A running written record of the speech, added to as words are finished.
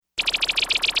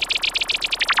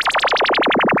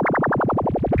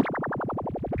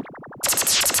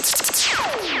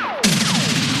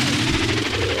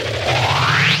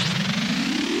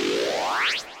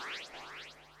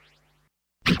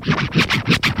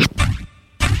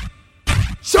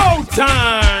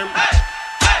time.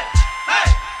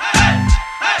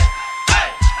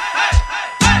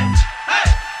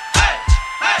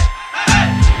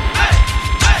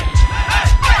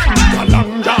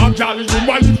 Girl, you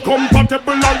want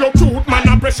compatible and you cute, man,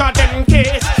 a pressure them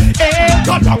case. Eh,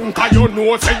 go down, cause you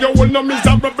know, say you will no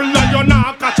miserable and you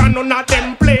not catch none of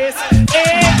them place.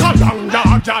 Eh, go down,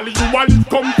 girl, you want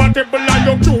compatible and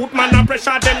you cute, man, a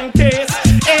pressure them case.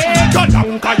 Eh, go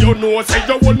down, cause you know, say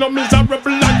you will no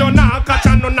miserable and you not catch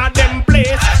none of them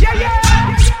place. Yeah, yeah.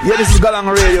 Yeah, this is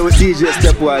Galang Radio with DJ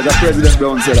Stepwise, the President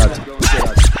Brown said that.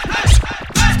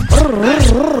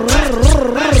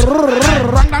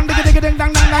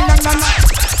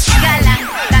 Galán,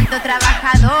 tanto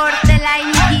trabajador de la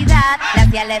iniquidad, la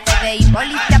hacía el FBI y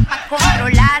policía pa'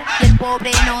 controlar, y el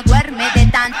pobre no duerme de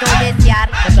tanto desear,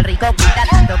 lo que el rico cuida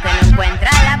tanto que no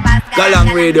encuentra la paz.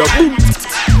 Galang Radio, boom.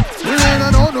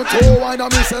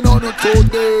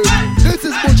 This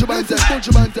is Bunch Banter,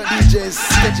 DJs,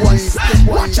 Stepwise.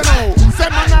 Watch it out. Say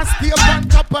man a stay on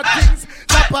top of things.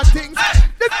 The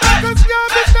fuckers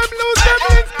can't make them lose their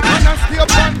minds. Man a stay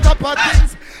on top of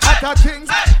things. Other things.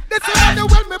 This is when the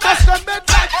world me bust them bed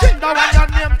like king. That one your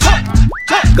name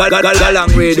Chuck. Galang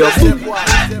Radio, boom.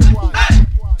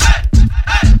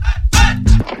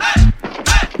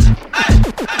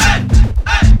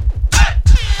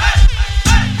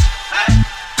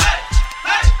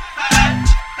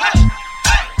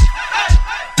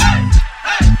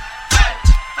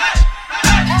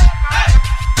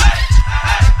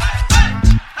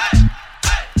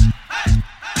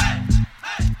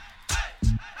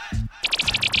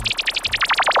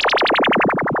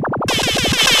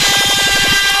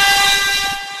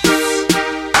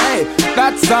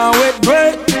 That's how it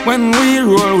break. When we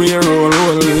roll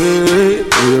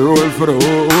for the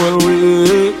whole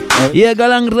week. Y el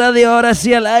Galang Radio ahora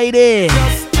sí al aire.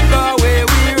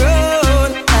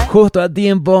 Justo a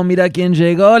tiempo, mira quién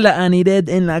llegó, la Anired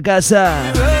en la casa.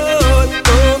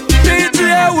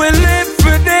 DJ, we live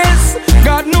for this.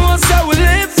 God knows how we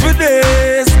live for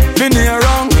this. Been here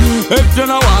wrong. If you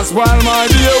know us while my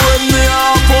dear with me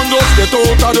up on just get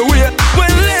out of the way. We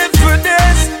live for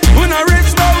this. We not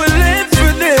rich but we live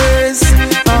for this.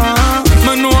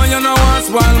 Me know you know us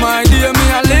while my dear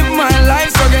me I live my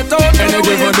life so get out of the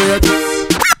way.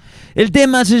 El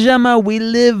tema se llama We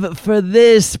Live For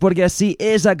This, porque así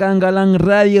es acá en Galang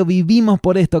Radio. Vivimos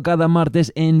por esto cada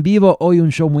martes en vivo. Hoy un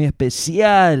show muy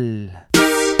especial.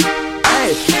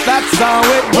 Hey, that's how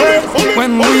it works.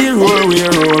 When we roll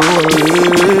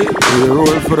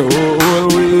for the whole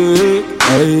week.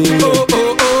 Hey. Oh,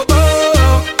 oh, oh,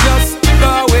 oh, just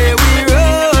the way we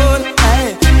roll.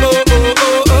 Hey. Oh, oh,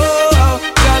 oh, oh,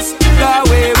 just the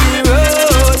way we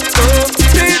roll. Oh,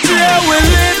 DJ, we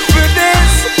live for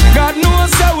this. God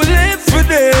knows how we live for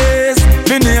this.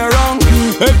 Been here wrong.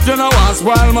 If you know us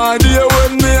while my dear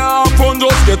with me up on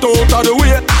just get out of the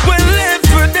way. We live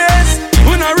for this.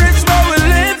 We not rich but we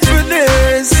live for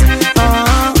this.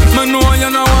 Me know you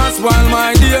know us while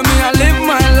my dear me I live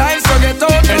my life so get out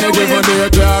of the way. Any given day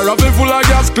car of it full of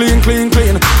gas clean.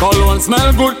 Cologne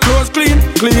smell good, clothes clean.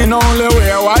 Only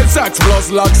wear white socks plus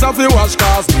locks of the wash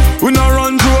cars. We no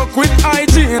run joke with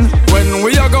hygiene. When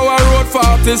we a go a road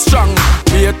 40 strong.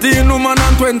 18 woman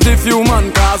and 20 few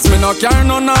man. Cause me no care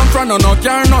none and front no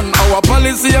care none. Our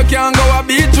policy you can't go a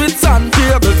beach with sand.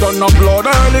 Table turn up blood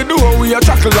early door. We a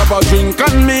chuckle up a drink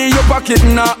and me your pocket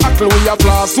na ackle. We a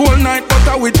floss whole night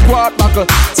butter with quart buckle.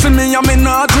 See me and me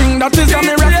not drink that is a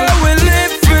miracle. Yeah, we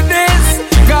live for this.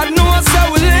 God knows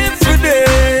how we live for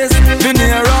this. Been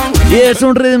here wrong. Y es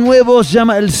un ritmo nuevo, se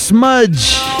llama el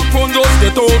Smudge.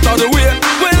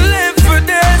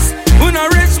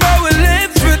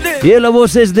 Y la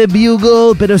voz es de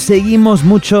Bugle, pero seguimos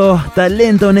mucho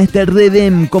talento en este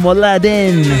rhythm como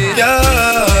Laden.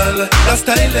 Girl, that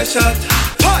style they shot.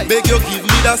 Beg you give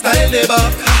me that style they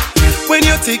back. When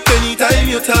you tick anytime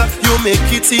you talk, you make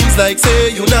it seems like say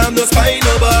you nah no spine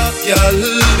no back. Girl,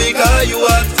 because you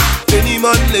hot. Any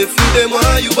man left with them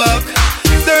why you back.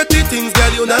 Dirty things,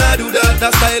 girl, you nah do that.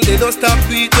 That style they don't stop,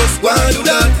 we just wanna do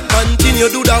that. Continue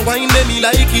do that wine, let me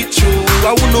like it true.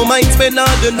 I would no mind spend all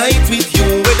the night with you.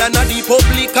 Whether not the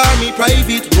public or me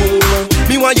private room.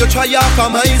 Me want you try out for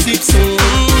my zip soon.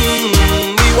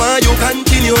 Me want you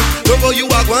continue. Don't go you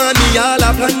a want me all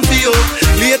a plan for you.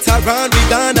 Later on we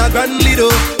gonna grand little.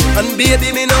 And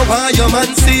baby me no want your man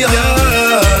see you.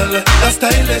 Girl, that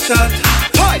style they shot.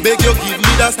 Beg you give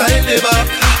me that style they back.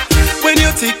 When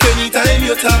you tick anytime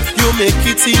you talk, you make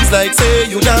it seems like say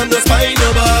you nah no spine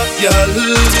no back. Girl,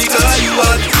 because you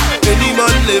hot. Any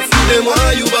man left with them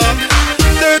why you back.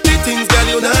 Dirty things, girl,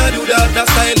 you nah do that. That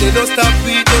style they don't stop,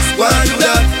 we just wanna do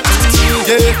that.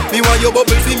 Yeah, me want your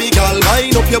bubble for me, girl.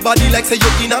 Wind up your body like say you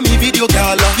in a me video,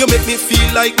 girl. You make me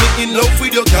feel like me in love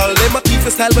with your girl. Them a thief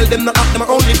style, well them not act, them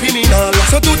only criminal.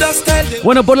 So do that style.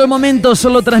 Bueno, por el momento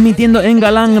solo transmitiendo en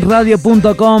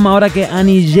galanradio.com. Ahora que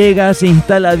Ani llega, se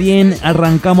instala bien,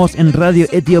 arrancamos en Radio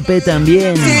Etiopía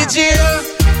también.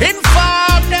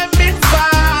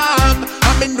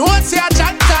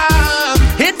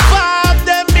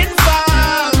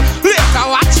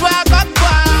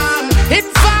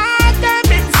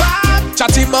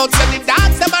 Chatty mouth and the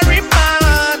dance them a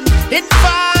remand.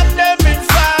 Inform them,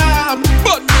 inform.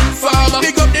 But inform,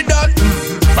 big up the dot.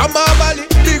 From our valley,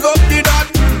 big up the dot.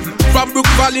 From Brook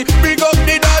Valley, big up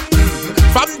the dot.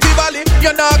 From the valley,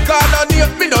 you're not gonna near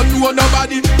me, don't know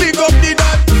nobody. Big up the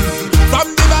dot.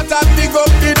 From the bottom, big up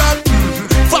the dot.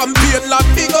 From Painland,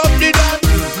 big up the dot.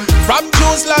 From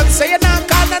Joesland, say you're not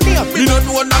gonna near me, don't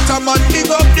know not a man.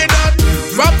 Big up the dot.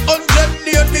 From 100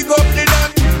 Lane, big up the dot.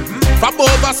 From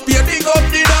Overspear, big up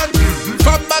the dan.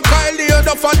 From Macaulay,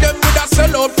 enough of them with a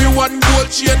sell out for one gold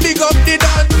chain. Big up the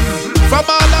dan. From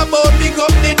all about, big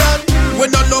up the dan. When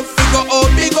no love figure out,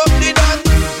 big up the dan.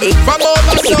 From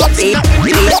Overspear,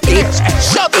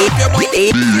 shut up your mouth.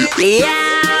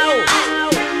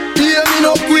 Hear me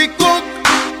no quick cook.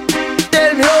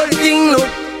 Tell me how the thing look.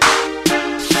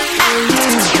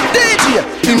 DJ,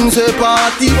 him say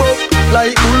party up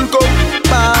like bull cup.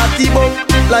 Party bump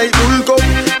like bull cup.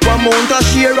 One mount a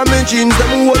share of me jeans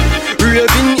them whole.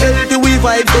 Raving healthy we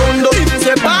vibe down up.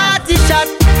 Say party shot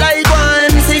like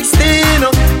 116.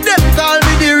 Them call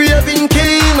me the raving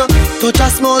king. Touch a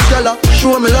small girl,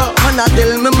 show me love. And I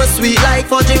tell me my sweet like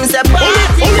fudging. Say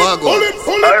party.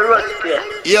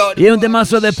 Y un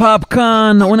temazo de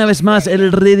Popcorn. Una vez más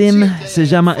el rhythm se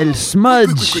llama el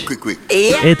Smudge.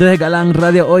 Esto es Galang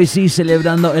Radio. Hoy sí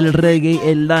celebrando el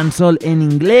reggae, el dancehall en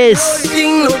inglés.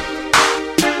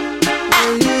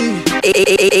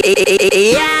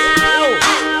 Hear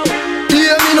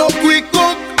me no quick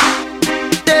cook.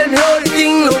 Tell me how the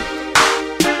thing look.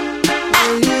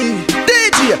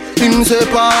 DJ, him say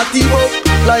party up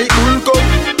like bull cup.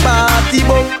 Party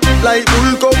up like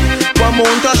bull cup. One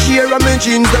mount a share of me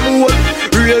jeans them whole.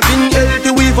 Raving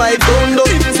healthy we vibe down low.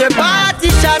 Him say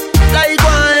party shot like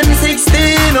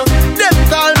 116. Them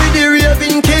call me the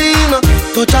raving king.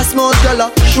 Touch a small girl,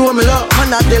 show me love.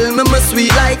 And I tell me my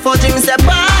sweet like fudging. Say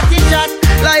party shot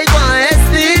like one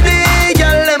STD.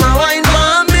 Girl, them a wine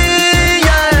for me,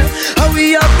 yeah. How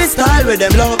we up the style with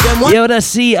them love them. Y ahora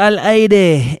sí, al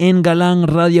aire en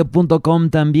galanradio.com,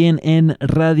 también en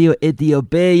Radio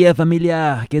Etiopía.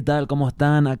 Familia, ¿qué tal? ¿Cómo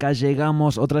están? Acá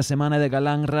llegamos, otra semana de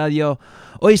Galang Radio.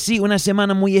 Hoy sí, una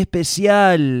semana muy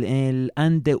especial, el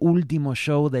anteúltimo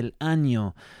show del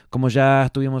año. Como ya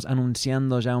estuvimos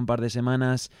anunciando ya un par de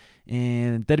semanas,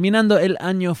 terminando el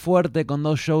año fuerte con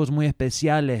dos shows muy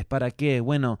especiales. ¿Para qué?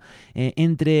 Bueno,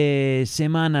 entre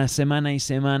semana y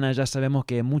semana ya sabemos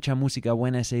que mucha música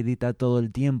buena se edita todo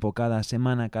el tiempo, cada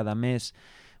semana, cada mes.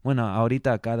 Bueno,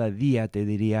 ahorita cada día te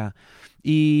diría.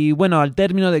 Y bueno, al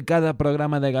término de cada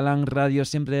programa de Galang Radio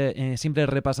siempre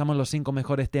repasamos los 5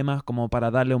 mejores temas como para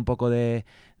darle un poco de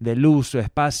luz o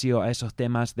espacio a esos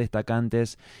temas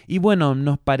destacantes. Y bueno,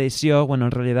 nos pareció, bueno,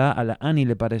 en realidad a la Ani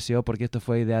le pareció, porque esto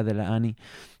fue idea de la Ani,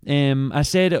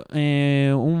 hacer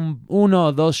 1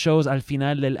 o 2 shows al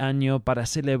final del año para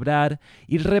celebrar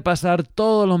y repasar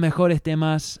todos los mejores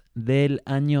temas del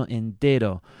año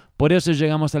entero. Por eso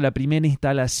llegamos a la primera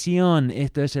instalación.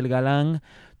 Esto es el Galang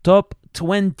Top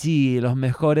 20, los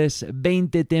mejores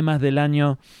 20 temas del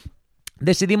año.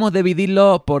 Decidimos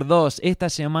dividirlo por 2. Esta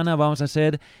semana vamos a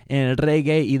hacer el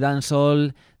reggae y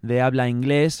dancehall de habla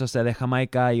inglés, o sea, de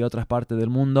Jamaica y otras partes del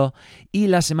mundo. Y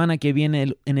la semana que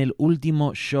viene, en el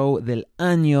último show del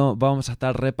año, vamos a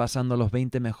estar repasando los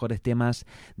 20 mejores temas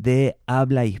de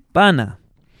habla hispana.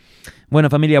 Bueno,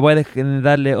 familia, voy a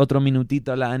darle otro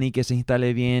minutito a la Ani que se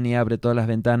instale bien y abre todas las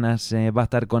ventanas. Va a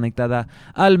estar conectada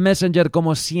al Messenger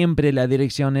como siempre. La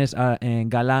dirección es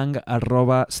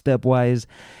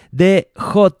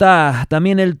galang@stepwise.dj.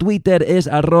 También el Twitter es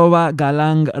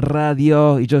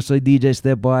 @galangradio y yo soy DJ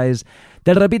Stepwise.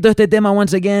 Te repito, este tema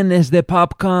once again es de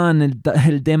Popcorn.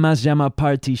 El tema se llama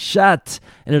Party Shot.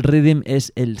 El rhythm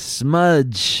es el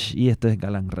Smudge y esto es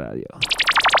Galang Radio.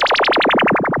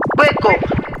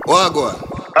 Wagwan.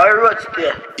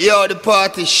 Yo, the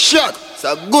party shot. It's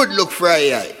a good look for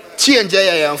your eye. Change your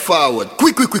eye and forward.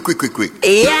 Quick. Hear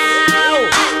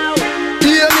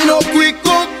me no quick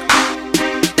cook.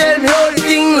 Tell me how the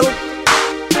thing look.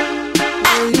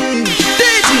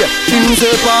 DJ, him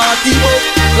say party up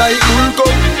like bull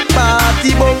cup.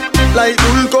 Party up like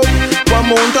bull cup. One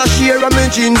mount a share of me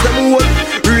jeans them whole.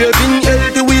 Raving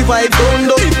healthy we vibe down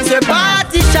low. Him say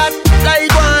party shot like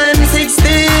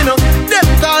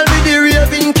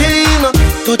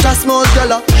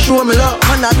girl, show me love.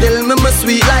 And I tell me my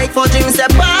sweet like fudging. Say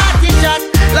party chat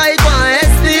like one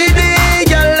STD.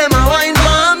 Girl, let my wine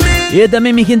for me. Y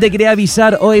también, mi gente, quería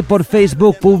avisar, hoy por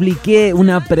Facebook publiqué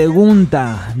una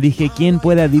pregunta. Dije, ¿quién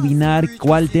puede adivinar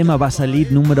cuál tema va a salir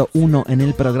número 1 en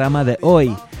el programa de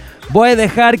hoy? Voy a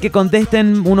dejar que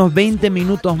contesten unos 20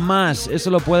 minutos más. Eso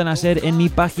lo pueden hacer en mi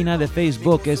página de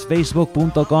Facebook, que es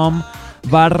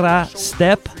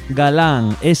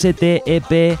facebook.com/stepgalang,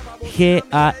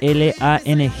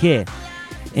 STEPGALANG.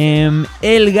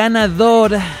 El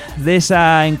ganador de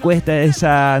esa encuesta,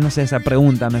 esa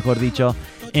pregunta, mejor dicho,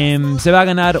 se va a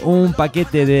ganar un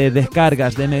paquete de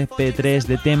descargas de MP3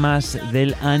 de temas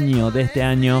del año, de este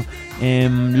año,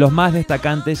 los más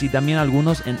destacantes y también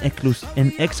algunos en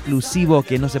exclusivo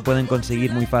que no se pueden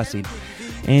conseguir muy fácil.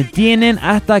 Tienen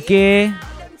hasta que,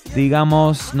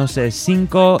 digamos,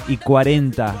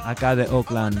 5:40 acá de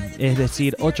Oakland, es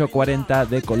decir, 8:40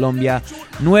 de Colombia,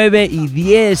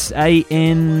 9:10 ahí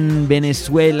en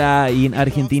Venezuela y en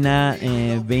Argentina,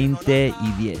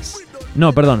 20:10.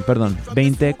 No, perdón,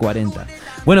 20:40.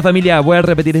 Bueno, familia, voy a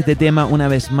repetir este tema una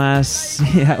vez más.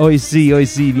 Hoy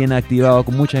sí, bien activado,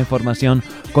 con mucha información,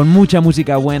 con mucha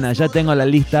música buena. Ya tengo la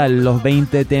lista, los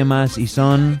 20 temas y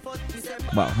son,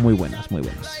 wow, muy buenos.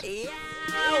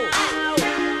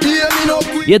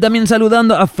 Y también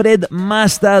saludando a Fred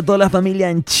Masta, a toda la familia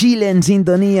en Chile en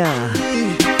sintonía.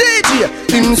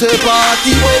 Him say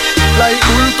party up like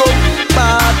Hulk up,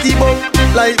 party up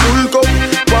like Hulk up.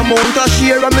 One month a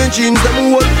share of my jeans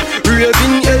them whole,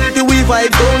 raving healthy we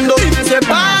vibe down low. Him say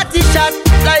party shot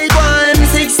like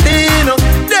 116.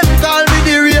 Them call me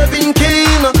the raving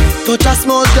king. Touch a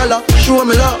small girl, show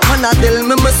me love, and I tell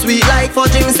me my sweet like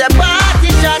fudging. Say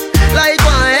party shot like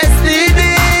one STD.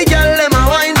 Girl, them a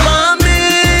wine for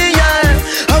me, yeah.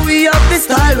 How we up the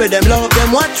style with them love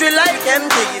them watch we like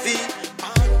MTV.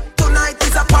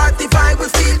 It's a party vibe, we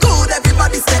feel good,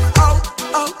 everybody step out,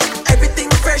 everything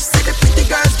fresh, see the pretty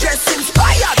girls dressed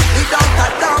inspired, without a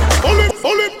doubt. Pull it.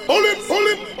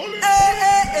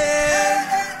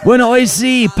 Bueno, hoy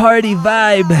sí, Party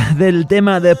Vibe del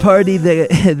tema de Party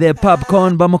de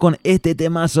Popcorn. Vamos con este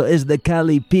temazo, es de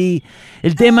Cali P.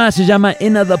 El tema se llama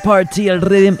Another Party, el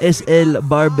rhythm es el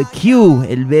barbecue,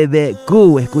 el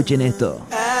BBQ. Escuchen esto.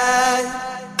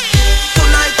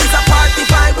 Tonight is a party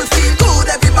vibe, we feel good,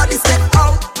 everybody step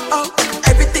out,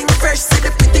 everything fresh, see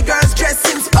the pretty girls dressed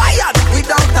inspired,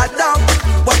 without a doubt.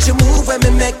 Watch you move when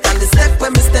me make and the step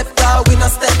when me step out. We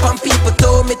not step on people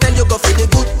toe, me tell you go for the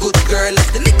good girl.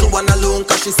 Left the little one alone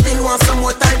cause she still wants some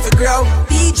more time for grow.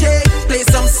 DJ, play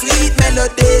some sweet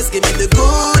melodies, give me the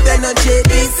good energy.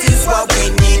 This is what we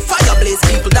need. Fire blaze,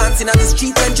 people dancing on the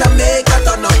street when Jamaica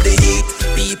turn up the heat.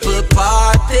 People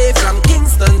party from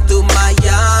Kingston to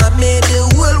Miami, the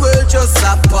whole world just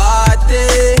a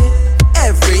party.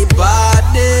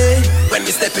 Everybody, when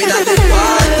we step in at the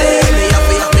party, me have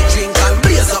me drink and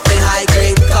blaze up me high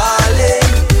grade calling.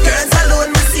 Girls alone,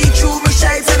 me see through me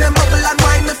shades and them bubble and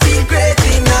wine, me feel great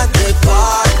in at the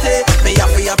party. Me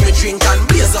have me drink and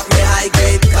blaze up me high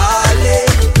grade calling.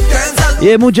 Y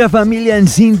hay mucha familia en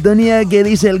sintonía que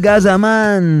dice el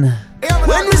Gazaman.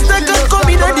 When we start to come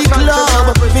in at the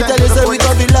club, me tell you say we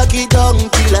gon' be lucky down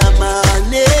till a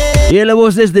money. Y la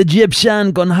voz es de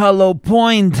Egyptian con Hollow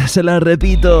Point, se la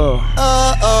repito. Watch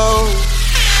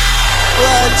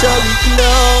how we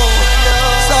glow,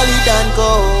 solid and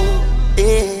gold,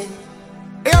 yeah.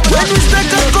 When we start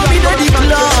to come in at the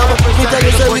club, me tell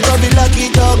you say we gon' be lucky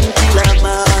down till a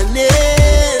morning.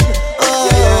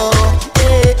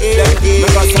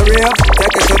 Because a rave,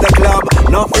 take it to the club.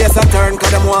 No face a turn,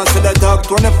 cause them wants to the dog.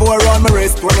 24 on my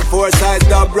wrist, 24 size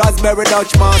dub. Raspberry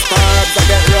Dutch Master herbs, I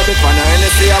get ready for no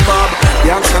Hennessy a bob.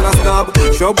 Youngster a snub,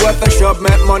 show boy for shop.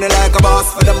 Make money like a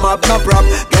boss for the mob, no prop.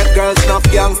 Get girls snuff,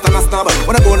 youngster a snub.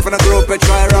 When I go in for the group, I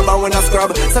try rubber when I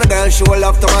scrub. So the girl show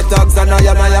love to my thugs, and I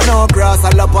no grass.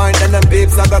 All the point and them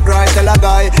peeps, I go cry, tell a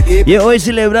guy. Y hoy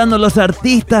celebrando los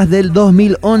artistas del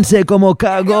 2011 como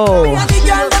Kago.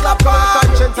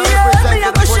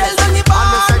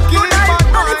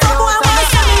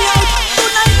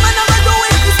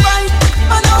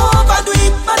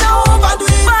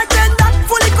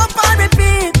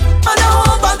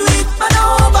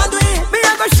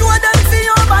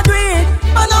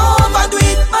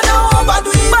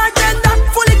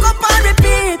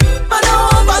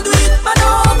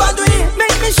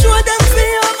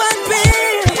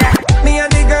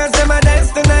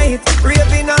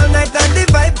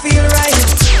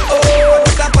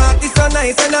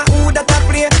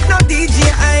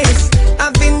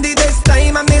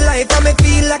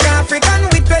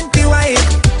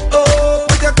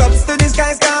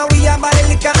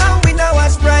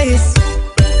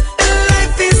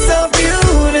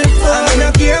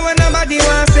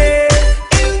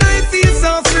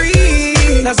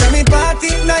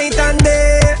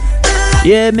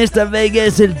 Yeah, Mr.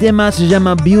 Vegas, el tema se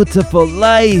llama Beautiful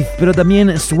Life, pero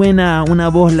también suena una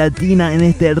voz latina en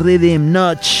este rhythm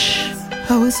notch.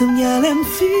 How is some y'all them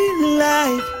feel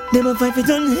like never fight for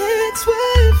done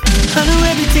ex-wife. I know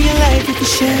everything in life you can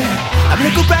share. I'm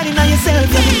like a pride in yourself,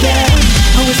 you can.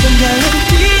 How is some y'all them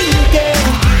feel, girl?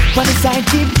 But the side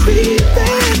keep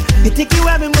creeping. You think you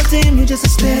having but him, you just a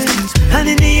stare. And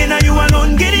in the end, you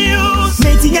alone get used.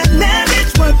 Mating at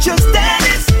marriage, what your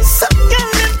status? Some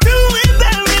girl them too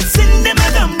embarrassing. Them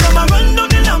a dumb, a run down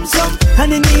the lump sum.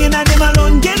 And in the end, them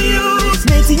alone get used.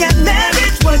 Mating at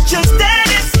marriage, what your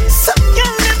status? Some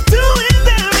girl them too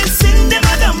embarrassing. Them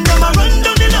a dumb, a run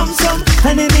down the lump sum.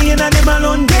 And in the end, them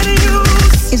alone get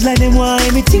used. It's like them want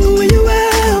everything where you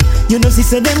are. You know,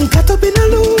 sister, them cut up in a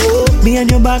loop. Me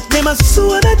and your back, them a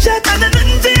so on a chat. And I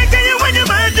didn't take you when you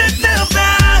might just now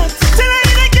fast. Till I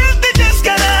ain't like you, they just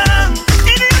got on.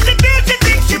 In the other day, she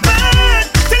thinks she bad.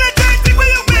 Till I try to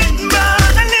where you went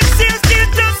bad. And let's see you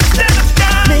still just stand up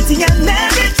down. Mating and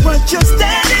marriage, what your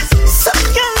status? Some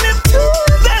girl, them too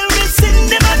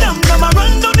embarrassing. Them a dumb, a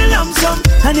run down the lump sum.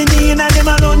 And in the end, them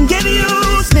alone get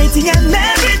used. Mating and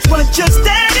marriage, what your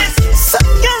status? Some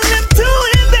girl, them too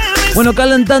embarrassing. Bueno,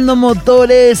 calentando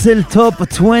motores, el Top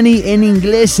 20 en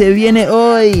inglés se viene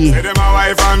hoy.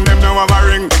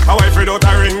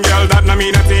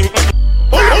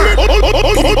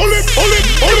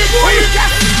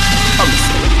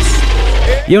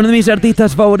 Y uno de mis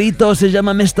artistas favoritos se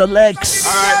llama Mr. Lex.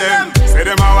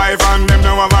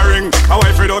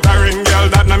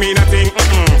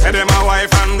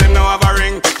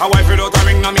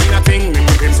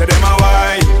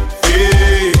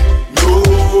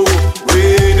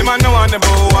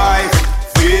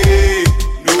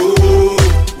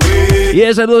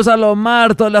 Y saludos a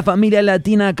Lomar, toda la familia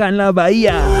latina acá en la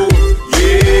Bahía.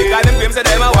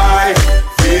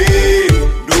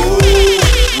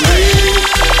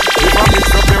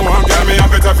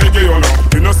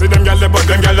 You know see them gyal but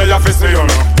them gyal they have to say you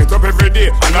know. Get up every day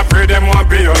and I pray them won't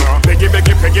be you know. Peggy,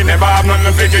 never have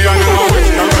nothing figure you know.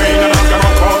 Now rain and I'm gonna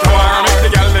cut her. Make the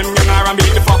gyal them gonna and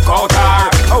beat the fuck out her.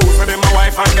 Oh, so them my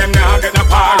wife and them now get no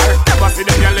par. Never see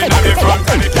them gyal in the front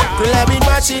and the back. Girl, I've been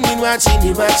watching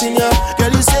you.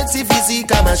 Girl, you sexy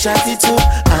physique, I'm a shot it too. I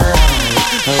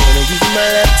wanna give you my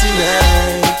love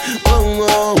tonight. Oh,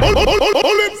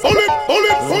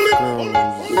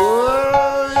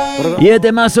 Y el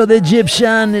temazo de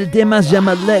Egyptian, el tema se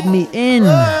llama Let Me In.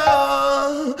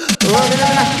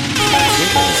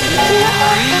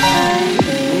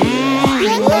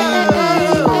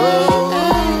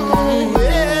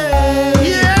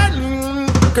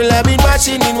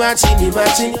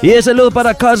 Y el saludo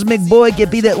para Cosmic Boy que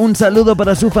pide un saludo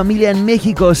para su familia en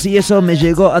México. Si eso me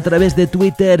llegó a través de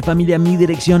Twitter, familia, mi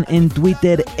dirección en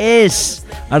Twitter es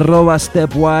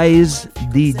 @StepwiseDJ.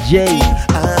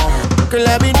 Girl,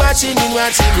 I've been watching you.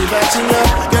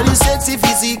 Girl, you sexy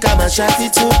physique, I'm a shot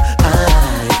it too.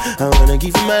 I wanna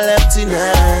give you my love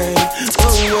tonight.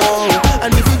 Oh,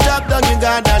 and if you drop down your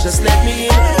guard, just let me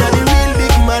in. You're the real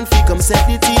big man, fi come set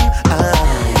the team.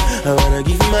 I wanna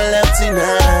give you my love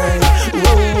tonight.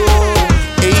 Oh.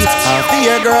 After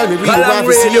your girl, me really want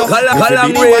to see you.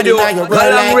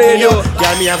 Kalang Radio.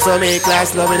 Got me have some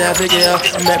A-class love in Africa.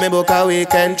 Make me book a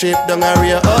weekend trip down a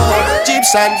Rio. Oh,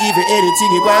 Gypsy give you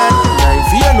anything you want. Now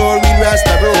if you know real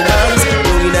Rasta romance, go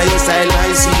in your style,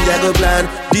 I see that go plan.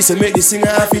 This will make this sing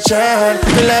off your chant.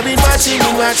 Well, I've been watching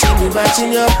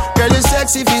you. Girl, you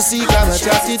sexy physique, I'm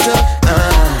attracted to.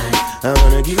 I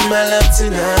wanna give you my love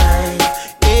tonight.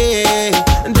 Yeah,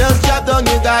 just drop down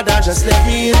your guard and just let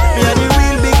me in. Me and the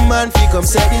real big man, fi come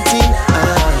set the team.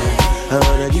 I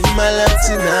wanna give you my love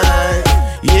tonight.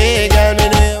 Yeah, girl, me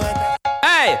know.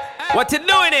 Hey, what you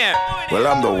doing here? Well,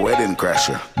 I'm the wedding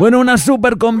crasher. Bueno, una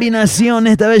super combinación,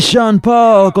 esta vez Sean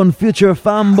Paul con Future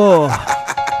Fambo.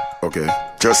 Okay.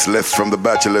 Just left from the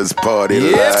bachelor's party.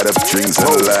 Light up drinks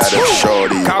and light up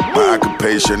shorty. My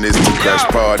occupation is to crash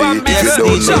party. If you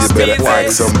don't know, you better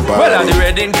ask somebody. Well, I'm the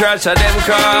wedding crasher, them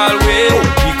call we.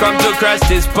 We come to crash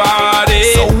this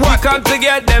party. We come to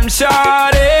get them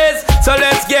shorties. So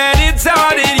let's get it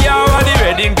started, yo. I'm the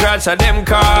wedding crasher, them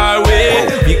call we.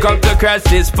 We come to crash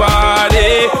this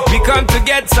party. We come to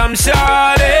get some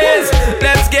shorties.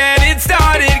 Let's get it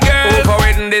started, girl. For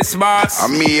waiting this boss.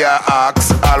 I'm me, I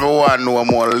ask. All I want know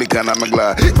more liquor and I'm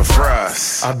glad. My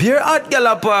frost. A beer hot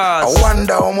gallopers. I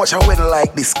wonder how much I would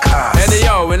like this car. And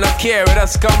yo, we not care, we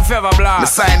just come feather blast. Me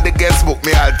sign the guest book,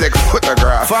 me I'll take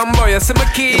photograph. Fanboy, you see my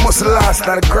key. You must last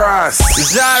at the grass.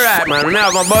 It's alright, man,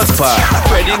 now my bus part.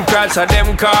 Wedding crash at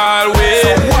them call we.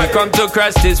 We come to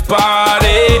crash this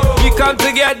party. We come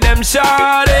to get them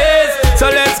shawties. So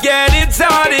let's get it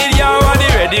started, yo. On the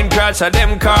wedding crash at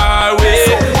them call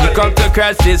we. We come to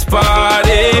crash this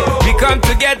party. We come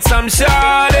to get some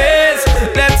shawties.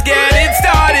 Let's get it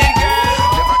started,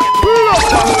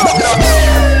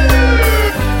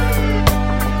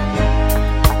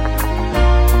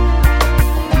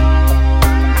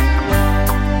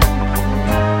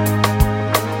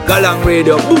 Galang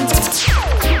Radio.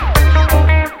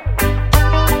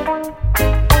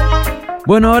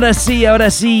 Bueno, ahora sí,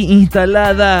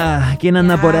 instalada. ¿Quién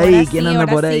anda por ahí? ¿Quién anda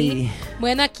por ahí?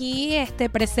 Bueno, aquí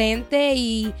presente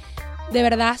y de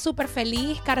verdad súper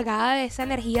feliz, cargada de esa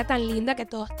energía tan linda que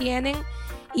todos tienen.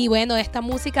 Y bueno, esta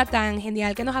música tan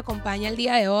genial que nos acompaña el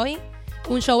día de hoy.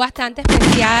 Un show bastante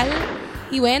especial.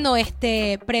 Y bueno,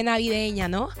 pre-navideña,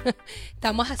 ¿no?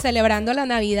 Estamos celebrando la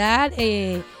Navidad.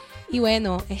 Y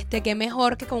bueno, qué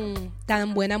mejor que con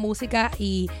tan buena música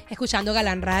y escuchando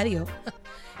Galán Radio.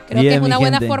 Creo que es una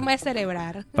buena forma de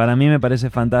celebrar. Para mí me parece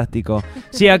fantástico.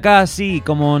 Sí, acá sí,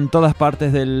 como en todas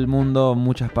partes del mundo,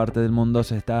 muchas partes del mundo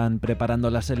se están preparando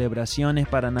las celebraciones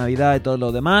para Navidad y todo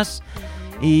lo demás.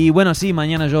 Y bueno, sí,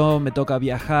 mañana yo me toca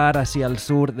viajar hacia el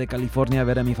sur de California a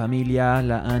ver a mi familia.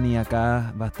 La Ani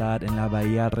acá va a estar en la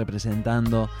bahía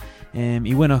representando.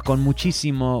 Y bueno, es con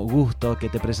muchísimo gusto que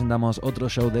te presentamos otro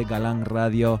show de Galán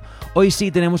Radio. Hoy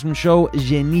sí tenemos un show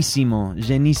llenísimo.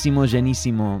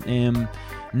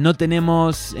 No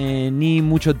tenemos ni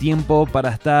mucho tiempo para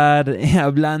estar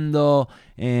hablando,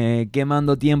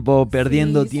 quemando tiempo,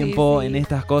 perdiendo tiempo en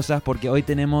estas cosas, porque hoy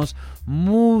tenemos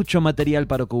mucho material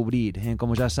para cubrir.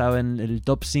 Como ya saben, el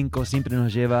top 5 siempre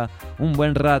nos lleva un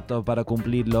buen rato para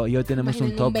cumplirlo y hoy tenemos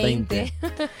un top 20.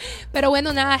 Pero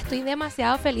bueno, nada, estoy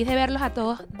demasiado feliz de verlos a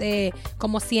todos,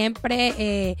 como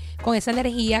siempre, con esa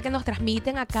energía que nos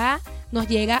transmiten acá, nos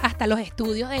llega hasta los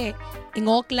estudios en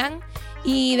Oakland.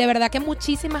 Y de verdad que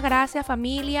muchísimas gracias,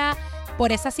 familia,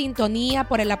 por esa sintonía,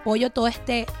 por el apoyo todo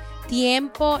este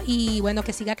tiempo y bueno,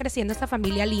 que siga creciendo esta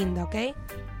familia linda, ¿ok?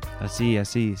 Así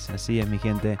es, mi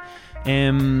gente.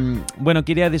 Bueno,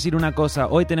 quería decir una cosa.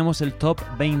 Hoy tenemos el top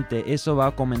 20. Eso va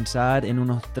a comenzar en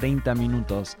unos 30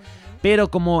 minutos.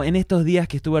 Pero como en estos días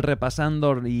que estuve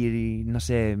repasando y no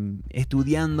sé,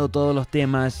 estudiando todos los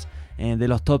temas de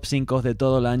los top 5 de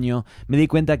todo el año, me di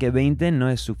cuenta que 20 no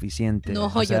es suficiente.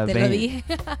 No, o sea, yo te 20... lo dije.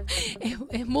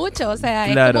 es mucho, o sea,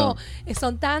 claro. Es como,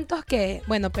 son tantos que,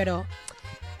 bueno, pero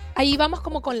ahí vamos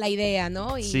como con la idea,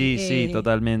 ¿no? Y, sí,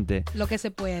 totalmente. Lo que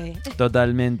se puede.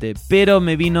 Totalmente. Pero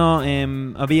me vino,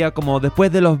 había como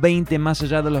después de los 20, más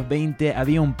allá de los 20,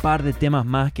 había un par de temas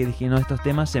más que dije, no, estos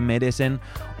temas se merecen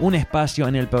un espacio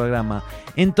en el programa.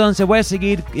 Entonces voy a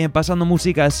seguir pasando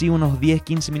música así unos 10,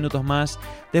 15 minutos más.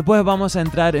 Después vamos a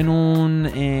entrar en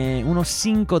unos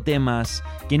 5 temas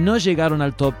que no llegaron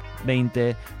al top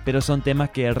 20, pero son temas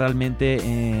que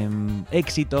realmente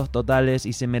éxitos totales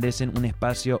y se merecen un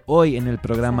espacio hoy en el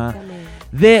programa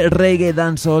de Reggae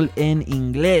Dancehall en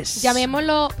inglés.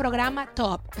 Llamémoslo programa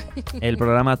top. El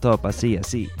programa top, así.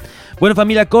 Bueno,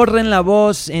 familia, corren la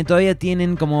voz. Todavía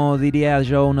tienen, como diría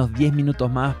yo, unos 10 minutos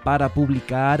más para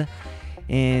publicar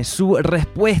su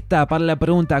respuesta para la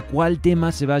pregunta ¿cuál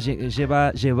tema se va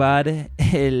a llevar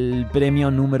el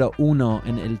premio número 1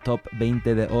 en el top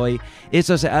 20 de hoy?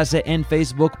 Eso se hace en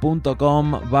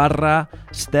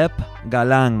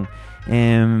facebook.com/stepgalan.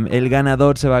 El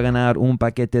ganador se va a ganar un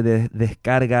paquete de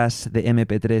descargas de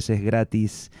MP3, es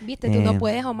gratis. Viste, tú no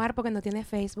puedes, Omar, porque no tienes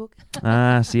Facebook.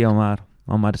 Sí,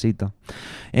 Omarcito.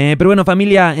 Pero bueno,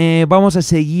 familia, vamos a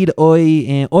seguir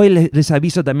hoy. Hoy les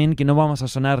aviso también que no vamos a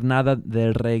sonar nada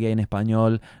del reggae en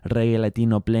español, reggae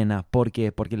latino plena. ¿Por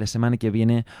qué? Porque la semana que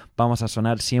viene vamos a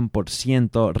sonar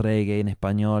 100% reggae en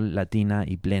español, latina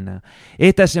y plena.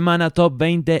 Esta semana top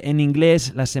 20 en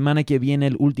inglés. La semana que viene,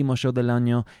 el último show del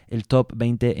año, el top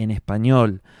 20 en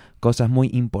español. Cosas muy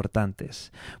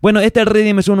importantes. Bueno, este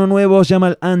rhythm es uno nuevo, se llama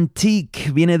el Antique.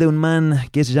 Viene de un man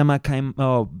que se llama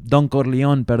Don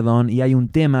Corleone, y hay un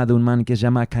tema de un man que se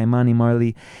llama Caimani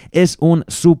Marley. Es un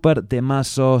super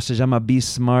temazo, se llama Be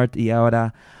Smart y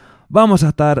ahora vamos a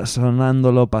estar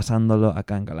sonándolo, pasándolo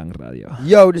acá en Galán Radio.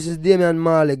 Yo, this is Damian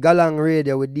Marley, Galán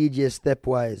Radio with DJ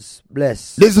Stepwise.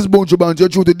 Bless. This is Bunch Band, you're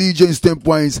true to DJ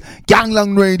Stepwise,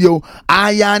 Galán Radio.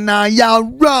 I am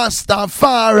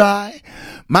Rastafari.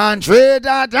 Man, trade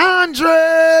that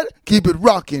 100. Keep it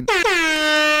rocking.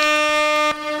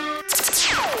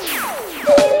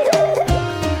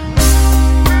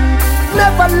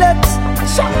 Never let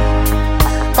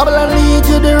Babylon lead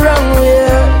you the wrong way.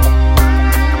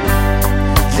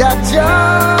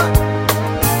 Jaja.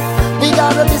 We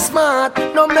gotta be smart,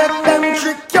 no make them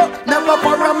trick you. Never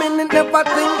for a minute, never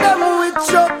think them with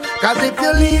you. Cause if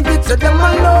you leave it to them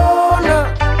alone,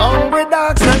 hungry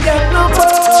dogs not get no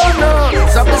bone.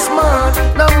 So be smart,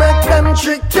 no make them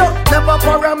trick you. Never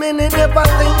for a minute, never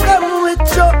think them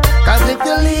with you. Cause if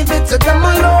you leave it to them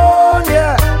alone,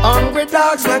 yeah, hungry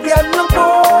dogs not get no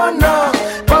bone.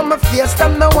 From my face,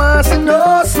 them no want see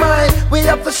no smile. We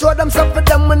have to show them something,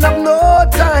 them we have no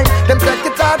time. Them take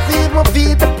it hard to even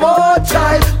feed the poor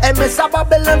child. And miss a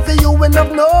Babylon for you and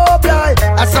have no blind.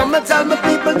 As some tell me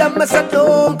people, them me say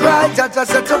don't cry. Judge I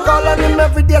said to call on him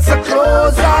every day, so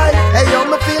close eye. Hey yo,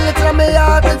 me feel it from my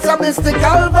heart, it's a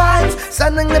mystical vibes.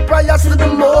 Sending the prayers to the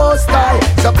Most High.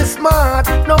 So be smart,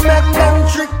 no make them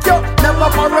trick you.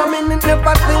 Never for a minute,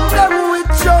 never think them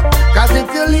with you. Cause if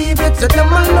you leave it to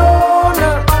them alone,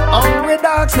 hungry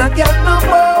dogs not get no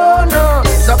bone.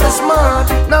 So be smart,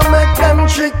 no make them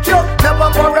trick you.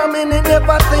 Never for a minute,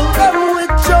 never think them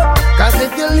with you. Cause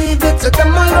if you leave it to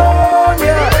them alone,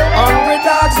 yeah, hungry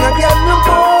dogs not get no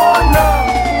bone.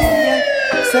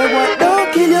 Say what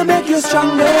don't kill you, make you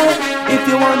stronger. If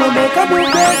you wanna make a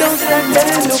move, girl, don't stand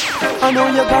there. Look, I know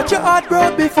you got your heart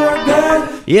broke before, girl.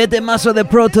 Y este mazo de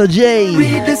Proto J.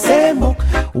 Read the same book.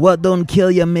 What don't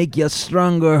kill you, make you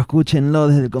stronger. Escúchenlo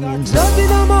desde el comienzo.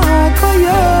 Loving on my heart for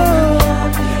you.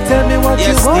 Tell me what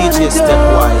you wanna do.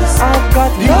 I've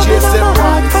got loving on my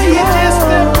heart for you.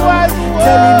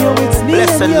 Telling you it's me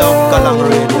Bless and love, Galang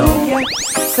Radio. Yeah.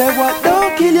 Say what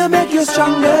don't kill you, make you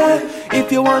stronger.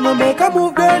 If you wanna make a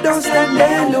move, girl, don't stand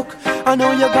there. Look, I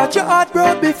know you got your heart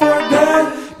broke before,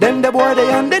 girl. Them the boy they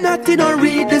and the naughty don't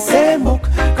read the same book.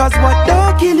 Cause what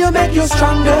don't kill you, make you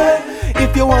stronger.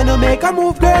 If you wanna make a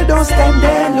move, girl, don't stand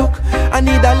there. Look, I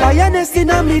need a lioness in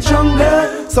a me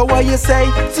jungle. So what you say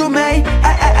to me?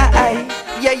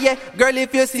 Yeah, yeah, girl,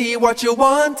 if you see what you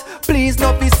want, please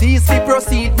not be cease,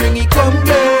 proceed, bring it come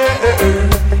girl.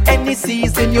 Any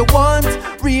season you want,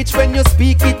 reach when you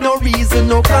speak it, no reason,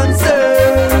 no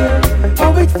concern.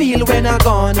 How it feel when I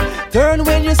gone, turn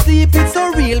when you sleep, it's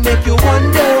so real, make you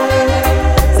wonder.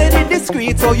 Say it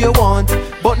discreet so you want,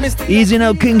 but Mr. Easy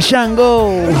now, King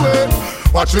Shango.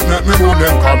 Watch it make me move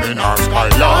them coming on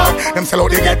Skylark. Them sell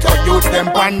out they get to youth them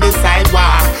on the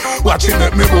sidewalk. Watch it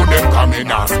make me move them coming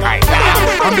on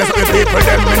Skylark. I'm just the people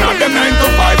them in on them 9 to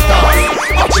 5 stars.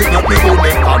 Watch it make me move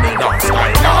them coming on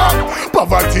Skylark.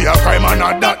 Poverty a crime and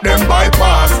not that them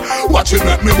bypass. Watch it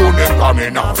make me move them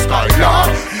coming on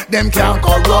Skylark. Them can't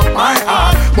corrupt my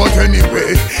heart. But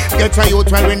anyway, get a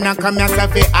youth where we not come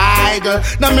yourself a idle.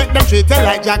 Now make them treat you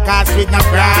like jackass with no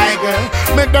pride.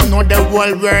 Make them know the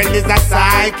whole world is a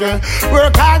cycle.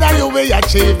 Work hard and you will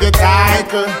achieve your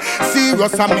title.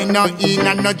 Serious and me no in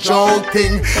and no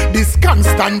joking. This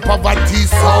constant poverty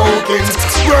soaking.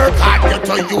 Work hard, get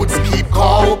your youths keep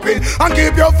coping. And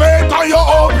keep your faith on your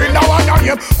open. Now I know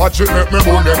you. Watch it make me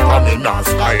move them coming on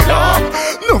Skylark.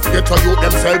 No get your youth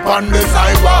themself on the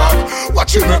sidewalk.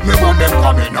 Watch it make me move them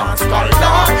coming on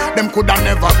Skylark. Them coulda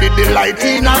never be the light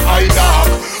in a eye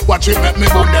dark. Watch it make me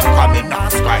move them coming on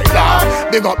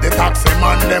Skylark. Big up the taxi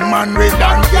man, them man with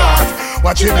and cars.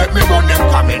 Watch it make me move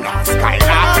them coming on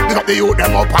Skylark. Big up the youth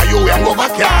them up a you and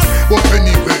overcast. But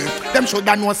anyway, them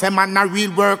shoulda know say man a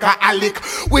real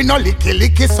workaholic. We no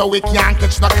licky so we can't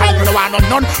catch no kind. No one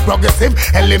none progressive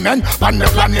element on the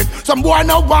planet. Some boy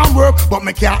no want work but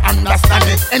me can't understand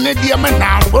it. Any day me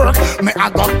not work, me I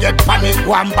go get panic.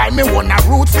 Go and buy me one a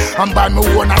roots and buy me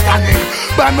one a tonic.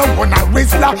 Buy me one a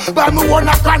Rizla, buy me one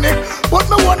a chronic. Put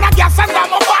me one a gas and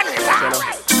I'm a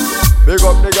panic. Big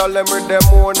up the girl them with them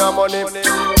own a money.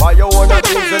 Buy your own a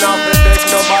things and have to take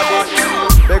nobody.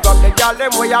 Big up the girl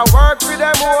them where you work with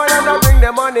them own and I bring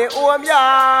the money home,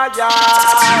 yeah, yeah.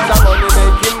 She's a money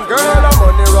making girl, a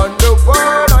money run the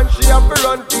world and she have to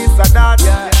run piece of that.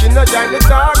 She no join the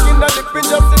talking, no lipping,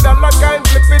 just the dollar kind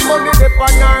flipping money dip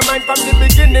on her mind from the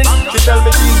beginning. She tell me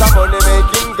she's a money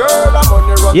making girl, a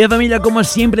money run. Y familia, como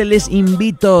siempre les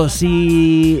invito,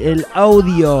 si el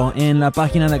audio en la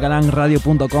página de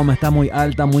galangradio.com está muy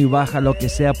alta, muy baja, lo que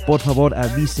sea, por favor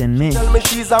avísenme. Tell me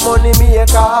she's a money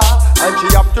maker and she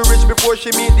have to reach before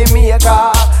she meet the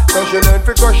maker. So she learn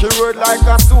to crush the road like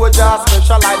a soldier,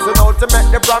 specializing how to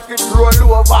make the profit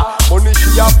roll over. Money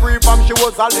she a free from she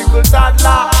was a little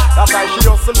toddler. That's why she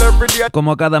hustle every day.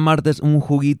 Como cada martes, un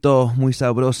juguito muy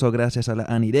sabroso gracias a la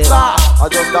Anire. I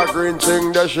just a green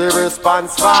thing that she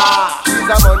responds for. She's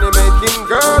a money making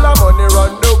girl, a money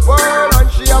run the world, and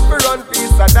she have to run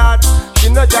piece of that. She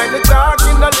no join the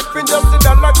talking, no lipping, just the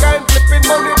dollar kind flipping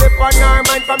money dip on her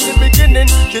mind from the beginning.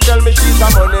 She tell me she's a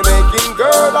money making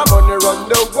girl, a money run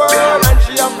the world, and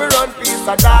she have to run piece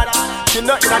of that.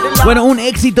 Bueno, un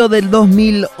éxito del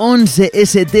 2011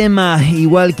 ese tema,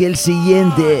 igual que el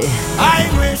siguiente. I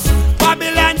wish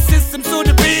Babylon system should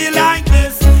be like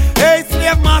this. Hey,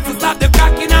 slave masters, stop the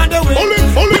cracking on the whip.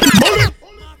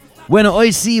 Bueno,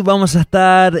 hoy sí vamos a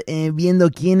estar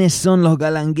viendo quiénes son los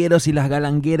galangueros y las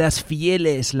galangueras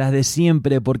fieles, las de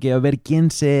siempre, porque a ver quién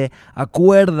se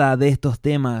acuerda de estos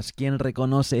temas, quién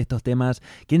reconoce estos temas,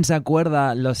 quién se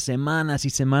acuerda las semanas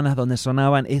y semanas donde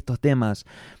sonaban estos temas.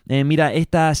 Mira,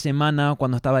 esta semana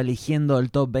cuando estaba eligiendo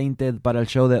el top 20 para el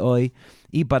show de hoy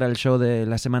y para el show de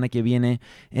la semana que viene,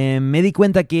 me di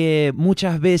cuenta que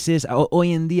muchas veces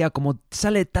hoy en día, como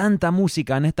sale tanta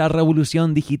música en esta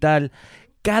revolución digital,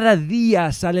 cada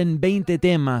día salen 20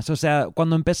 temas. O sea,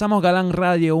 cuando empezamos Galán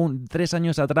Radio 3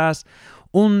 años atrás,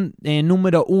 un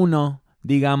número 1,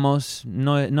 digamos,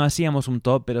 no hacíamos un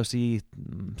top, pero si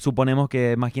suponemos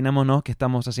que, imaginémonos que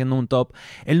estamos haciendo un top,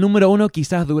 el número 1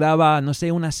 quizás duraba, no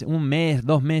sé, un mes,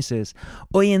 2 meses.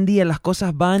 Hoy en día las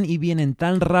cosas van y vienen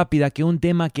tan rápida que un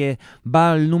tema que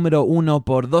va al número 1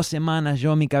 por 2 semanas,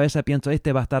 yo en mi cabeza pienso,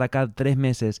 este va a estar acá 3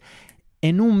 meses.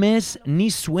 En un mes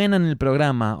ni suena en el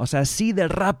programa, o sea, así de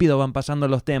rápido van pasando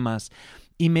los temas.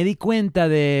 Y me di cuenta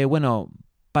de, bueno,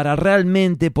 para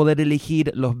realmente poder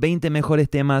elegir los 20 mejores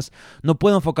temas, no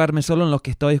puedo enfocarme solo en los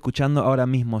que estoy escuchando ahora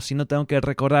mismo, sino tengo que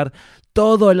recordar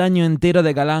todo el año entero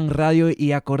de Galán Radio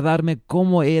y acordarme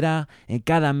cómo era en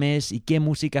cada mes y qué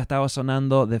música estaba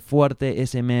sonando de fuerte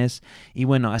ese mes. Y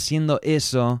bueno, haciendo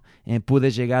eso,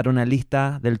 pude llegar a una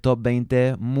lista del top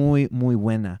 20 muy, muy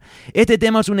buena. Este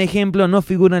tema es un ejemplo, no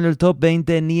figura en el top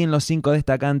 20 ni en los 5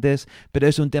 destacantes, pero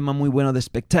es un tema muy bueno de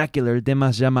Spectacular. El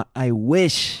tema se llama I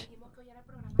Wish.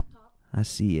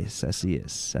 Así es, así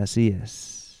es, así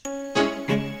es.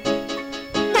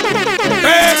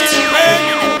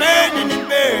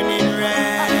 Burning red.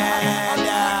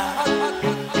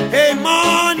 Hey,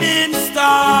 morning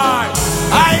star.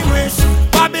 I wish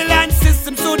Babylon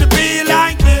system should be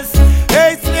like this.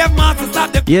 Hey, slave masters,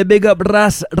 stop the... Y el Big Up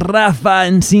Rafa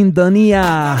en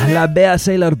sintonía. La Bea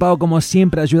Sailor Pau como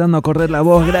siempre ayudando a correr la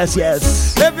voz.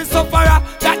 Gracias. Every sufferer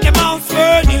got them house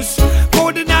furnished.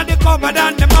 Food in the cupboard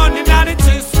and the money in the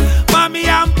chest. Mommy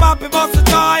and papi must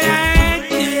enjoy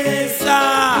it. Yes,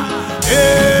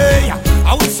 hey,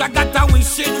 I wish I got a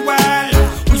wish it well.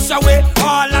 Wish away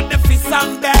all of the fish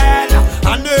and bell.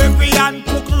 And every hand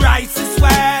cook rice as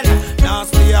well. Now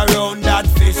stay around that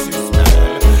fish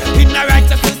smell. In the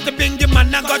righteousness the bring the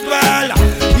man and God well.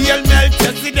 He'll melt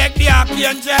Chesedek the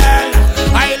archangel.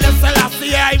 I left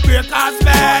Selassie I break a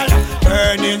spell.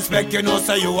 Burning speck, you know,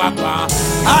 so you are gone.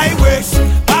 I wish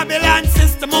Babylon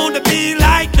system would be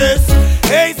like this.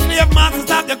 Hey, slave masters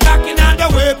have the cracking and the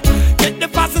whip. Get the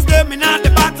fastest them in at the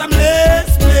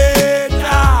bottomless pit.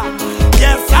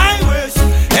 Yes, I wish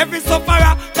every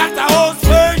sufferer got a house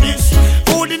furnished.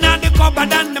 Food in the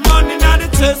cupboard and the money in the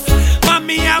chest.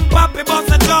 Mommy and papi must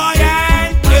enjoy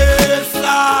it. Yes,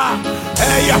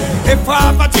 hey, if I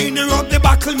have a genie rub the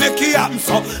buckle, make it happen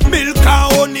so. Milk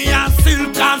and honey and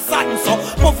silk and satin so.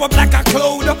 Puff up like a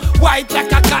cloud, white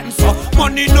like a cotton so.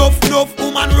 Money enough,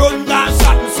 woman run down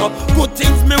satin so. Good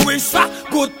things me wish for,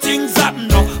 good things happen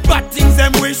no. Bad things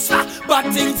them wish for,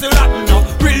 bad things will happen no.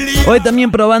 Really. Hoy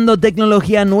también probando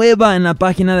tecnología nueva en la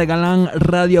página de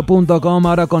galanradio.com,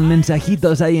 ahora con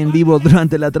mensajitos ahí en vivo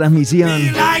durante la transmisión.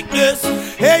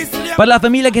 Para la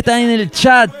familia que está en el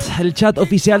chat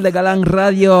oficial de Galán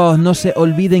Radio, no se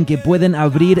olviden que pueden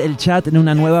abrir el chat en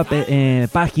una nueva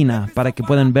página para que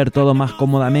puedan ver todo más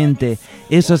cómodamente.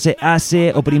 Eso se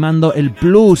hace oprimando el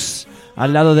plus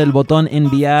al lado del botón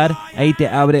enviar. Ahí te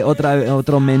abre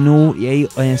otro menú y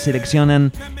ahí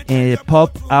seleccionan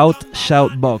Pop Out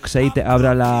Shout Box. Ahí te abre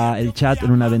el chat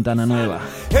en una ventana nueva.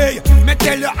 Hey, me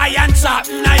tell you iron sharp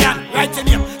iron. Write your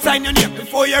name, sign your name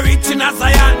before you're reaching a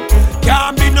Zion.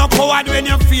 Can't be no coward when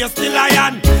you face the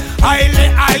lion.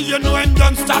 I, you know him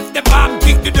don't stop the bomb.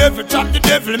 Kick the devil, trap the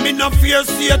devil, me no fear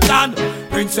Satan.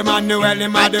 Prince Emmanuel,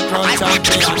 him at the crown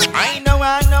champion. I know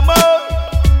I no more.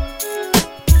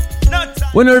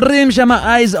 Bueno, el rhythm se llama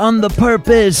Eyes on the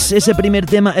Purpose. Ese primer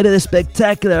tema era de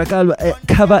Spectacular.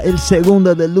 Acaba el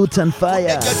segundo de Lutz and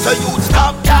Fire.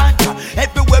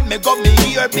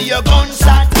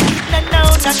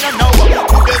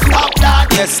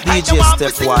 Yes, DJ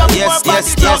Stepwise.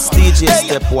 Yes, DJ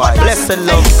Stepwise. Blessed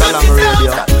love, Galán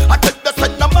Radio. I take the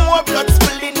set, no more blood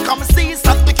spilling. Come see,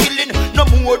 stop the killing. No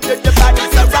more dead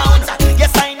bodies around.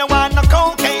 Yes, I know I'm no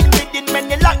cocaine bleeding.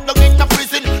 Many locked down in the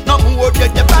prison. No more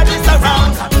dead bodies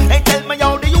around. And tell me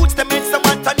how the youths them make some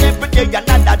want and every day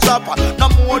another drop. No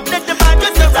more dead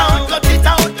bodies around. Cut it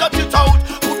out.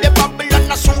 Put the bubble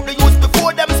and I show the youths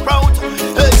before them sprout.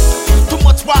 Hey, too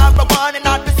much war, I want in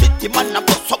the city, man.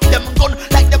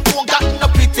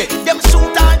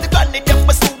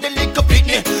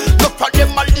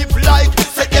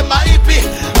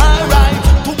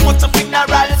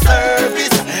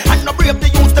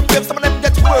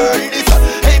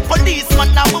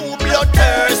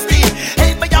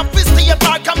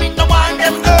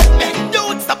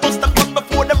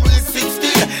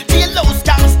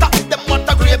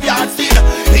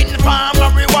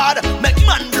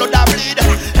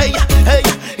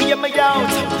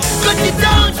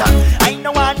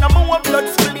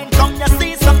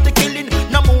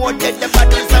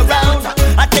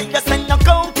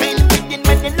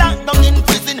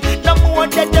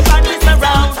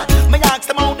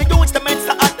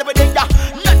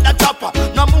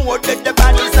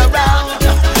 around.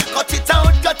 Cut it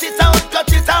out, cut it out,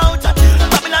 cut it out.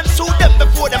 Babylon shoot them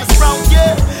before them surround,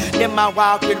 yeah. Them a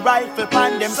walk with rifle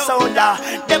pan them soda.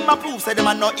 Them a prove say them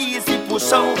a no easy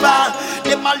push over.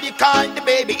 Them a lick on the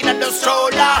baby in the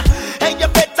stroller. Hey, you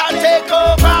better take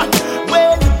over.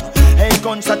 Well, hey,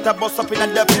 gunshot a bust up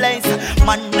in the place.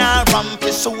 Man, now run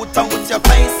to shoot out with your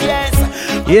face, yes.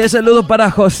 Y el saludo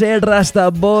para José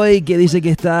Rastaboy, que dice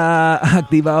que está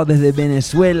activado desde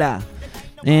Venezuela.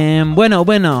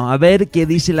 Bueno, a ver qué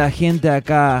dice la gente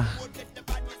acá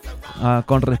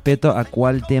con respecto a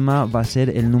cuál tema va a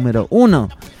ser el número 1.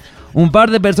 Un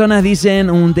par de personas dicen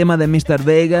un tema de Mr.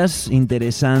 Vegas,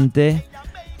 interesante.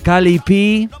 Cali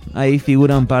P, ahí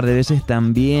figura un par de veces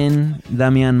también.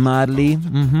 Damian Marley,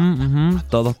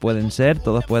 todos pueden ser.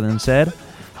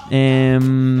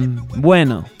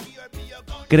 Bueno,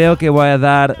 creo que voy a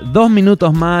dar 2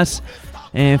 minutos más.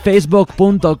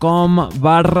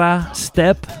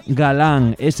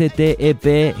 Facebook.com/StepGalang,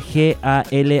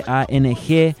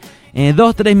 STEPGALANG.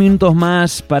 2-3 minutos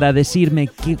más para decirme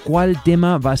cuál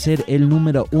tema va a ser el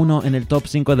número 1 en el top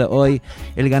 5 de hoy.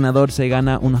 El ganador se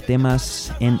gana unos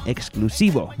temas en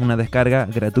exclusivo, una descarga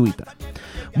gratuita.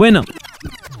 Bueno,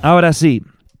 ahora sí.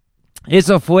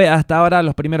 Eso fue hasta ahora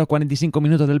los primeros 45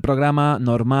 minutos del programa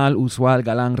normal, usual,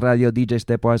 Galang Radio, DJ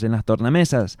Stepwise en las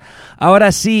tornamesas.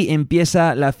 Ahora sí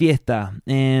empieza la fiesta.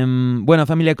 Bueno,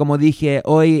 familia, como dije,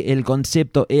 hoy el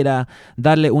concepto era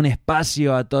darle un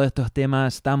espacio a todos estos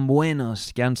temas tan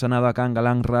buenos que han sonado acá en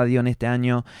Galang Radio en este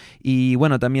año. Y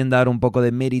bueno, también dar un poco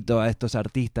de mérito a estos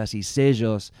artistas y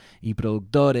sellos y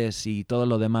productores y todo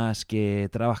lo demás que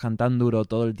trabajan tan duro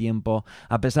todo el tiempo.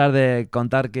 A pesar de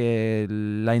contar que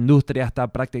la industria está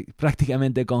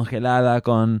prácticamente congelada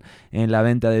en la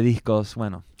venta de discos.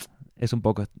 Bueno, es un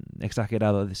poco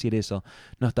exagerado decir eso,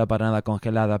 no está para nada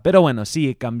congelada, pero bueno,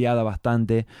 sí cambiada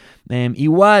bastante.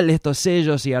 Igual estos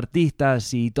sellos y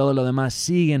artistas y todo lo demás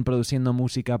siguen produciendo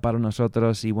música para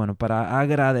nosotros y bueno, para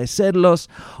agradecerlos,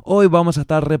 hoy vamos a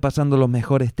estar repasando los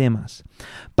mejores temas.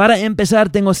 Para empezar,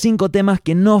 tengo 5 temas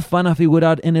que no van a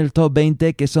figurar en el top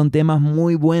 20, que son temas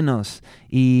muy buenos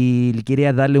y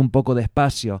quería darle un poco de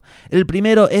espacio. El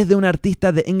primero es de un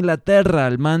artista de Inglaterra,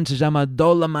 el man se llama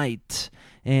Dolomite.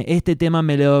 Este tema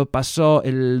me lo pasó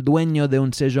el dueño de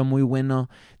un sello muy bueno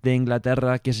de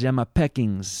Inglaterra que se llama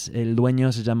Peckings. El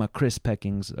dueño se llama Chris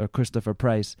Peckings o Christopher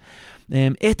Price.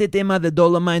 Este tema de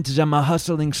Dolomite se llama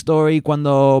Hustling Story.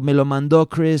 Cuando me lo mandó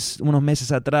Chris unos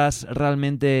meses atrás,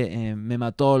 realmente me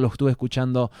mató. Lo estuve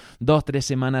escuchando 2-3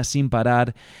 semanas sin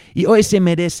parar. Y hoy se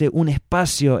merece un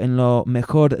espacio en lo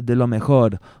mejor de lo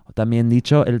mejor. También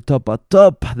dicho, el top a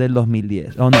top del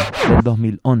 2010. Oh no, del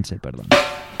 2011, perdón.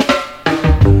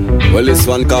 Well, this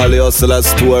one called the Hustler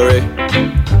Story.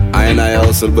 I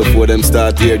hustle before them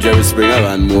start here, Jerry Springer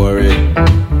and Maury.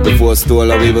 Before Stone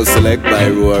Love even select by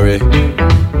Rory.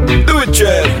 Do it,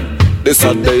 Jed. This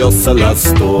is the Hustler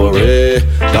Story.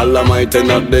 Dolomite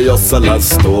not the Hustler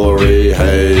Story.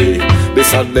 Hey,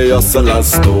 this is the Hustler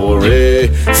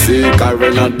Story. See,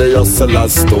 Karen not the Hustler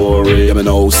Story. I'm an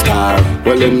old star.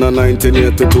 Well, in the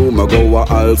 1982, I go a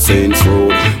All Saints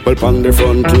Road. Well, on the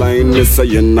front line, me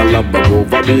saying a lab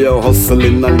over. Be a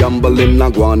hustling and gambling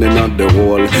and going in the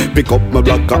hole. Pick up my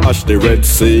black ash, the Red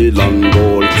Seal and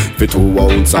gold. For 2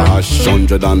 ounces of hash,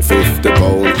 150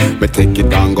 pound. Me take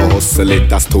it and go hustle it,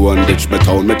 that's 200 me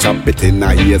town. Me chop it in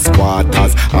a year's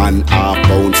quarters and half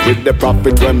pounds. With the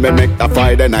profit when me make the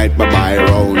Friday night, me buy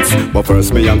rounds. But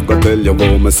first me young go tell you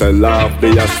how me sell off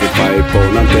the ash for 5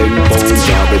 pound and 10 pounds.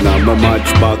 Jobbing on my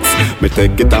matchbox. Me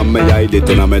take it and me hide it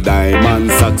in a me diamond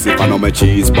socks. If I know me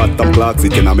cheese bottom clocks,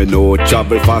 it in a me no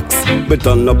travel fox. Me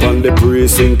turn up on the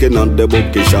precinct in on the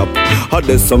bookie shop. How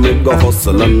this so me go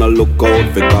hustle and I look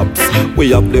out for cops.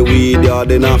 We have the weed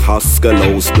yard in a Haskell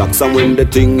house blocks. And when the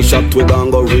thing shot we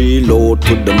gon' go reload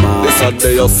to the man. This is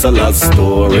the Hustler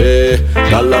Story.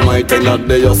 Dolomite not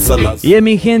the Hustler. Y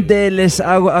mi gente, les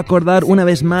hago acordar una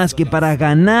vez más que para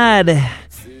ganar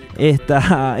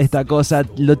esta cosa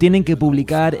lo tienen que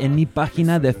publicar en mi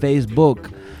página de Facebook.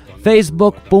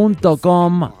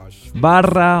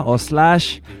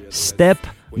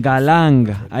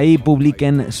 Facebook.com/StepGalang. Ahí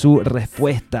publiquen su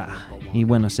respuesta. Y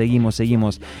bueno, seguimos.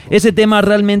 Ese tema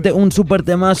realmente un super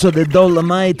temazo de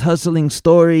Dolomite, Hustling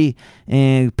Story.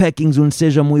 Peckings, un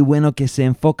sello muy bueno que se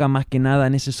enfoca más que nada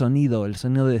en ese sonido, el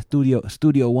sonido de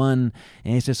Studio One,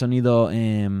 ese sonido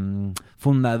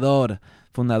fundador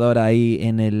fundadora ahí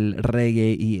en el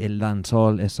reggae y el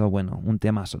dancehall. Eso, bueno, un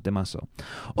temazo.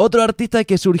 Otro artista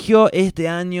que surgió este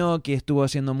año, que estuvo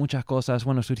haciendo muchas cosas,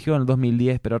 bueno, surgió en el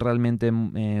 2010, pero realmente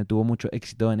tuvo mucho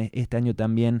éxito en este año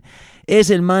también, es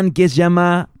el man que se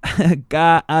llama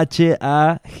K-H-A-G-O.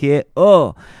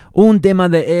 Un tema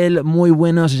de él muy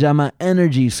bueno se llama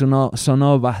Energy,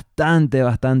 sonó bastante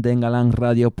en Galán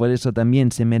Radio, por eso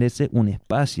también se merece un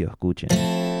espacio, escuchen.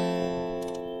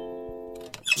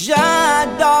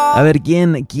 A ver,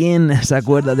 ¿quién se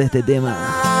acuerda de este tema?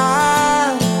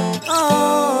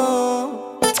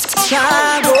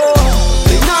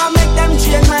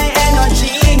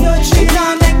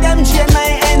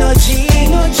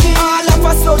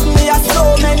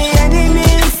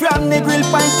 From the grill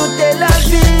point to Tel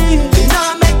Aviv,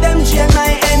 now make them change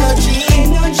my energy.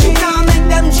 Now make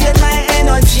them change my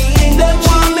energy. They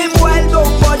want me wild up,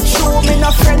 but show me no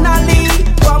friendly.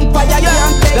 Vampire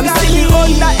can't take a lead. Them see me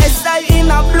under SI in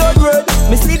a blood red.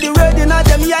 Me see the red in a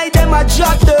them eye, them a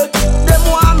drop dead. Them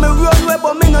want me run away,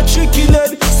 but me no tricky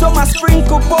head. Some a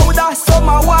sprinkle powder, some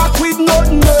a walk with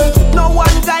nothing. No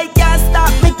one guy can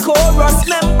stop me chorus.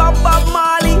 Remember Bob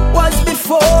Marley was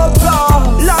before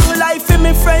God. Long life in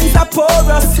me friends a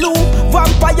porous slew.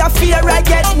 Vampire fear I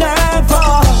get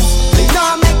nervous.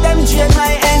 Now make them drain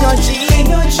my energy.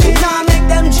 Now make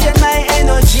them drain my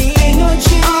energy.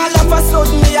 All of a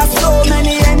sudden me have so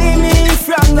many enemies.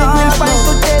 From the grill point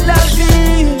to Tel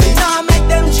Aviv. Now make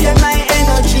them drain my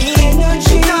energy.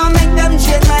 Now make them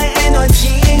drain my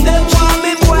energy. They want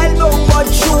me wild out but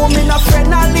show me no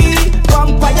friendly.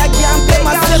 Vampire can't pay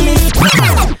my service.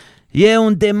 Y es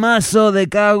un temazo de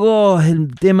Cago,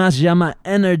 el tema se llama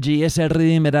Energy, ese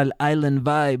rhythm era el Island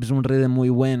Vibes, un rhythm muy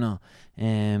bueno,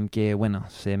 que bueno,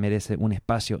 se merece un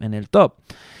espacio en el top.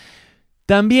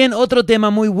 También otro tema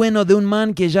muy bueno de un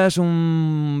man que ya es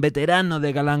un veterano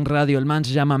de Galán Radio, el man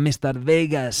se llama Mr.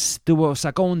 Vegas,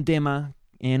 sacó un tema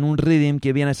en un rhythm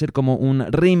que viene a ser como un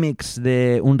remix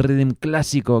de un rhythm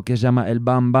clásico que se llama el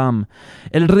Bam Bam.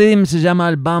 El rhythm se llama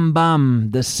el Bam Bam,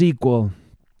 The Sequel.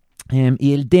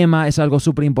 Y el tema es algo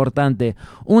súper importante.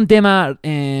 Un tema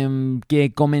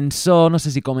que comenzó, no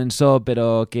sé si comenzó,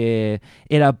 pero que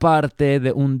era parte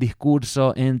de un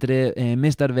discurso entre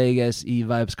Mr. Vegas y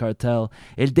Vybz Kartel.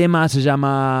 El tema se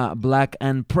llama Black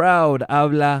and Proud.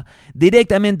 Habla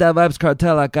directamente a Vybz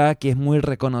Kartel acá, que es muy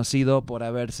reconocido por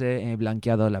haberse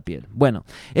blanqueado la piel. Bueno,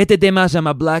 este tema se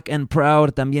llama Black and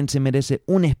Proud. También se merece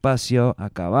un espacio.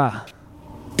 Acá va.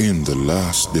 In the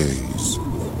last days,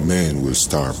 men will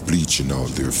start bleaching out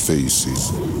their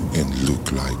faces and look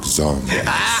like zombies.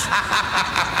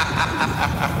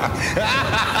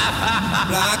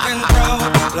 Black and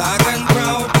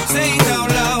proud, say it out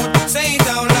loud, say it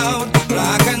out loud.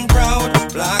 Black and proud,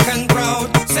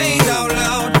 say it out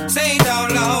loud, say it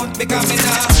out loud. Because me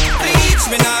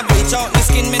nah bleach out my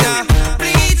skin, me nah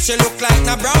bleach. You look like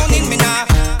na brown in me nah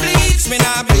bleach. Me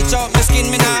nah bleach out my skin,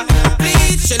 me nah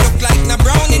bleach. You look like na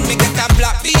brown in me. Get a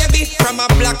black baby from a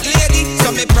black lady.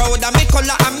 So me proud of me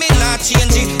color and me not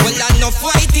change it. Well enough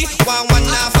whitey, one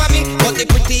half of me. But the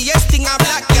prettiest thing a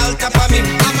black girl top of me.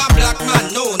 I'm a black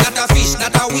man, no, not a fish,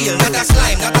 not a whale, not a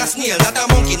slime, not a snail, not a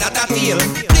monkey, not a tail.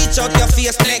 Bleach out your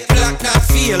face, neck black, that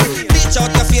feel. Bleach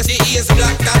out your face, the ears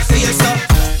black, that feel. So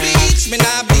bleach, me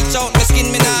nah bleach out my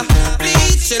skin, me nah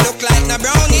bleach. You look like na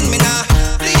brown in me nah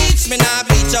bleach. Me nah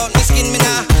bleach out my skin, me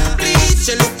nah bleach.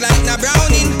 You look like na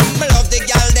brown in. Me love the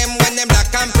gal them when them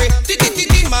black and pretty.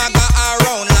 Maga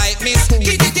around like miss. Them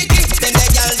the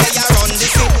gal they a run the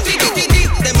city.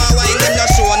 Them a wine them no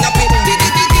show nothing.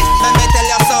 Let me tell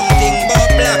you something about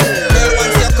black. Girl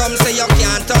once you come say you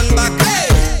can't turn back.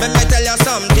 Let me tell you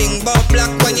something about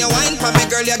black. When you wine for me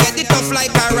girl you get it tough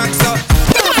like a rock so.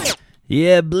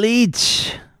 Yeah,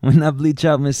 bleach. When I bleach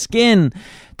out my skin.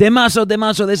 Temazo de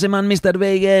ese man Mr.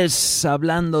 Vegas,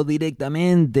 hablando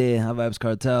directamente a Vybz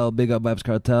Kartel. Big up Vybz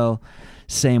Kartel,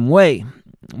 same way.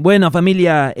 Bueno,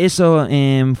 familia, eso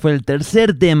fue el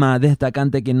tercer tema de esta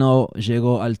cante que no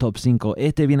llegó al top 5.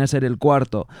 Este viene a ser el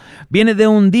cuarto. Viene de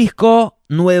un disco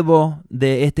nuevo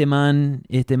de este man,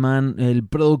 el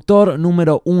productor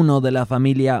número 1 de la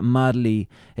familia Marley.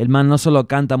 El man no solo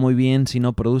canta muy bien,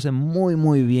 sino produce muy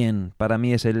muy bien. Para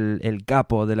mí es el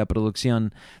capo de la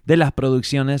producción, de las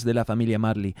producciones de la familia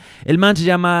Marley. El man se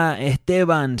llama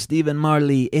Stephen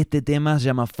Marley. Este tema se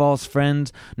llama False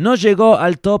Friends. No llegó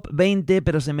al top 20,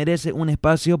 pero se merece un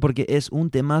espacio porque es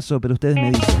un temazo, pero ustedes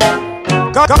me dicen.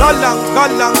 Galang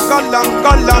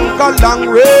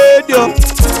Radio.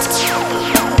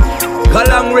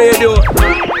 Galang Radio.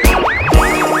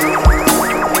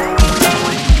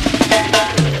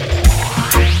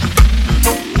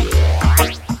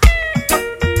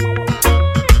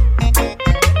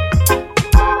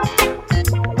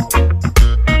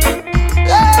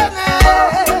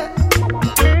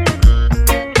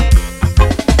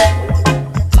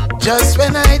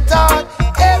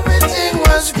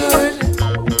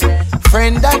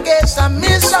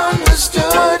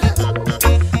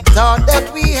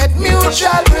 get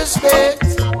mutual respect.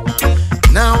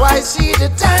 Now I see the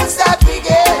times that we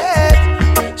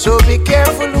get. So be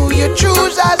careful who you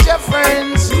choose as your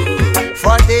friends,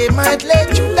 for they might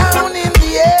let you down in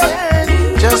the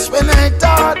end. Just when I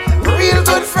thought a real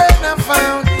good friend I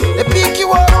found, they pick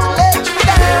you up and let you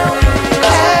down.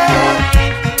 Yeah.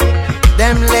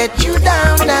 Them let you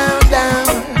down, down, down.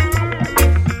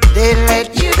 They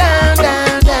let you down,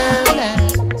 down, down,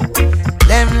 down.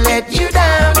 Them let you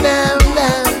down, down,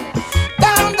 down.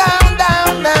 Down, down,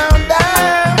 down, down,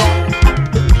 down.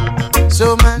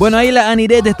 So Bueno, ahí la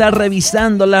Aniret está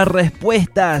revisando las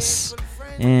respuestas.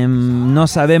 No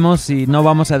sabemos si, no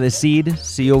vamos a decir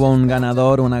si hubo un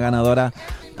ganador o una ganadora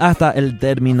hasta el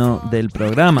término del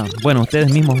programa. Bueno,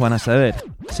 ustedes mismos van a saber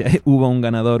si hubo un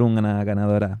ganador o una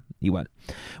ganadora igual.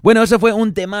 Bueno, eso fue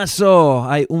un temazo.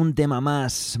 Hay un tema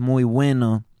más muy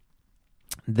bueno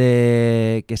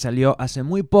que salió hace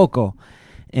muy poco.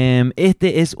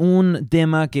 Este es un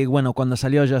tema que, bueno, cuando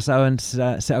salió, ya saben,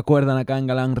 se acuerdan acá en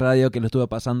Galán Radio que lo estuve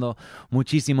pasando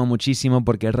muchísimo,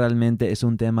 porque realmente es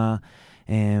un tema,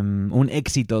 un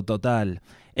éxito total.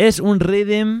 Es un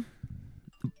rhythm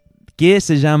que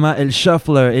se llama el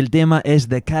Shuffler. El tema es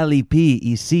de Cali P.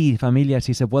 Y sí, familia,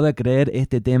 si se puede creer,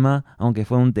 este tema, aunque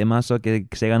fue un temazo que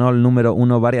se ganó el número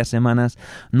 1 varias semanas,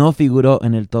 no figuró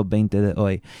en el top 20 de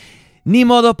hoy. Ni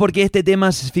modo, porque este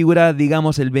tema figura,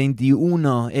 digamos, el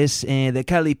 21. Es de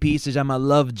Cali P, se llama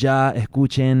Love Ja.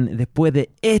 Escuchen, después de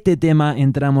este tema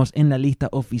entramos en la lista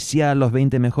oficial, los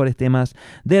 20 mejores temas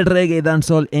del reggae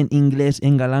dancehall en inglés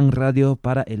en Galán Radio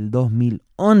para el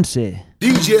 2011.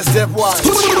 DJ Stepwise.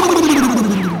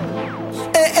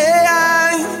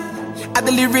 At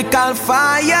the lyrical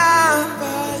fire.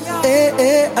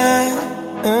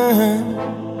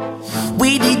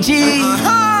 We the G.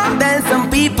 Then some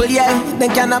people, yeah, they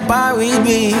cannot bar with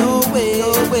me.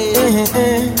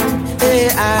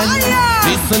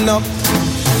 Listen up.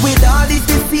 With all this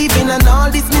deceiving and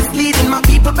all this misleading, my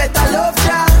people better love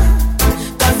Jah.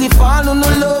 Cause if all who no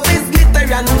love is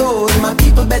glitter and gold, my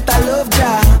people better love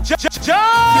Jah. You feel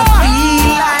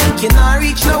like you not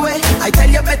reach nowhere, I tell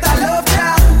you better love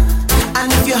Jah.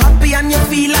 And if you're happy and you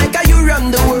feel like you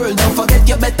run the world, don't forget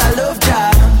you better love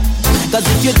Jah. Cause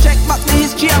if you check back the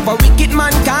history of a wicked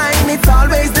mankind, it's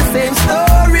always the same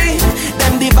story.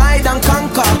 Them divide and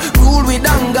conquer, rule with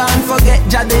anger and forget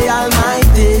Jah the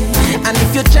Almighty. And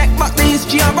if you check back the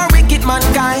history of a wicked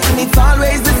mankind, it's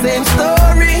always the same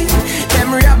story.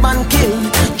 Them rob and kill,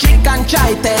 trick and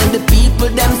try, tell the people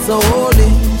them so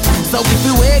holy. So if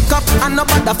you wake up and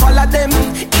nobody follow them,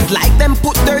 it's like them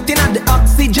put dirt in the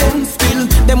oxygen. Still,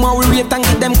 them want we rate and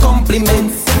give them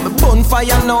compliments.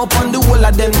 Bonfire now upon the whole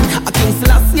of them. A King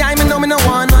Selassie, I know me no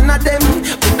want none of them.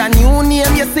 With a new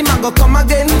name, yes, him a go come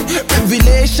again.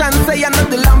 Revelation say I'm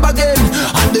not the lamb again.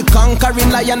 And the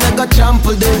conquering lion, I go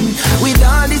trample them. With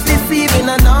all this deceiving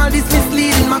and all this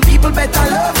misleading, my people better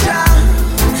love Jah.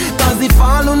 Cause if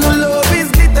all who no love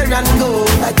is glitter and gold,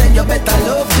 I tell you better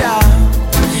love Jah.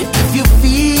 If you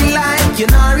feel like you're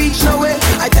not reach nowhere,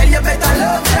 I tell you better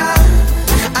love Jah.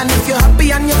 And if you're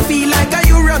happy and you feel like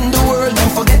you run the world,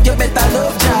 don't forget you better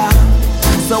love Jah.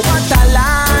 So what a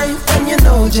life when you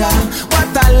know Jah.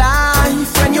 What a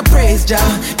life when you praise Jah.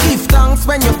 Give thanks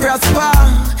when you prosper.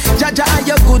 Jah Jah are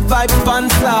your good vibe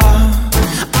sponsor.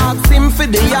 Ask him for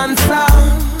the answer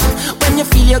when you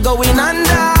feel you're going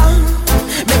under.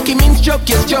 Make him instruct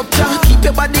your structure. Keep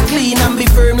your body clean and be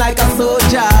firm like a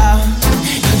soldier.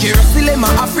 In Jerusalem,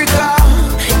 Africa,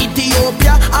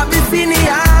 Ethiopia,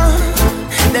 Abyssinia,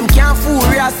 them can't fool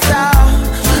Rasta.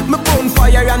 Me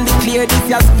bonfire and declare this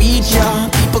your speech, yeah.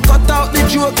 People cut out the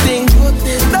joke thing.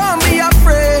 Don't be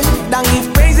afraid. Don't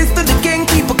give praises to the king.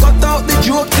 People cut out the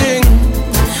joke thing.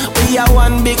 We are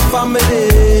one big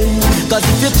family. Cause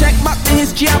if you check back the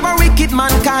history of a wicked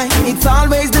mankind, it's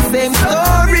always the same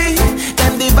story.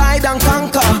 Them divide and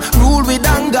conquer, rule with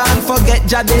anger and forget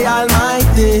Jah the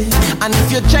Almighty. And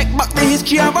if you check back the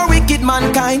history of a wicked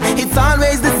mankind, it's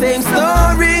always the same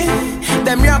story.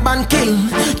 Them rob and kill,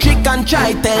 trick and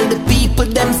try, tell the people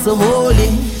them so holy.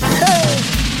 Hey.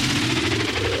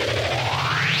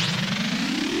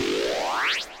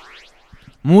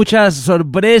 Muchas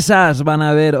sorpresas van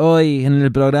a haber hoy en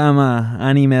el programa.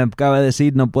 Ani me acaba de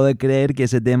decir, no puede creer que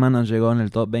ese tema nos llegó en el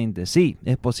top 20. Sí,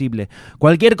 es posible.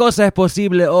 Cualquier cosa es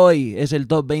posible hoy. Es el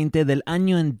top 20 del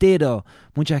año entero.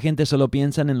 Mucha gente solo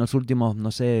piensa en los últimos, no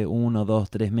sé, 1, 2,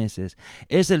 3 meses.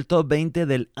 Es el top 20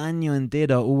 del año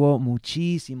entero. Hubo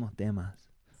muchísimos temas.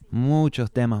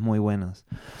 Muchos temas muy buenos.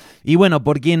 Y bueno,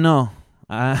 ¿por qué no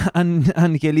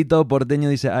Angelito Porteño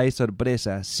dice, hay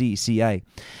sorpresa. Sí, sí hay.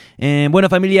 Bueno,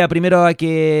 familia, primero hay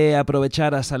que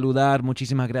aprovechar a saludar.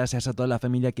 Muchísimas gracias a toda la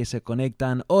familia que se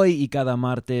conectan hoy y cada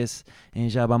martes.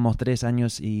 Ya vamos 3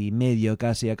 años y medio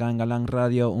casi acá en Galán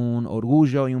Radio. Un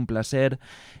orgullo y un placer.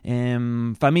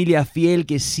 Familia fiel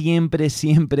que siempre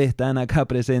están acá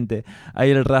presente.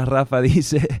 Ahí el Rafa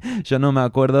dice, yo no me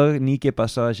acuerdo ni qué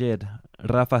pasó ayer.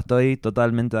 Rafa, estoy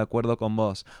totalmente de acuerdo con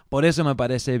vos. Por eso me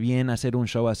parece bien hacer un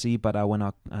show así para,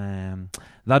 bueno,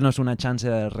 darnos una chance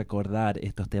de recordar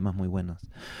estos temas muy buenos.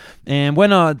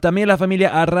 Bueno, también la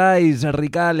familia Arraiz,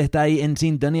 Rical está ahí en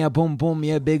sintonía, pum pum,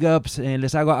 yeah, big ups.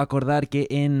 Les hago acordar que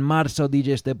en marzo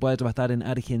DJ Stepwise va a estar en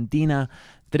Argentina,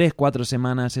 3-4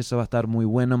 semanas, eso va a estar muy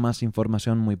bueno, más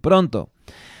información muy pronto.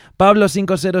 Pablo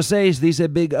 506 dice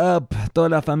big up, toda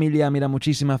la familia, mira,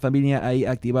 muchísima familia ahí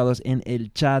activados en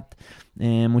el chat.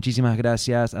 Muchísimas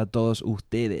gracias a todos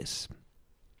ustedes.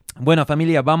 Bueno,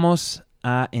 familia, vamos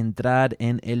a entrar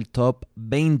en el top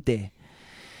 20.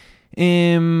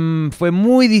 Fue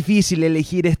muy difícil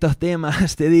elegir estos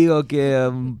temas, te digo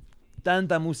que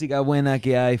tanta música buena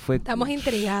que hay. Estamos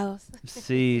intrigados.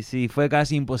 Sí, fue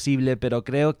casi imposible, pero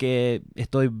creo que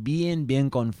estoy bien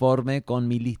conforme con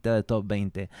mi lista de top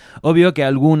 20. Obvio que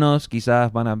algunos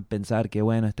quizás van a pensar que,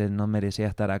 bueno, este no merecía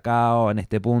estar acá o en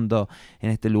este punto, en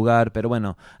este lugar, pero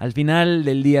bueno, al final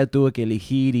del día tuve que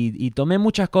elegir y tomé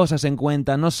muchas cosas en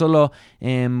cuenta, no solo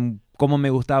cómo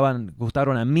me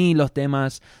gustaron a mí los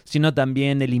temas, sino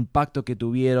también el impacto que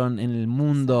tuvieron en el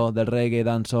mundo del reggae,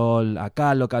 dancehall,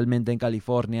 acá localmente en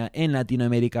California, en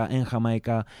Latinoamérica, en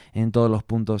Jamaica, en todos los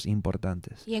puntos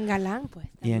importantes. Y en Galán, pues.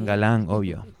 También. Y en Galán,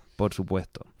 obvio, por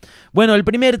supuesto. Bueno, el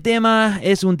primer tema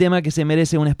es un tema que se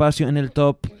merece un espacio en el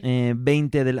top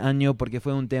 20 del año porque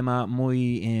fue un tema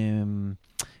muy...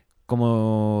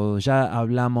 como ya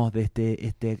hablamos de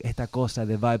esta cosa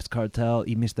de Vybz Kartel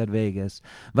y Mr. Vegas.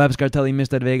 Vybz Kartel y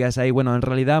Mr. Vegas, ahí, bueno, en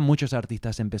realidad muchos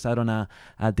artistas empezaron a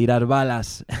tirar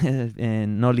balas,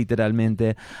 no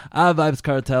literalmente, a Vybz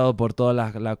Kartel por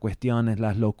todas las cuestiones,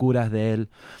 las locuras de él.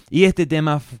 Y este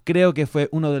tema creo que fue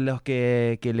uno de los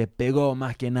que le pegó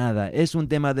más que nada. Es un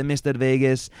tema de Mr.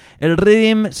 Vegas. El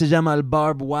rhythm se llama el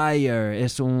Barbed Wire.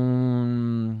 Es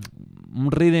un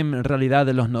rhythm en realidad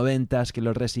de los 90s que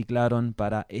lo reciclaron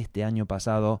para este año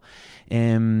pasado,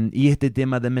 y este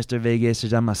tema de Mr. Vegas se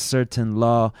llama Certain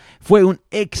Law. Fue un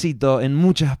éxito en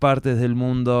muchas partes del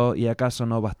mundo y acá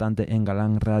sonó bastante en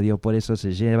Galán Radio, por eso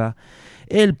se lleva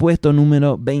el puesto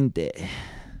número 20.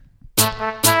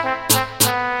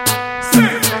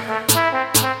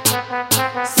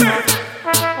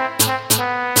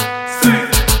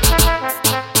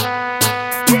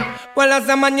 Well, as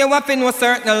a man you have to know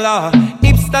certain law.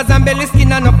 Hipsters and belly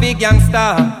skin and no big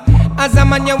gangster. As a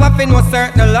man you have to know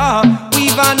certain law.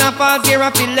 Weave on a pause here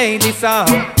a feel ladies up.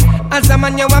 As a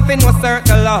man you have to know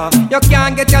certain law. You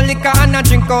can't get your liquor and a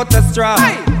drink out the straw.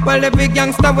 Well, every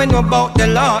gangster we know about the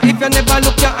law. If you never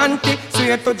look your auntie,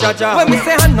 straight to Jaja. When we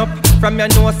say hand up, from your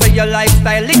nose say your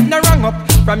lifestyle it no wrong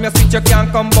up. From your switch you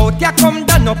can't come out, you come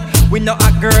down up. We know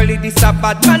a girlie, this a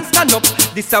bad man stand up.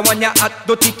 This a one ya hot,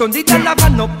 dirty turn the dollar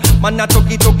van up. Man a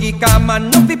tuggy come man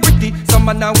no be pretty. Some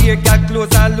man a wear girl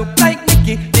clothes and look like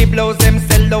Nicky. The blouse them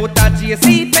sell out at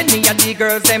JC Penny and the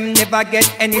girls them never get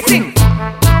anything.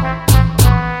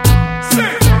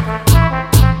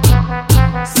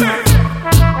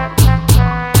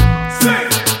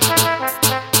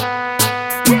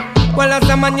 Well, as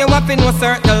a man you have to know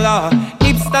certain law.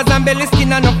 Hipsters and belly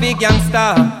skin and no big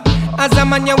gangster. As a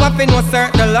man you have to know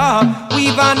certain law.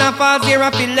 Weave on a pause here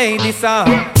a feel ladies up.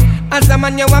 As a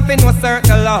man you have to know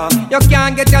certain law. You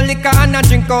can't get your liquor and a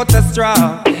drink out the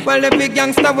straw. Well, every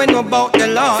gangster we know about the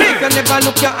law. If you never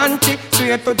look your auntie,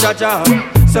 straight to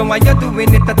Jaja. So why you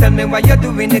doing it? Tell me why you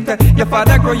doing it. Your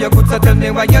father grow your good, so tell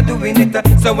me why you doing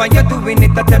it. So why you doing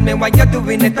it? Tell me why you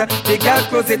doing it. The girl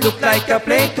clothes it look like a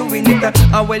play to win it.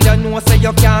 And well you know say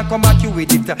you can't come back you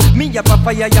with it. Me a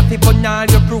papa you have to burn all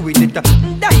your crew with it.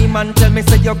 Diamond tell me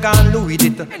say you can't lose with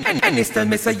it. And Ennis tell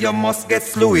me say you must get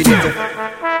slow with it.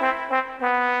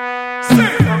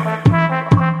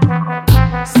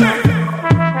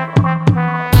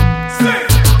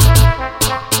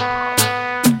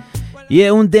 Y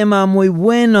es un tema muy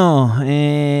bueno.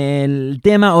 El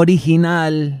tema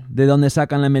original de donde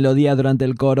sacan la melodía durante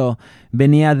el coro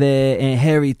venía de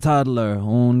Harry Toddler,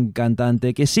 un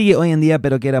cantante que sigue hoy en día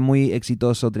pero que era muy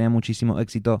exitoso, tenía muchísimo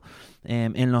éxito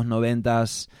en los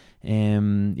 90s.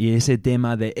 Y ese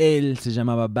tema de él se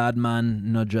llamaba Bad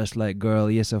Man, Not Dressed Like Girl,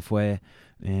 y eso fue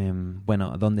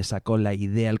donde sacó la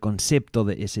idea, el concepto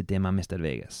de ese tema Mr.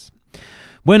 Vegas.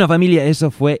 Bueno, familia, eso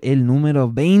fue el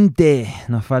número 20.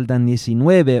 Nos faltan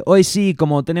 19. Hoy sí,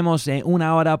 como tenemos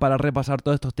una hora para repasar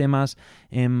todos estos temas,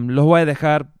 los voy a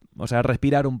dejar, o sea,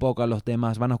 respirar un poco a los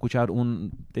temas. Van a escuchar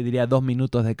te diría 2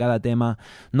 minutos de cada tema,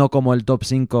 no como el top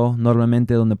 5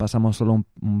 normalmente donde pasamos solo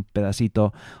un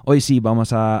pedacito. Hoy sí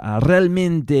vamos a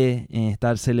realmente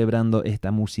estar celebrando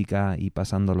esta música y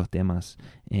pasando los temas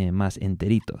más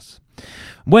enteritos.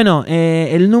 Bueno,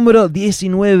 el número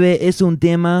 19 es un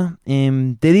tema,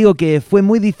 te digo que fue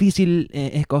muy difícil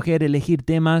elegir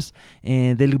temas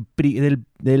del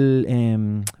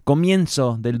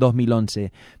comienzo del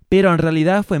 2011, pero en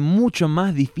realidad fue mucho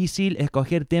más difícil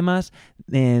escoger temas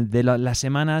de las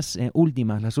semanas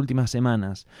últimas, las últimas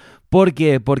semanas. ¿Por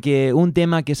qué? Porque un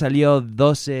tema que salió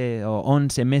 12 o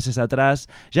 11 meses atrás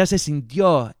ya se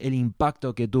sintió el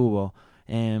impacto que tuvo.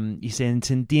 Y se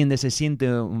entiende, se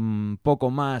siente un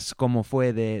poco más cómo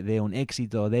fue de un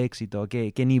éxito,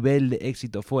 qué nivel de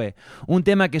éxito fue. Un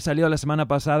tema que salió la semana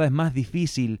pasada es más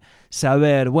difícil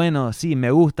saber, bueno, sí,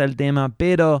 me gusta el tema,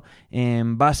 pero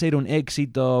va a ser un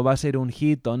éxito, va a ser un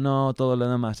hit o no, todo lo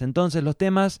demás. Entonces los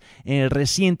temas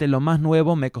recientes, lo más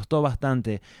nuevo, me costó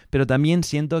bastante, pero también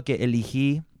siento que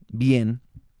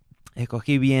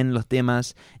escogí bien los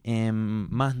temas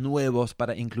más nuevos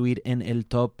para incluir en el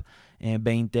top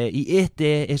 20, y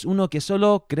este es uno que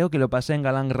solo creo que lo pasé en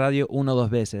Galán Radio 1 o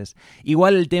 2 veces.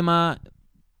 Igual el tema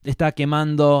está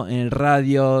quemando en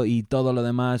radio y todo lo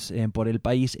demás por el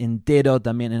país entero,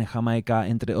 también en Jamaica,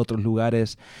 entre otros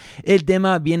lugares. El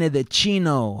tema viene de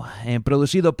Chino,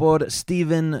 producido por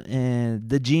Steven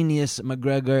The Genius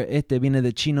McGregor. Este viene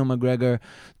de Chino McGregor.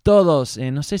 Todos,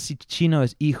 no sé si Chino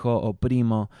es hijo o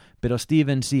primo, pero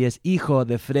Steven sí es hijo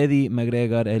de Freddie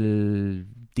McGregor, el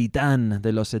titán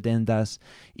de los 70s,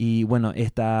 y bueno,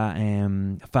 esta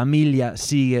familia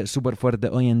sigue súper fuerte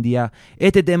hoy en día.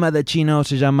 Este tema de Chino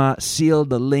se llama Seal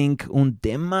the Link, un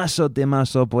temazo,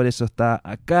 por eso está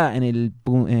acá en el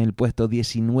puesto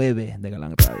 19 de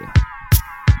Galán Radio.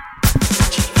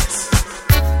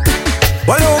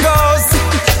 Well, who goes?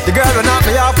 The girl will knock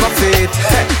me off my feet,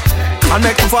 hey. And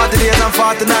make me 40 days and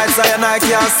 40 nights and I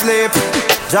can't sleep.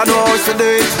 Ya know how she do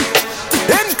it.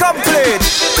 Incomplete.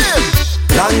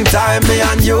 Long time me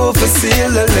and you for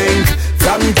seal the link.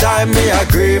 From time me I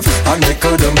grieve and me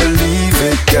couldn't believe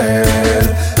it,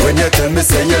 girl. When you tell me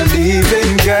say you're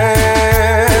leaving,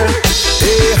 girl.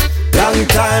 Hey, long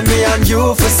time me and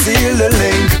you for seal the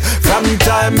link. From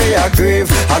time me I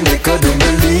grieve and me couldn't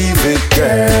believe it,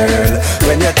 girl.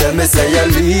 When you tell me say you're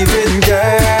leaving,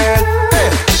 girl.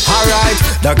 Hey. Alright,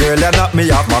 the girl that knocked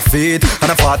me off my feet.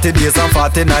 And a 40 days and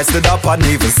 40 nights stood up and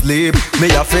even sleep.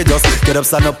 Me have to just get up,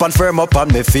 stand up and firm up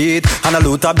on my feet. And a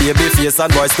loot a baby face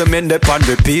and voice to me up and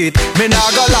repeat. Me nah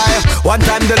go lie, one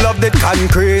time the love did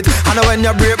concrete. And when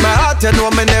you break my heart, you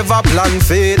know me never plan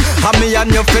fate. And me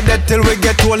and you fit that till we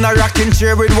get old in a rocking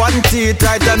chair with one teeth.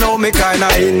 Right, I know me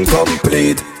kinda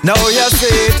incomplete. Now you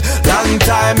see it, long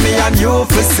time me and you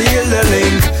for seal the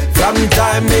link. From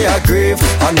time me I grieve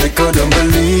and me couldn't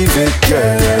believe it,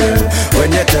 girl.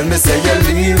 When you tell me say you're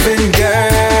leaving,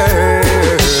 girl.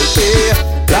 Yeah.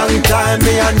 Long time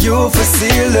me and you for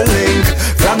seal the link.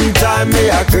 From time me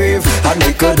I grieve and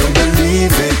me couldn't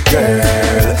believe it,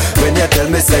 girl. When you tell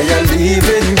me say you're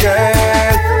leaving,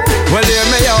 girl. Well, hear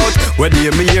me out, well,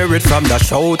 hear me hear it from the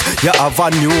shout. You have a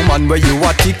new man where you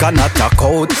are thick and not a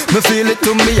coat. Me feel it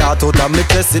to me heart out and me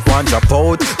chest it want drop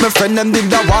out. My friend them did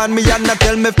that want me and I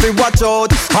tell me fi watch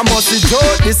out. I must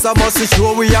joke this, I must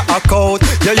show we a account.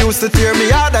 You used to tear me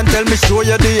hard and tell me show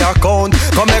you the account.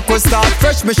 Come make we start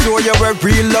fresh, me show you where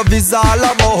real love is all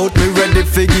about. Me ready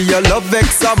fi give your love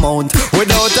X amount,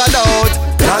 without a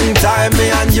doubt. Long time me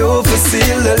and you for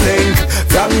seal the link.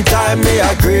 From time me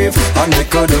I grieve and me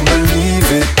couldn't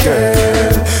believe it,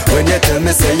 girl. When you tell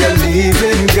me say you're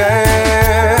leaving,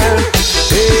 girl.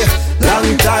 Hey,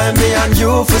 long time me and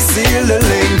you for seal the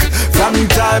link. From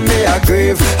time me I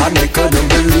grieve and me couldn't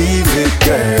believe it,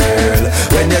 girl.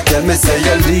 When you tell me say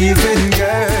you're leaving,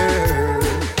 girl.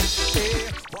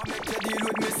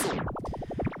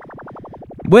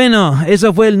 Bueno,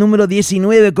 eso fue el número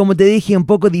 19, como te dije, un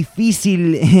poco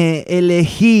difícil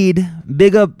elegir.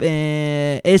 Big up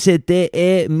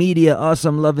STE Media,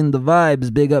 awesome, loving the vibes,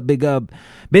 big up, big up.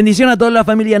 Bendición a toda la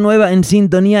familia nueva en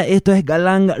sintonía, esto es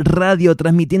Galán Radio,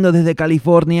 transmitiendo desde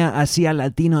California hacia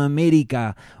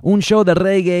Latinoamérica. Un show de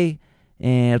reggae,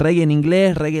 reggae en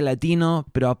inglés, reggae latino,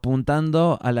 pero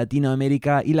apuntando a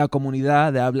Latinoamérica y la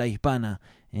comunidad de habla hispana.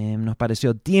 Nos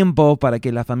pareció tiempo para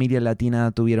que la familia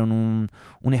latina tuvieran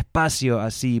un espacio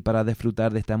así para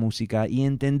disfrutar de esta música y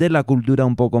entender la cultura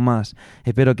un poco más.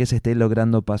 Espero que se esté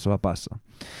logrando paso a paso.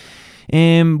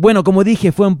 Bueno, como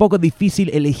dije, fue un poco difícil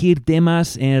elegir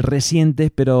temas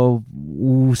recientes, pero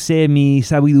usé mi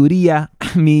sabiduría,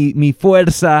 mi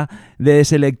fuerza de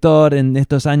selector en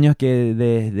estos años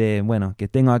que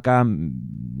tengo acá,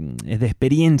 es de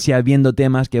experiencia viendo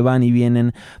temas que van y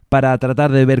vienen, para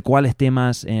tratar de ver cuáles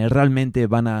temas realmente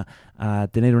van a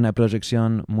tener una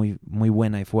proyección muy, muy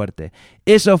buena y fuerte.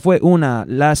 Eso fue una.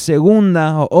 La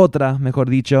segunda, o otra, mejor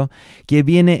dicho, que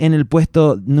viene en el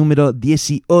puesto número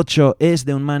 18, es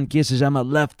de un man que se llama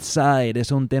Left Side.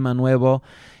 Es un tema nuevo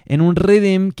en un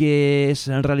rhythm que es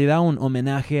en realidad un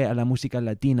homenaje a la música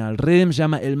latina. El rhythm se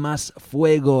llama El Más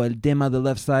Fuego. El tema de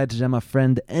Left Side se llama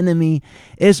Friend Enemy.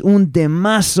 Es un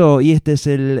temazo y este es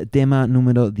el tema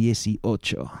número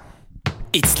 18.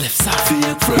 It's Left Side.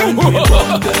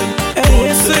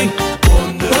 Hey, sing.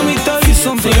 Let me tell you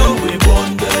something, yo.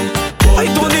 I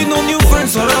don't need no new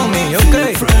friends around me,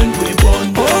 okay?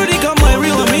 Already got my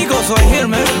real amigos right here,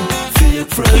 man.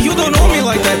 You don't know me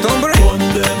like that, hombre.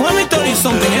 Let me tell you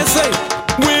something, say.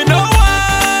 We know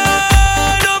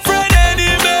why, no friend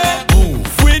enemy.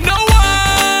 We know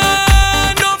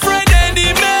why, no friend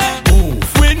enemy.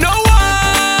 We know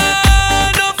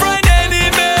why, no friend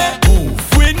enemy.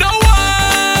 We know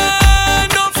why,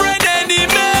 no friend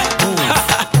enemy.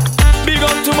 Big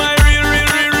up to my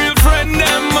real friend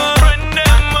them.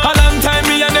 A long time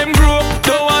me and them grew up,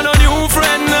 don't want no new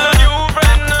friend.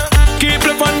 Keep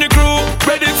left on the crew,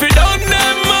 ready for done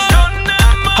them.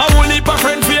 I won't leave a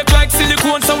friend fake like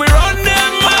silicone, so we run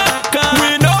them.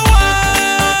 We know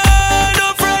why,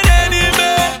 no friend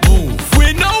enemy.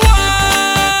 We know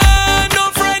why, no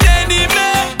friend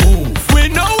enemy. We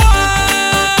know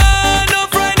why, no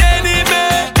friend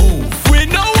enemy. We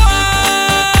know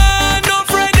why, no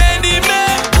friend enemy.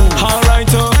 Alright,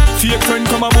 fake friend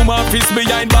come a boom office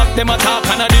behind back, them attack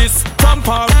and a this. From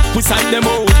far, we sign them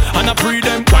out and I pre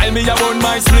them while me a burn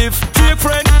my spliff. Fake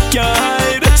friend can't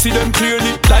hide, see them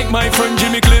clearly like my friend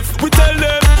Jimmy Cliff. We tell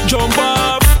them jump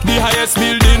off the highest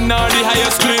building or the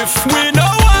highest cliff. We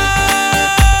know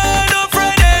why, no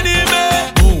friend enemy.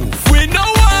 We know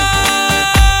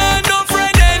why, no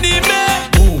friend enemy.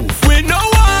 We know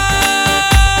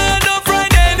why, no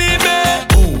friend enemy.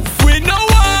 We know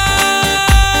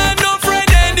why, no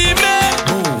friend enemy.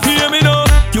 Hear me now,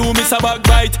 you miss a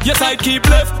backbite. Yes, I keep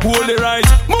left, hold it right.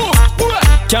 Move,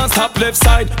 can't stop left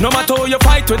side. No matter how you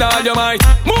fight with all your might.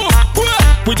 Move,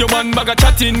 with your one bag of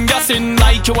chatting, gassing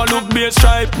like you a look be a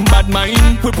stripe. Bad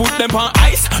mind, we put them on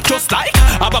ice, just like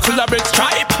a buckle of red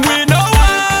stripe. We know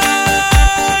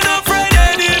why, no friend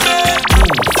enemy.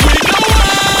 We know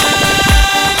why,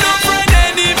 no friend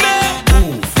enemy.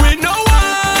 We know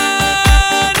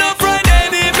why, no friend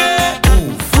enemy.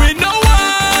 We know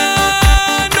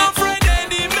why, no friend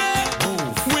enemy.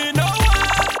 We know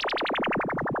why.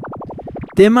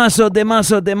 Temazo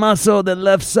de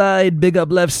Left Side, Big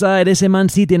Up Left Side. Ese man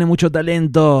sí tiene mucho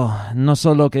talento, no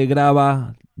solo que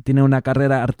graba, tiene una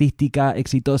carrera artística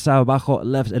exitosa bajo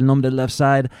el nombre Left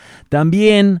Side.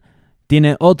 También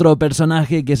tiene otro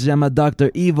personaje que se llama Dr.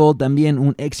 Evil, también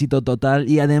un éxito total.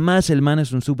 Y además el man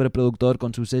es un super productor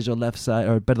con su sello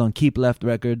Keep Left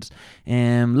Records.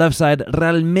 Left Side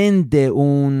realmente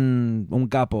un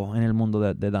capo en el mundo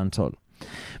de dancehall.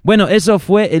 Bueno, eso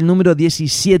fue el número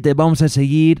 17. Vamos a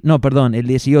seguir, el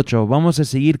 18. Vamos a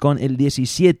seguir con el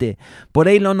 17. Por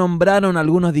ahí lo nombraron,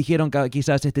 algunos dijeron que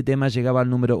quizás este tema llegaba al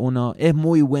número 1. Es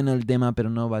muy bueno el tema, pero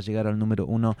no va a llegar al número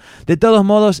 1. De todos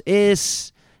modos,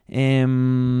 es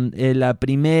la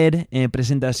primer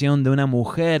presentación de una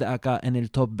mujer acá en el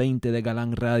top 20 de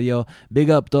Galang Radio. Big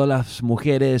up todas las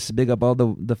mujeres, big up all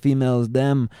the females,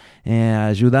 them,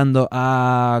 ayudando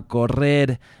a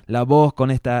correr la voz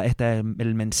con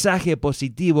el mensaje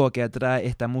positivo que atrae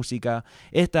esta música.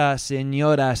 Esta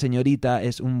señorita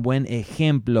es un buen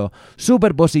ejemplo,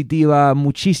 súper positiva,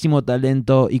 muchísimo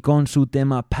talento, y con su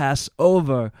tema Pass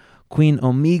Over, Queen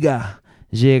Omega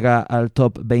llega al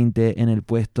top 20 en el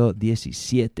puesto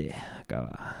 17. Acá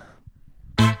va.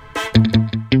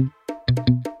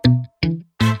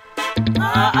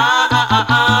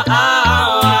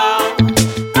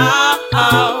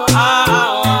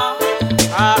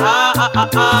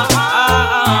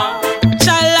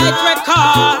 Childlike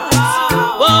Records.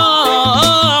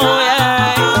 Whoa,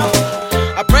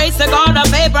 yeah. I praise the God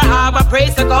of Abraham, I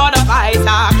praise the God of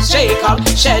Isaac, Jacob,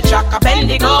 Shadrach,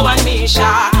 Abednego, and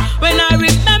Meshach. When I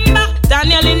remember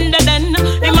Daniel in the den,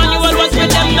 Emmanuel was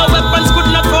with them, no weapons could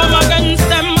not form against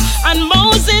them. And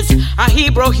Moses,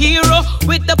 Hebrew hero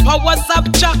with the powers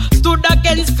of Jah stood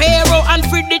against Pharaoh and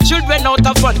freed the children out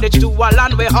of bondage to a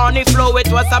land where honey flow.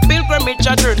 It was a pilgrimage,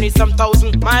 a journey some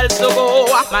 1,000 miles to go.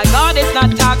 My God is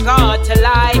not a God to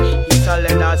lie. He's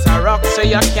solid as a rock, so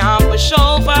you can't push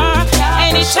over.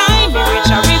 Anytime you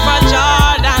reach a river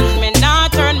Jordan, me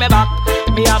not turn me back.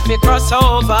 Me have to cross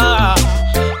over.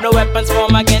 No weapons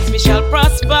formed against me shall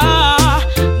prosper.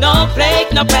 No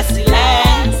plague, no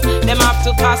pestilence. Them have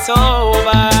to pass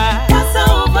over. Pass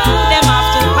over. Them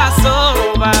have to pass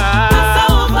over.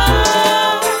 Pass over.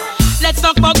 Let's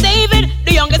talk about David,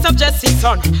 the youngest of Jesse's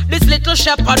son. This little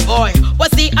shepherd boy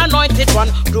was the anointed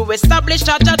one to establish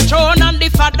a throne and the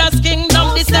Father's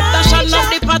kingdom. The scepter shall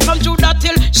not depart from Judah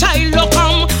till Shiloh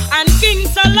come. And King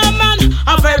Solomon,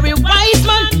 a very wise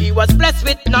man, he was blessed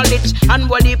with knowledge and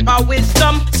what heap of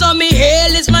wisdom. So me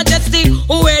hail his majesty,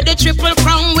 who wear the triple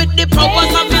crown with the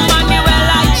powers of Emmanuel.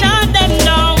 I chant them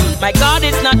down. My God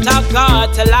is not a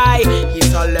God to lie. He's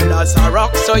solid as a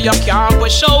rock, so you can't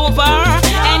push over.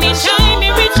 Anytime me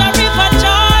reach a river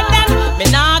Jordan, me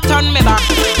not turn me back.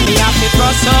 Me have to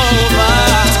cross over.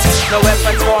 No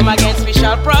weapons formed against me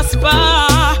shall prosper.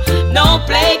 No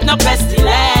plague, no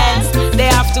pestilence. They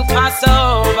have to pass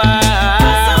over.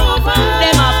 They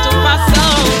have to pass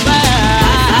over.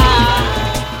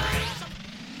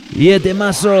 Y el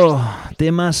temazo.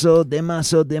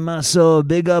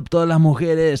 Big up todas las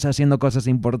mujeres haciendo cosas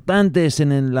importantes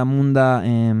en el mundo,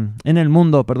 en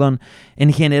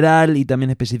general y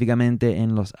también específicamente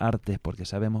en los artes, porque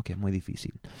sabemos que es muy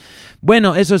difícil.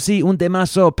 Bueno, eso sí, un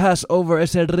temazo, Passover,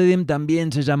 ese rhythm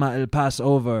también se llama el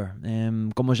Passover.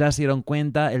 Como ya se dieron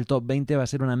cuenta, el Top 20 va a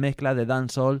ser una mezcla de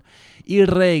dancehall y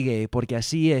reggae, porque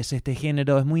así es, este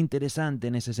género es muy interesante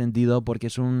en ese sentido, porque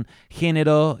es un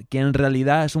género que en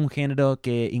realidad es un género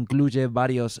que incluye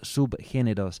varios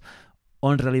subgéneros,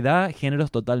 o en realidad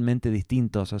géneros totalmente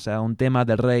distintos. O sea, un tema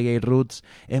de reggae roots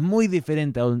es muy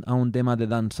diferente a un tema de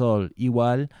dancehall.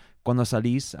 Igual cuando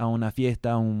salís a una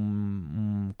fiesta, a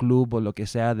un club o lo que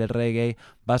sea de reggae,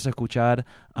 vas a escuchar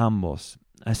ambos.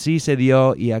 Así se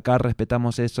dio y acá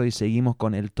respetamos eso y seguimos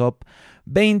con el top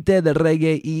 20 de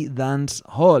reggae y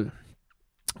dancehall.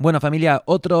 Bueno, familia,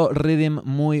 otro rhythm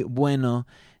muy bueno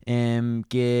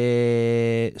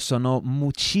que sonó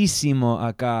muchísimo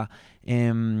acá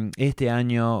este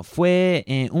año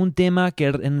fue un tema que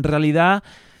en realidad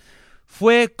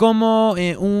fue como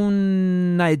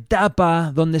una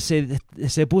etapa donde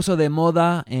se puso de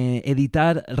moda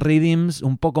editar rhythms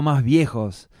un poco más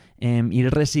viejos y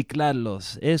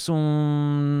reciclarlos.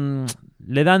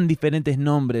 Le dan diferentes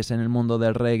nombres en el mundo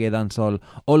del reggae dancehall,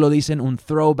 o lo dicen un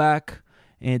throwback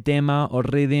tema o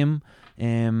rhythm,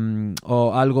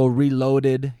 o algo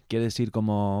reloaded, quiere decir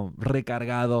como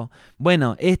recargado.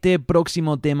 Bueno, este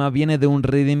próximo tema viene de un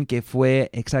rhythm que fue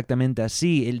exactamente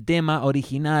así. El tema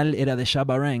original era de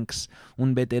Shabba Ranks,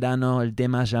 un veterano. El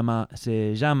tema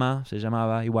se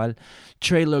llamaba igual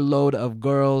Trailer Load of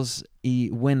Girls. Y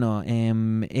bueno,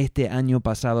 este año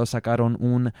pasado sacaron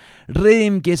un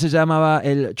rhythm que se llamaba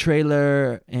el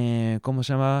Trailer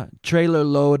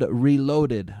Load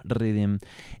Reloaded Rhythm.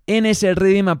 En ese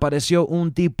rhythm apareció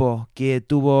un tipo que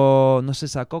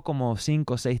sacó como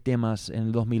 5 o 6 temas en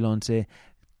el 2011.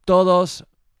 Todos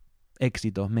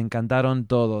éxitos, me encantaron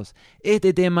todos.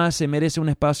 Este tema se merece un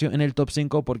espacio en el top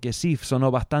 5 porque sí,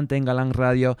 sonó bastante en Galán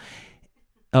Radio.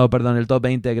 El top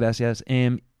 20, gracias.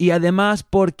 Y además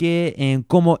porque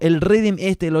como el rhythm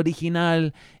el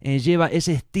original, lleva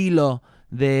ese estilo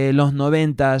de los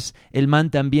 90s, el man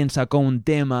también sacó un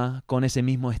tema con ese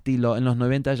mismo estilo. En los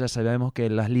 90s ya sabemos que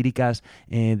las líricas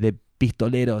de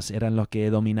pistoleros eran los que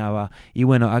dominaba. Y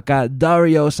bueno, acá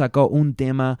Dario sacó un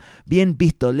tema bien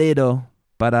pistolero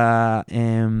para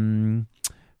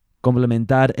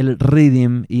complementar el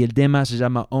rhythm, y el tema se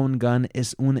llama Own Gun.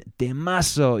 Es un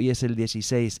temazo y es el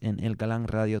 16 en el Galán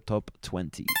Radio Top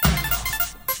 20.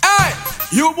 Hey,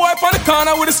 you boy on the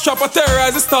corner with a strap,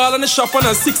 terrorize the stall and the shop, and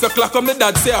at 6 o'clock come the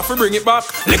dad say I have to bring it back.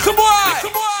 Little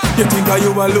boy. You think that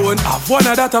you alone have one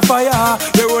of that a fire?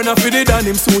 You run off with it and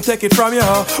him soon take it from you.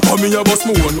 Oh, me a bust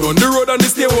me one gun, the road and the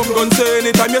stay home gun. Say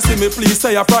anytime you see me, please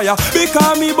say a prayer.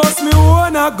 Because me bust me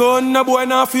one a gun, a boy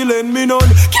not feeling me none.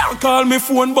 Can't call me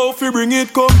phone, but fi bring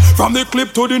it come. From the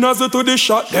clip to the nozzle to the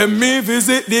shot, them me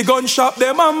visit the gun shop,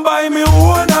 them and buy me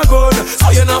one a gun.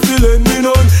 So you not feeling me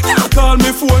none. Can't call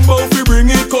me phone, but fi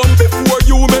bring it come. Before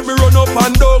you make me run up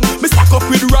and down, me stack up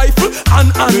with rifle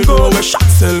and gun. Me know where shot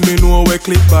sell, me know where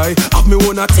clip by. guy. Have me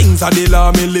one of things and the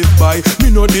law me live by. Me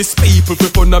know these people for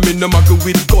fun and me no muggle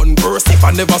with gun. Burst if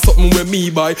I never something with me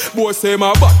buy. Boy say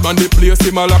my Batman the place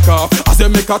him a lock off. As they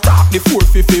make a talk the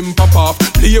 4-5 him pop off.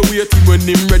 Play wait him when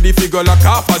him ready figure lock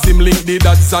off. As him link the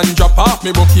dads and drop off.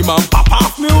 Me buck him and pop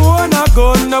off. Me want a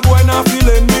gun, a boy not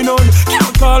feeling me none.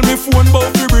 Can't call me phone but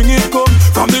we bring it come.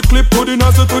 From the clip to the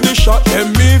nozzle to the shot. Them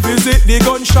me visit the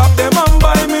gun shop. Them and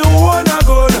buy me want a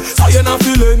gun. So you not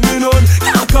feeling me none.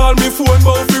 Can't call me phone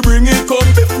but we bring it come.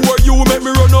 Before you make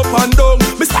me run up and down.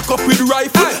 Me stack up with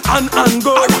rifle and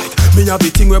gun. Alright, me have the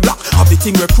thing we black, have the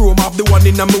thing we chrome, have the one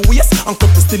in my waist, and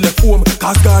cup is still left home.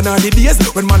 Cause gone are the days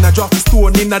when man a drop the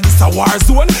stone in a this a war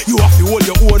zone. You have to hold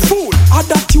your own fool. I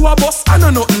that you a boss, I know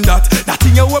nothing that. That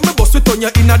thing you when me bust with on you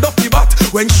in a duffy bat.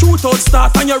 When shootout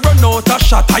start and you run out a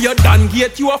shot, and you done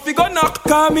gate, you have to go knock.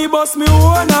 Call me boss, me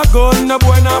own a gun, a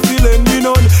boy not feeling me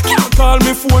none. Can't call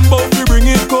me phone, but we bring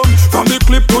it come. From the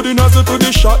clip to the nozzle to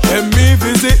the shot, them me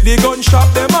visit the gun shop,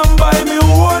 them and buy me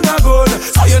own a gun.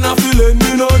 So you not feeling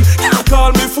me none. Can't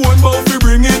call me phone, but we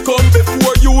bring it come.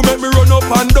 Before you make me run up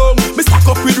and down. Me stack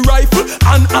up with rifle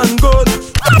and gun.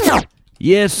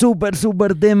 Yeah, super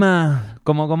tema.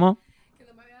 ¿Cómo?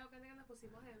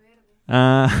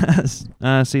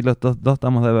 Sí, los dos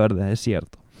estamos de verde, es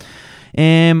cierto.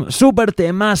 Super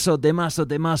temazo.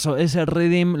 Ese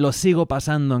rhythm lo sigo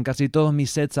pasando en casi todos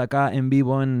mis sets acá en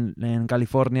vivo en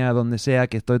California, donde sea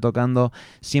que estoy tocando,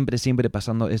 siempre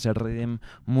pasando ese rhythm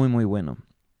muy bueno.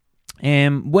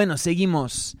 Bueno,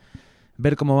 seguimos.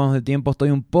 Ver cómo vamos de tiempo.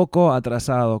 Estoy un poco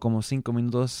atrasado, como 5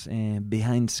 minutos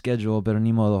behind schedule, pero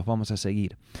ni modo, vamos a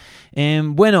seguir.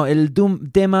 Bueno, el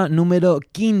tema número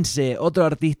 15, otro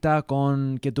artista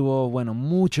que tuvo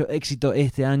mucho éxito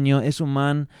este año. Es un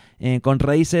man con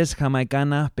raíces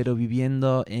jamaicanas, pero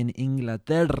viviendo en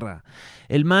Inglaterra.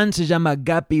 El man se llama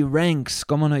Gappy Ranks.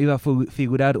 ¿Cómo no iba a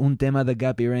figurar un tema de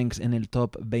Gappy Ranks en el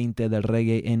top 20 del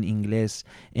reggae en inglés?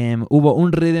 Hubo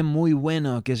un rhythm muy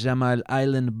bueno que se llama el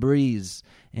Island Breeze.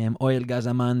 Hoy el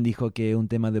Gazaman dijo que un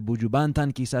tema de Buju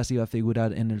Banton quizás iba a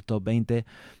figurar en el top 20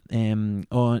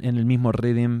 o en el mismo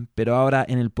rhythm, pero ahora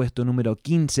en el puesto número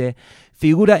 15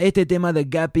 figura este tema de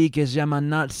Gappy que se llama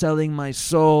Not Selling My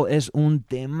Soul. Es un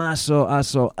temazo,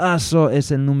 aso,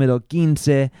 es el número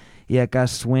 15 y acá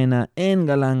suena en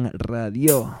Galang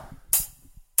Radio.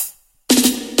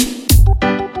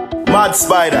 Mad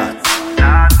Spider.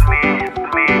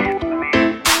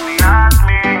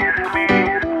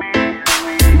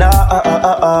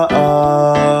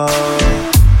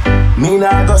 Me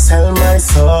nah go sell my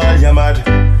soul, you mad.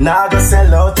 Nah go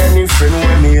sell out any friend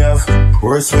when me have.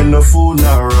 Worse when no food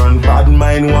nah run. Bad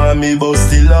mind want me but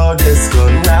still out this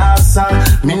gun. Nah son,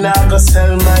 me nah go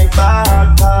sell my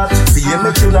bad part. See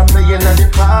me tune a playing at the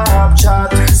pop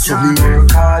chart. So me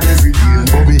work hard every day,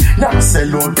 Bobby. Nah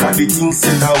sell out cause the things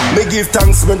set out. Me give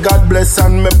thanks, me God bless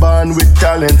and me born with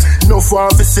talent. No fun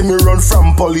to see me run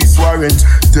from police warrant.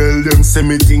 Tell them say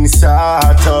me things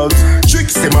start out.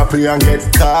 Tricks them a play and get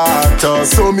caught.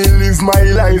 So me live my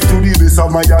life to the best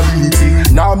of my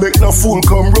ability. Now make no fool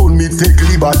come round me take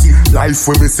liberty. Life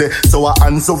when me say, so I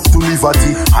hands up to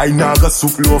liberty. I nah go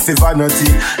soup low for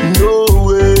vanity. No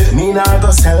way, me nah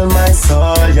go sell my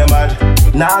soul, you mad.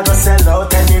 Nah go sell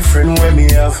out any friend when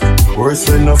me have. Worse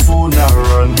when no food nah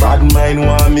run. Bad mind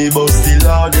want me but still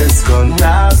out this gun.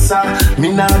 Nah sir,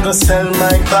 me nah go sell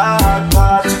my bad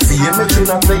part. See me tune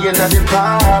a playing at the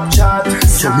pop chart.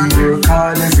 So me work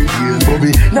hard every day,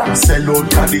 Bobby. Nah sell out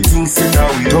cause the things in a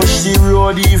way. Touch the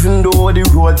road even though the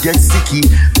road gets sticky.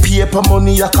 Paper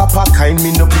money a copper kind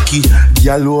me no picky.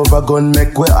 Gyal over gun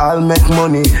make we all make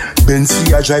money. Benz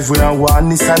a drive when I want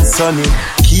Nissan Sunny.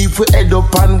 Keep we head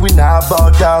up and we nah bow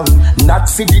down. Not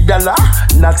for the dollar,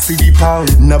 not for the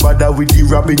pound. No bother with the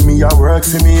rabbit, me a work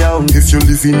for me own. If you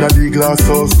live in a the glass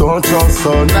house, don't trust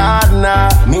so.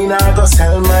 Nah, me nah go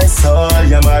sell my soul,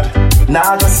 you mad.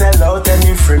 Nah go sell out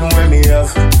any friend when me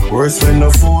have. Worse when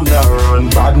no food nah run.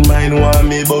 Bad mind want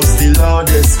me but still out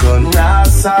this gun. Nah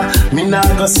sir, me nah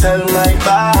go sell my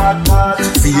bad part.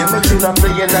 See me tune a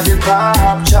playing at the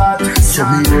pop chart. So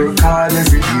me work hard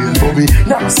every day, Bobby.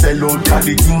 Nah sell out cause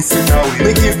the things in a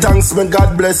way. Me give thanks when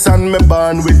God bless and me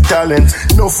born with talent.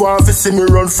 No fun to see me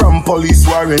run from police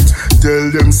warrant.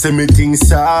 Tell them say me things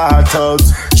start out.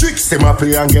 Tricks them a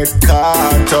play and get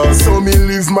caught out. So me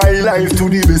live my life to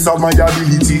the best of my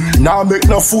ability. Now make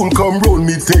no fool come round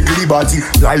me take liberty.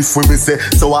 Life when me say,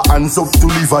 so I hands up to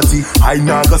liberty. I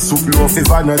nah go soup low for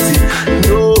vanity.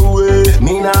 No way,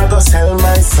 me nah go sell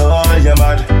my soul, you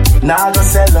mad. Nah go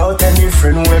sell out any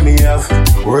friend where me have.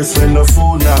 Worse when the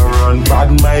food not run.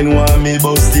 Bad mind want me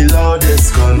bust the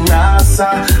loudest gun. Nah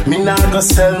sir, me nah go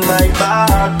sell my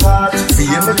bad part.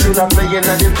 Fear me tune a playing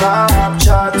at the pop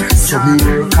chart. So me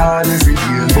work hard every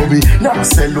day, Bobby. Nah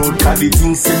sell out cause the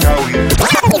things in the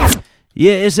way. Y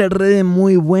ese rhythm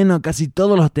muy bueno, casi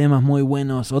todos los temas muy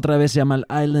buenos. Otra vez se llama el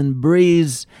Island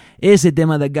Breeze. Ese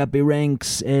tema de Guppy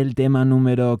Ranks, el tema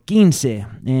número 15.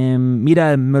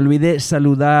 Mira, me olvidé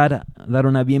saludar, dar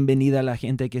una bienvenida a la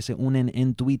gente que se unen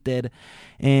en Twitter.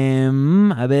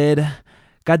 A ver,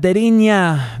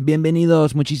 Cateriña,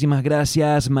 bienvenidos, muchísimas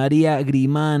gracias. María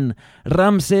Grimán,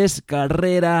 Ramses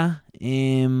Carrera,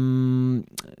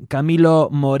 Camilo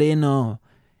Moreno.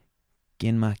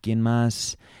 ¿Quién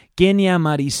más? Kenia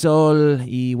Marisol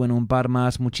y bueno, un par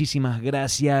más. Muchísimas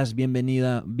gracias.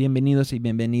 Bienvenidos y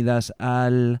bienvenidas a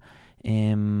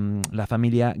la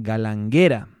familia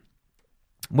Galanguera.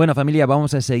 Bueno, familia,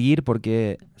 vamos a seguir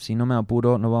porque si no me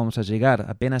apuro no vamos a llegar.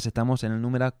 Apenas estamos en el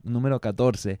número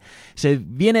 14. Se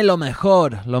viene lo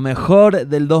mejor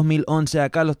del 2011.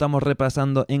 Acá lo estamos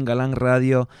repasando en Galán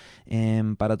Radio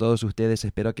para todos ustedes.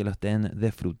 Espero que lo estén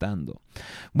disfrutando.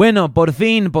 Bueno, por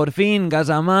fin,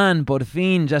 Gazaman, por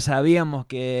fin. Ya sabíamos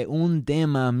que un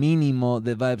tema mínimo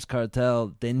de Vybz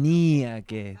Kartel tenía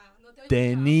que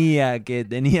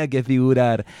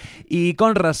figurar. Y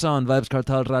con razón, Vybz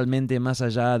Kartel realmente, más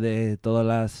allá de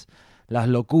todas las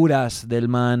locuras del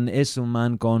man, es un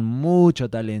man con mucho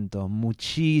talento,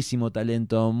 muchísimo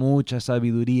talento, mucha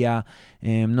sabiduría,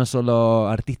 no solo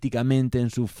artísticamente en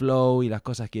su flow y las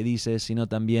cosas que dice, sino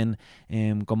también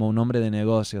como un hombre de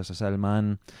negocios. O sea, el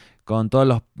man, con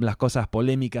todas las cosas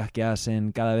polémicas que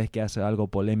hacen, cada vez que hace algo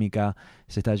polémica,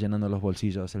 se está llenando los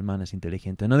bolsillos. El man es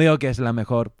inteligente. No digo que es la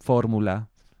mejor fórmula,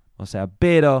 o sea,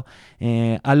 pero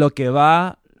a lo que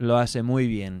va, lo hace muy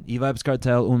bien. Y Vybz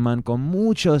Kartel, un man con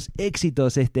muchos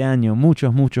éxitos este año,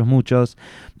 muchos.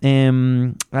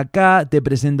 Acá te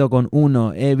presento con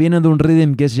uno. Viene de un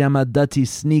rhythm que se llama Dirty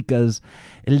Sneakers.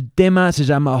 El tema se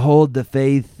llama Hold the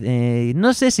Faith.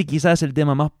 No sé si quizás el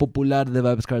tema más popular de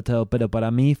Vybz Kartel, pero para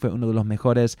mí fue uno de los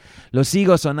mejores. Lo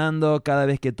sigo sonando cada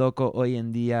vez que toco hoy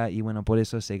en día y bueno, por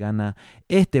eso se gana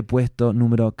este puesto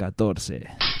número 14.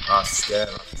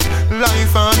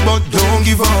 Life hard but don't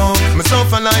give up. Me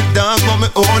suffer like dog but me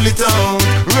hold it out.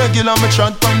 Regular me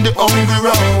trot on the hungry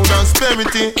road.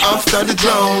 Prosperity after the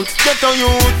drought. Get on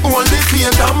youth, hold the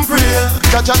faith and pray.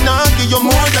 Jah nah give you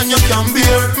more than you can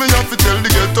bear. Me have to tell the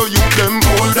ghetto youth them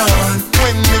hold on.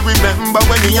 When me remember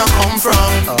where me a come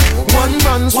from. One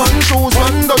pants, one shoes,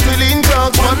 one dirty lean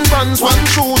clocks. One pants, one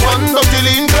shoes, one dirty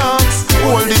lean clocks.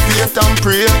 Hold the faith and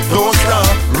pray, don't stop.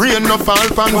 Rain no fall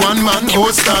pan one man,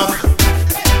 don't stop.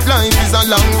 Life is a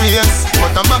long race,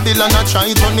 but a Babylon a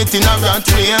try turn it in a rat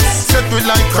race. Set we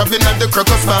like crabbing at the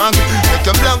crocus bag. Make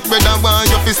your black brother want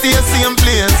you to stay same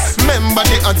place. Remember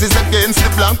the odds is against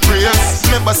the black race.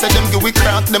 Remember say them give we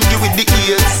crack, them give we the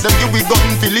ears. Them give we gun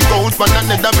till it out for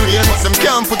another brain. Them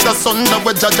can't put us under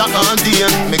where Jaja all day.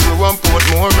 Me grew up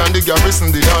Portmore and the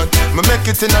garrison the yard. Me make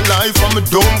it in a life and me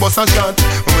don't bust a shot.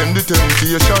 When the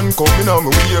temptation coming on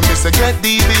me way, me say get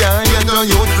deep behind and don't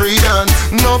you free dance.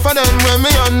 No for them when me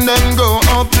and them go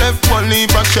up left one leave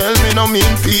a shell, me no mean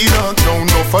peanut.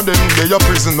 No for them they a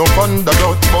prison up under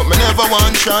that. But me never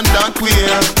want shot that way.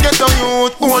 Get a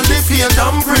youth, hold the faith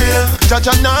and pray.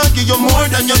 Jaja nah give you more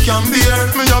than you can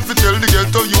bear. Me have to tell the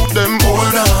ghetto youth them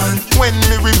hold on. When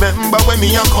me remember where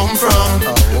me a come from.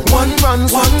 One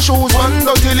pants, one shoes, one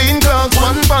dirty lean clocks.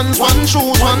 One pants, one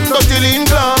shoes, one dirty lean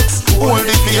clocks. Hold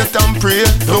the faith and pray,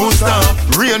 don't stop.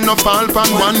 Rain no fall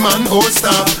pan one man, don't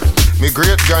stop. Me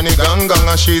great granny gang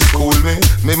and she school me.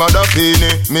 Me mother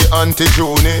Peony, me auntie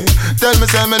Joni. Tell me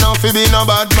say me not fi be no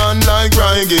bad man like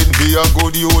Rygid. Be a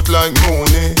good youth like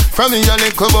Mooney. From me a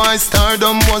little boy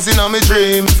stardom was in a me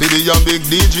dream. Fi be a big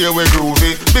DJ we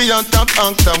groovy. Be a top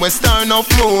actor we star enough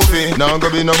movie. Now go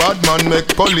be no bad man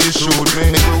make police shoot me.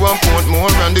 Me grew up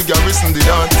Portmore and the garrison the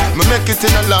dance. Me make it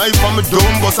in a life and me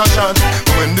don't bust a shot.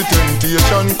 When the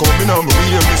temptation coming on me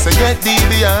way, me say get deep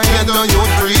behind and don't you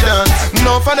free dance.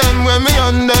 No for them when me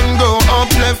and them go up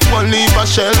left one leave a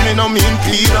shell, me no mean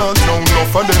peanut. No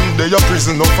for them they a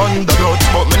prison up under that.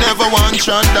 But me never want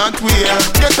shot that way.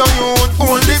 Get a youth,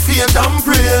 hold the faith and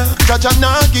pray. Jaja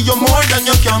nah give you more than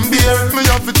you can bear. Me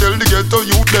have to tell the ghetto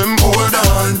youth them hold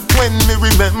on. When me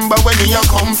remember where me a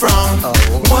come from.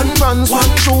 One pants,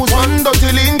 one shoes, one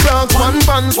dirty lean clocks. One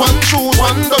pants, one shoes,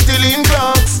 one dirty lean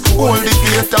clocks. Hold the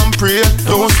faith and pray,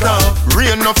 don't stop.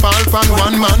 Rain no fall pan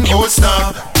one man, don't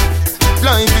stop.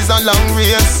 Life is a long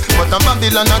race, but a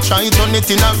Babylon a try turn it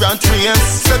in a rat race.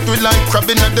 Set we like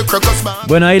crabbing at the crocus bar.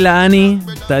 Bueno, ahí la Ani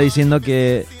está diciendo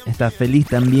que está feliz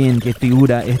también que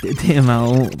figura este tema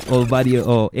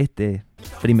o este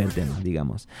primer tema,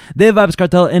 digamos, de Vybz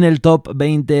Kartel en el top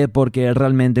 20 porque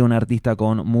realmente un artista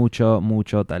con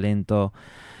mucho talento.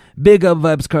 Big up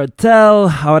Vybz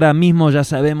Kartel. Ahora mismo ya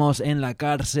sabemos en la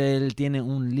cárcel, tiene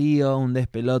un lío, un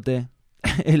despelote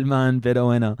el man, pero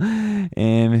bueno,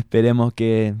 esperemos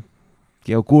que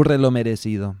ocurra lo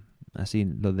merecido. Así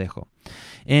lo dejo.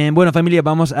 Bueno, familia,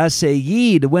 vamos a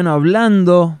seguir. Bueno,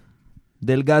 hablando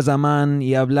del Gaza Man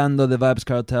y hablando de Vybz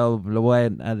Kartel, lo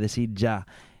voy a decir ya.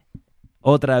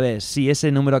 Otra vez, sí,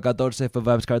 ese número 14 fue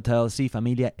Vybz Kartel, sí,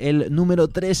 familia. El número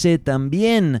 13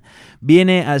 también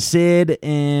viene a ser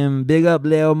Big Up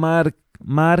Leo Mar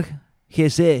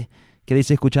GC, que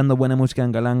dice escuchando buena música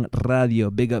en Galán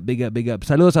Radio. Big up, big up, big up.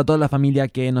 Saludos a toda la familia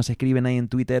que nos escriben ahí en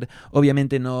Twitter.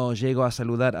 Obviamente no llego a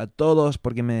saludar a todos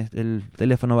porque el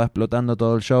teléfono va explotando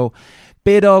todo el show.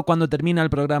 Pero cuando termina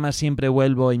el programa siempre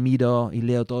vuelvo y miro y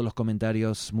leo todos los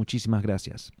comentarios. Muchísimas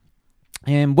gracias.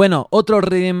 Bueno, otro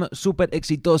rhythm súper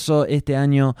exitoso este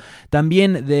año,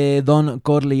 también de Don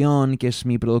Corleone, que es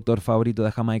mi productor favorito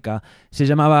de Jamaica. Se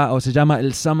llama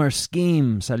el Summer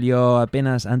Scheme, salió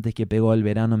apenas antes que pegó el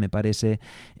verano, me parece.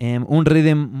 Un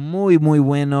rhythm muy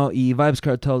bueno, y Vybz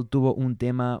Kartel tuvo un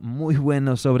tema muy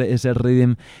bueno sobre ese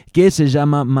rhythm que se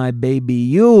llama My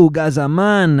Baby You, Gaza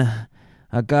Man.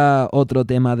 Acá otro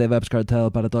tema de Vybz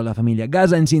Kartel para toda la familia.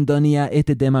 Gaza en sintonía,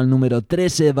 este tema el número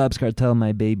 13, Vybz Kartel,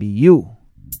 My Baby You.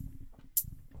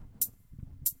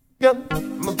 Yeah,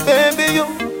 my baby you,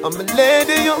 I'm a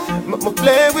lady you, make me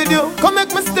play with you, come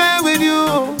make me stay with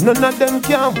you. None of them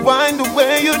can wind the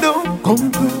way you do.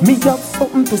 Come girl, me have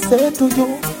something to say to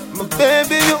you. My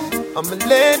baby you, I'm a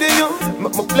lady you,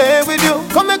 make me play with you,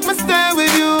 come make me stay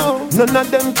with you. None of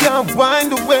them can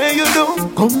wind the way you do.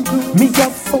 Come girl, me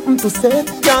have something to say,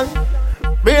 girl.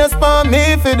 Brace for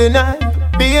me for the night,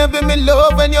 baby me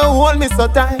love when you hold me so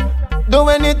tight. Do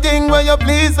anything where you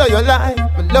please or you like.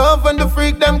 Me love when the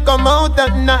freak them come out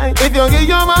at night. If you give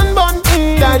your man bun,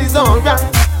 that is alright.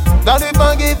 God will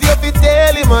forgive you if you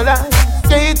tell him a lie.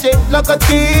 Straight shit like a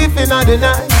thief in the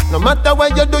night. No matter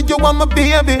what you do, you want my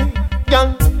baby.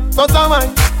 Girl, cause I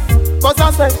whine, cause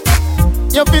I say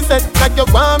you feel set like you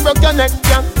want broke your neck,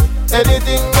 girl.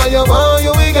 Anything where you want,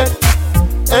 you will get.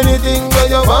 Anything where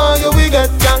you want, you will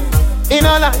get, girl. In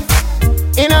a life,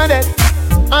 in a death,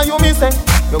 and you me say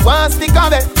you want stick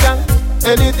of it, girl.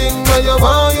 Anything where you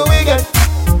want, you will get.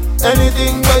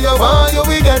 Anything where you want, you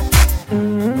will get.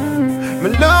 Me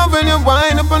love when you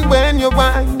wind up and when you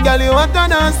whine. Girl, you want to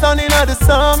dance on in the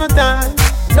summertime.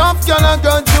 Enough girl and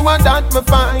girl, you want that me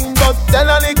fine. But tell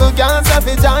a little girl to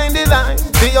be join the line.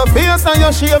 See your face and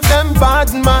your shape, them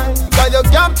bad in mind. Cause you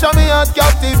capture me and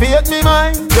captivate me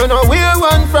mind. You know wear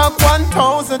one frock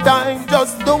 1,000 times.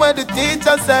 Just do what the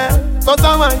teacher said. Cause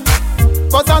I whine,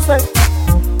 cause I say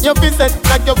you feel set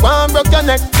like you want broke your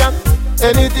neck, yeah.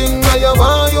 Anything where you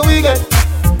want, you will get.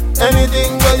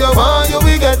 Anything where you want, you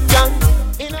will get, yeah.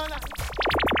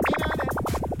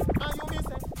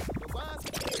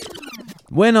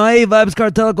 Bueno, ahí Vybz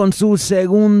Kartel con su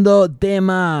segundo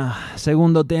tema,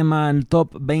 el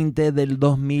top 20 del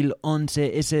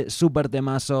 2011, ese super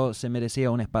temazo, se merecía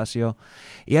un espacio,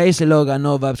 y ahí se lo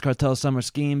ganó Vybz Kartel, Summer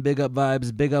Scheme. Big up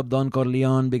Vybz, big up Don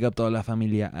Corleone, big up toda la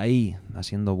familia ahí,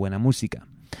 haciendo buena música.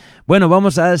 Bueno,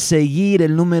 vamos a seguir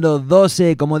el número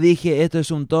 12. Como dije, esto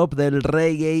es un top del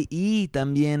reggae y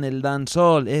también el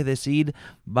dancehall. Es decir,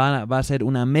 va a ser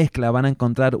una mezcla, van a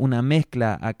encontrar una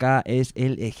mezcla. Acá es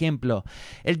el ejemplo.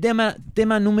 El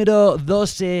tema número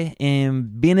 12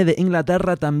 viene de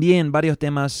Inglaterra también. Varios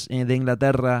temas de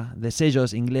Inglaterra, de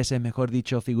sellos ingleses, mejor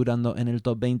dicho, figurando en el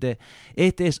top 20.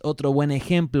 Este es otro buen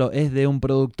ejemplo. Es de un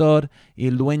productor y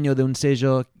el dueño de un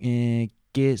sello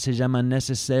que se llama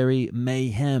Necessary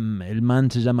Mayhem. El man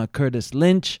se llama Curtis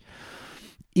Lynch.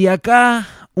 Y acá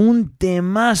un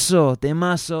temazo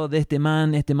de este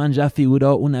man. Este man ya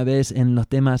figuró una vez en los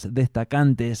temas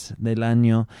destacantes del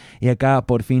año. Y acá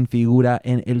por fin figura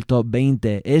en el top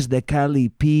 20. Es de Cali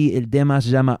P. El tema se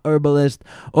llama Herbalist.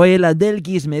 Oye, la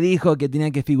Delkis me dijo que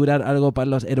tenía que figurar algo para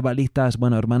los herbalistas.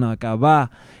 Bueno, hermano, acá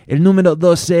va. El número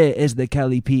 12 es de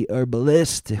Cali P.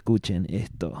 Herbalist. Escuchen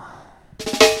esto.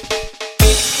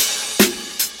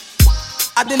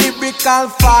 A the lyrical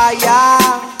fire,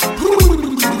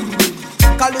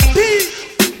 Call it beat,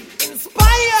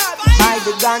 inspired by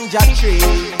the ganja tree.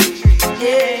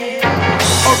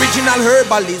 Yeah. Original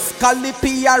herbalist,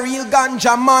 Calipi a real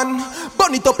ganja man.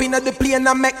 Burn it up in the plane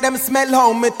and make them smell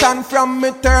how me turn. From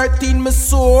me 13, me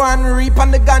sow and reap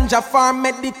on the ganja farm.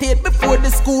 Meditate before the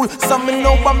school, so me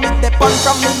know what me depend.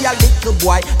 From me a little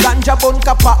boy, ganja bun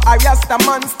kappa a rasta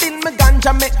man. Still me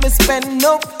ganja make me spend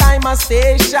enough time a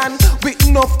station with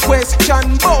enough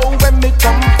question. Bow when me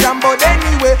come from, but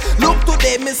anyway, look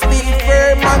today me still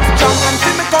firm and strong.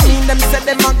 Until me come in, them say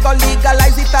them a go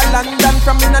legalize it a London.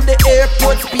 From in at the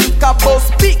airport, speaker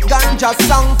bus, big ganja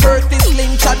song. Curtis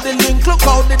Lynch at the link. Look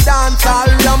how the dance all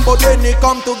ram, but when it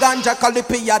come to ganja,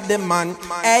 Calipi at the man.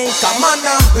 Hey, come on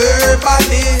a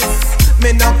herbalist.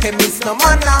 Me no chemist, no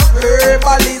man a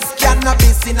herbalist.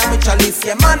 Cannabis in a me chalice,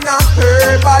 yeah man a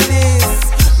herbalist.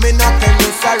 Me no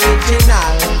chemist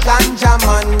original, ganja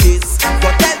man this. Go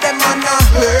tell them man a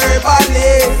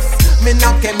herbalist. Me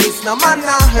no chemist, no man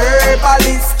a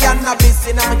herbalist. Cannabis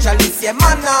in a me chalice, yeah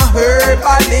man a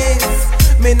herbalist.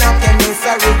 Me no chemist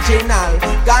original,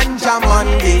 ganja man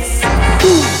this.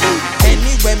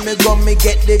 Anyway me go, me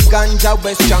get the ganja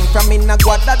West strong. From in a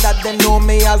Guada that they know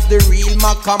me as the real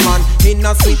Macaman. In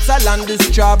a Switzerland the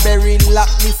strawberry lock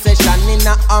me session. In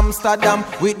a Amsterdam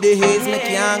with the haze me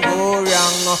can't go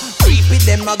wrong. Creepy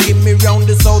them a give me round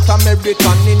the South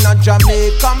American. In a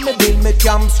Jamaica me build me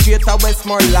camp straight to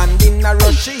Westmoreland. In a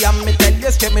Russia me tell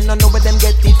you straight, me no know where them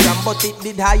get it from, but it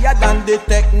did higher than the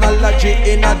technology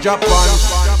in a Japan.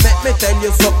 Let me tell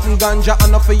you something, ganja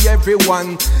enough for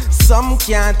everyone. Some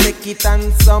can't take it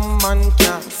and some man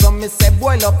can't. Some me say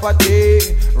boil up a day.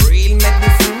 Real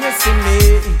medicine you see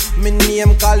me. Me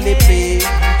name Calipi.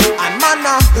 And man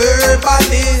a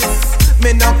herbalist.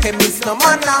 Me no chemist, no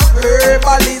man a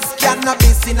herbalist.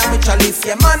 Cannabis in a me chalice,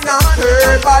 yeah man a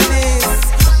herbalist.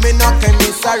 Me no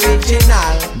chemist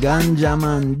original. Ganja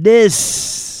Man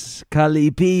this.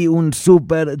 Calipi, un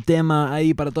super tema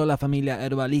ahí para toda la familia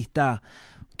herbalista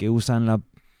que usan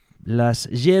las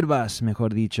hierbas,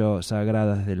 mejor dicho,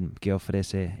 sagradas que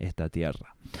ofrece esta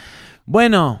tierra.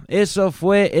 Bueno, eso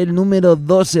fue el número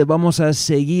 12. Vamos a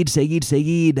seguir,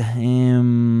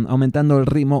 aumentando el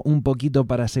ritmo un poquito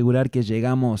para asegurar que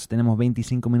llegamos. Tenemos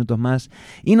 25 minutos más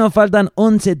y nos faltan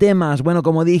 11 temas. Bueno,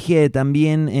 como dije,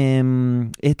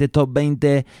 también este Top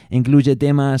 20 incluye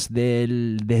temas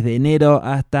desde enero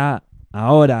hasta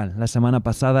ahora, la semana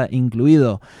pasada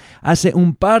incluido. Hace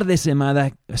un par de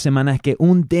semanas que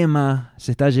un tema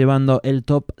se está llevando el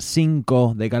top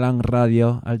 5 de Galán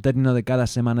Radio. Al término de cada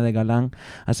semana de Galán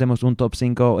hacemos un top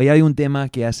 5. Y hay un tema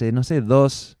que hace, no sé,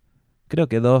 creo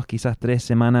que 2, quizás 3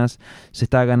 semanas se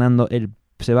va ganando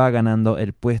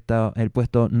el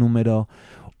puesto número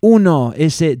 1.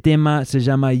 Ese tema se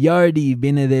llama Yardie,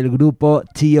 viene del grupo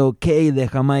TOK de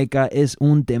Jamaica, es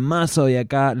un temazo y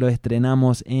acá lo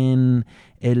estrenamos en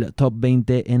el top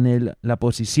 20, en la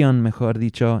posición, mejor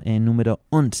dicho, en número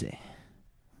 11.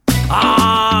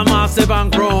 Massive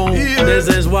and grown. Yeah. This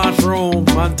is washroom.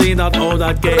 One thing that all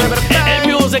that game.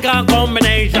 Music and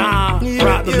combination.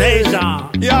 Rock the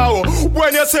nation. Yo,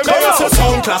 when you see me, you see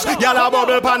sound clash. Y'all a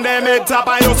bubble pandemic top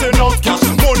and you see no cash.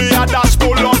 Money a dash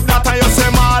pull up that and you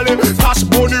see Marley. Cash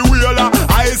Bunny Wheeler,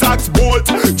 Isaac's Bolt,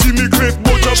 Jimmy Cliff,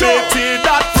 Butcher Beatty.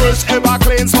 That fresh ever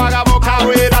clean swagger book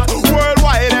away that.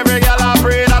 Worldwide every girl a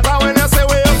pray that. And when you say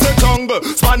we you see jungle,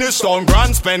 Spanish town,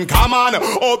 Grand Spend, come on.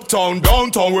 Uptown,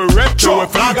 downtown, we rep to a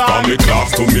flag on. From me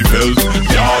class to me belt,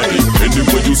 Yardie.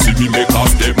 Anyway you see me make a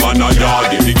step, man a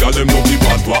Yardie. The girl them know me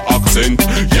bad to accent,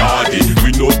 Yardie.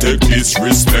 We no take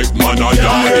disrespect, man a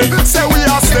Yardie. Say we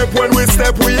a step when we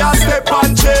step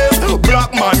on chase.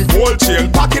 Black man, gold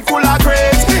chain, pocket full of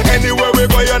crates. Anywhere we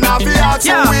go, you not be out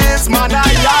to waste, man a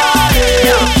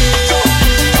Yardie.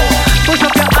 Push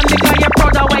up your hand because you're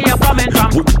proud of where you're coming from.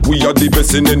 We are the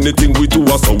best in anything we do,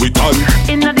 so we done.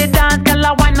 Inna the dance, girl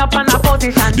a wind up on a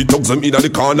position. The dogs them inna the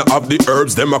corner of the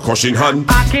herbs, them a crushing hand.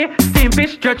 Okay, steam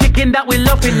fish, jerk chicken that we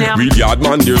love in there. Real yard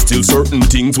man, there's still certain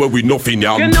things where we nothing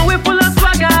yam. You know we full of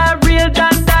swagger, real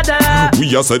dan dada.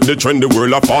 We are set the trend, the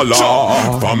world a follow.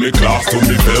 From me class to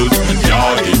me belt,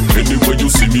 Yardie. Anyway you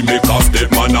see me make a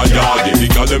step, man a Yardie. The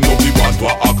girl them know me bad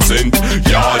to accent,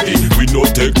 Yardie. We no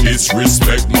take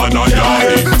disrespect, man a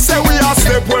Yardie. Say we a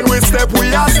step when we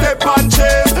a step and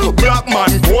chase. Black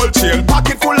man, gold chain,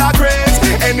 pocket full of crates.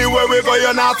 Anywhere we go,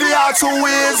 you not feel out to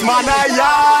waste, man a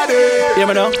Yardie. Yeah,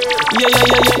 man, no? Yeah.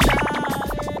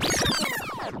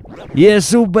 Y es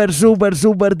súper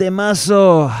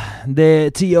temazo.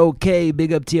 de T.O.K,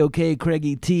 Big Up T.O.K,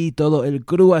 Craigie T, todo el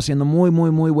crew haciendo muy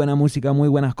buena música, muy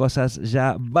buenas cosas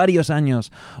ya varios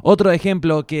años. Otro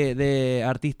ejemplo de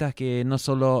artistas que no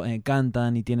solo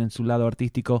cantan y tienen su lado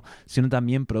artístico, sino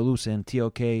también producen.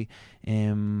 T.O.K,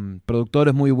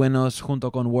 productores muy buenos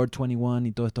junto con Ward 21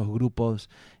 y todos estos grupos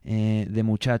de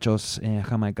muchachos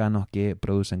jamaicanos que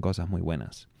producen cosas muy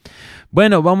buenas.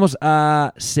 Bueno, vamos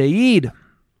a seguir.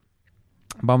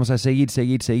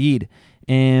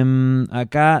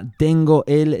 Acá tengo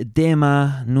el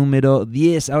tema número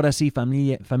 10. Ahora sí,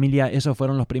 familia, esos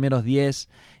fueron los primeros 10,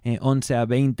 11 a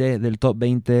 20 del top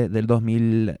 20 del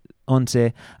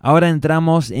 2011. Ahora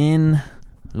entramos en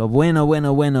lo bueno,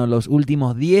 los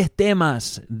últimos 10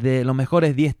 temas, de los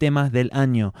mejores 10 temas del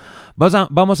año.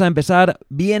 Vamos a empezar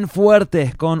bien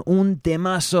fuertes con un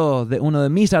temazo de uno de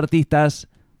mis artistas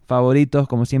favoritos,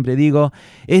 como siempre digo.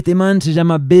 Este man se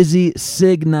llama Busy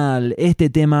Signal. Este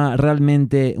tema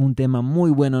realmente un tema muy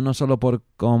bueno, no solo por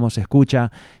cómo se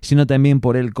escucha, sino también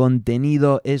por el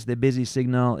contenido. Es de Busy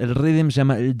Signal. El rhythm se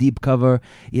llama el Deep Cover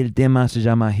y el tema se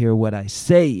llama Hear What I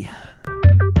Say.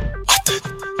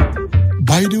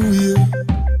 By the way,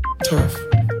 tough,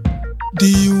 the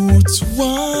youths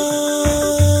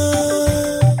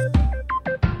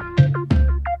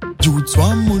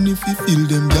want money fi fill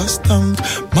them gas tank.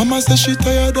 Mama say she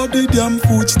tired of the damn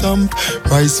food stamp.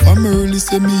 Rice from early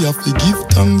say me have to give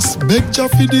thanks. Beg Jah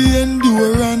for the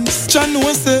endurance. Jah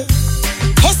know say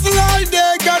hustle all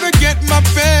day, gotta get my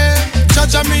pay.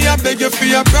 Jah me I beg you for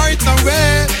your brighter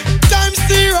way. Time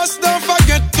serious, don't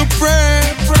forget to pray.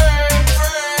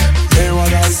 Hear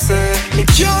what I say. Me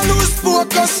can't lose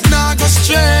focus, nah go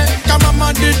stray. Cause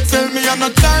mama did tell me I'm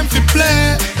not time to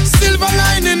play. Silver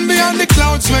lining behind the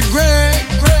clouds were grey.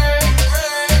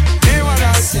 Hear what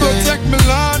I say. Protect me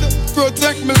Lord,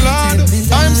 protect me Lord.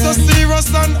 I'm so serious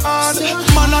and hard.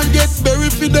 Man I get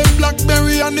buried for them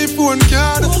Blackberry and the phone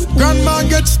card. Grandma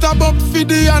get stabbed up for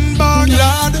the handbag.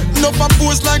 Lord, no for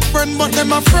pose like friend but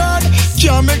them a fraud.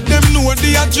 Can't make them know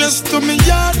the address to me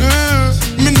yard.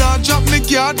 Me not drop me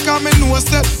card cause me know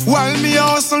say while me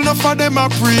hustle no for them a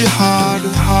pray hard.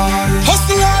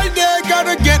 Hustle all day,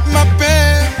 gotta get my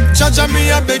pay. Jah me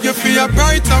I beg you for your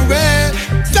brighter way.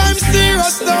 Time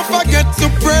serious, don't forget to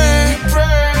pray.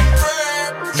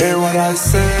 Hear what I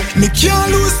say. Me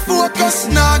can't lose focus,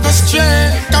 nah go stray.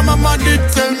 Cause mama did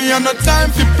tell me I'm not time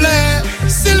to play.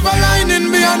 Silver lining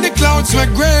behind the clouds were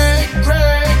grey.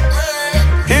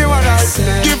 Hear what I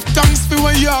say. Give thanks for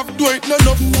what you have, do it no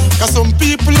enough. Cause some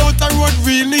people out the road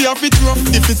really have it rough.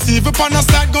 If it's even on the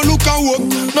side, go look and walk.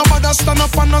 Nobody stand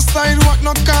up on the sidewalk,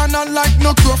 no corner like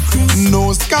no crook.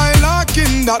 No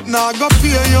skylarking, that nah go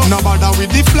pay you. Nobody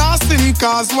with the flossing,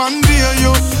 cause one day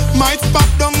you might pop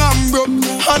down and broke.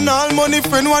 And all money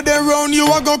friend what they round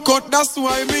you a go cut, that's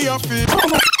why me a feel.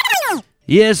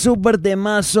 Y es súper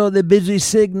temazo de Busy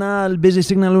Signal. Busy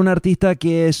Signal, un artista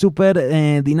que es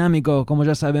súper dinámico, como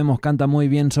ya sabemos, canta muy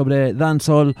bien sobre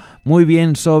dancehall, muy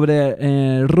bien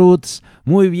sobre roots,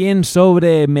 muy bien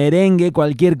sobre merengue,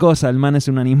 cualquier cosa, el man es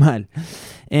un animal.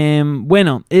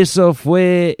 Bueno, eso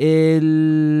fue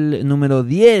el número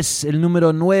 10. El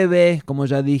número 9, como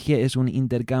ya dije, es un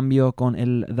intercambio con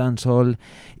el dancehall.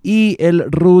 Y el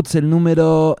roots, el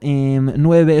número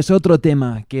 9, es otro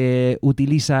tema que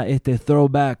utiliza este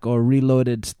throwback o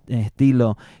reloaded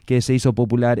estilo que se hizo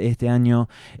popular este año.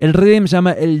 El rhythm se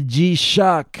llama el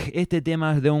G-Shock. Este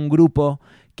tema es de un grupo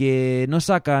que no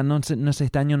sé,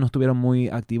 este año no estuvieron muy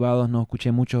activados, no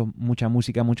escuché mucha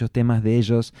música, muchos temas de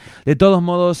ellos. De todos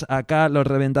modos, acá lo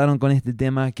reventaron con este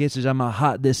tema que se llama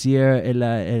Hot This Year.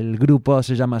 El grupo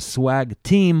se llama Swag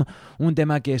Team, un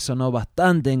tema que sonó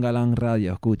bastante en Galán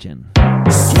Radio. Escuchen.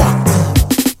 Swag Team.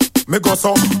 Me go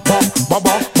so bad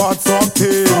swag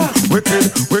team. Wicked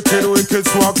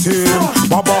swag team.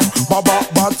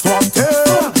 Bad swag team.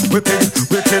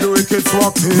 Wicked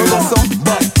swag team. Me go so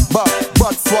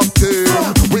bad swag team.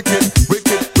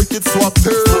 Wicked swag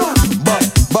team.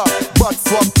 Bad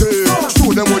swag team.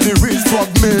 Show them what the real swag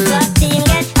mean. Swag team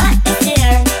get hot this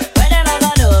year. Whatever go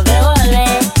do, they hold me.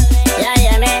 Yeah,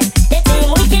 yeah, me. The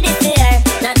team wicked this year.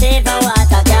 Not even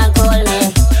water can cool me.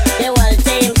 The whole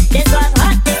team, this was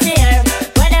hot this year.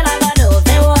 Whatever go do,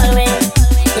 they hold me.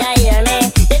 Yeah, yeah, me.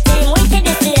 The team wicked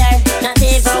this year. Not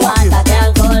even water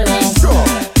can cool me.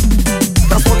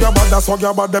 That's swag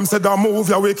your bad, them say that move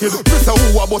you wicked. Me say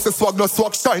who a boss swag, no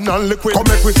swag shine and liquid. Come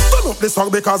make we turn up the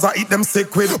swag because I eat them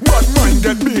sick with. Bad mind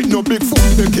get beat, no big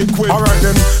food they kick with. Alright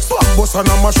then, swag boss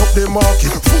and I mash up the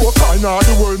market. Four kind of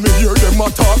the world, me hear them a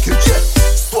talking. Yeah,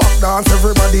 swag dance,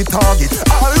 everybody target.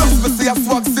 I love to see a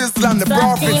swag sizzle and the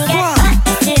profit. Swag team get hot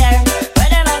this year.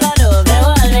 Whatever go do, they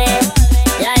hold me.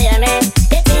 Yeah, yeah, me.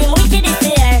 The team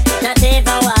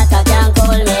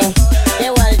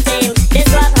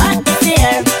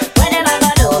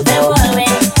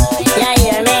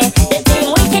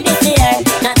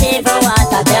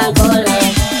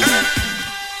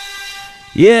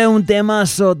Yeah, un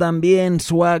temazo también,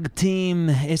 Swag Team,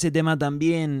 ese tema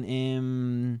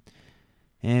también.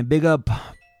 Big Up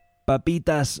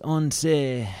Papitas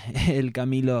 11, el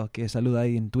Camilo que saluda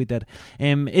ahí en Twitter.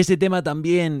 Ese tema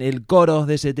también, el coro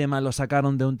de ese tema lo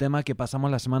sacaron de un tema que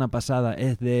pasamos la semana pasada.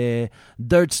 Es de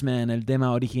Dirtsman, el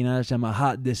tema original se llama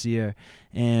Hot This Year.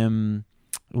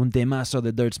 Un temazo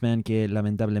de Dirtsman que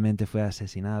lamentablemente fue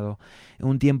asesinado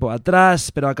un tiempo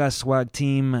atrás, pero acá Swag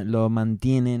Team lo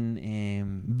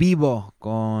mantienen vivo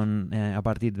a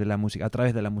partir de la música, a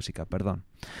través de la música, perdón.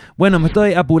 Bueno, me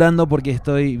estoy apurando porque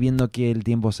estoy viendo que el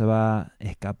tiempo se va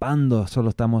escapando. Solo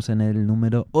estamos en el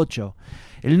número 8.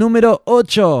 El número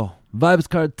 8, Vybz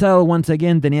Kartel, once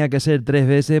again, tenía que ser 3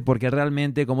 veces porque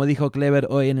realmente, como dijo Clever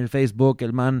hoy en el Facebook,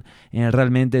 el man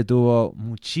realmente tuvo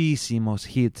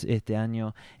muchísimos hits este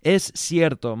año. Es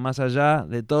cierto, más allá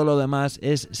de todo lo demás,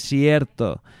 es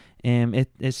cierto.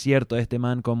 Es cierto, este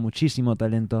man con muchísimo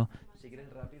talento. Si quieres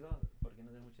rápido, porque no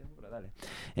tengo mucho tiempo, pero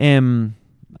dale.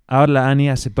 Ahora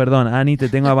Ani, te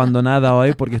tengo abandonada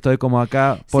hoy porque estoy como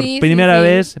acá por primera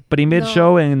vez,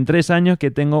 show en 3 años que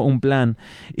tengo un plan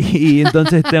y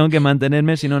entonces tengo que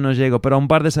mantenerme, si no llego. Pero un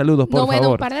par de saludos, por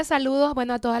favor. Un par de saludos,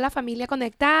 a toda la familia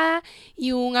conectada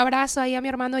y un abrazo ahí a mi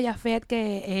hermano Jafet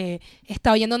que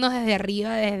está oyéndonos desde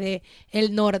arriba, desde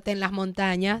el norte, en las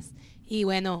montañas. Y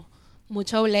bueno,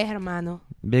 mucho bless, hermano.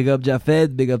 Big up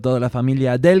Jafet, big up toda la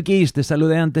familia. Delkis, te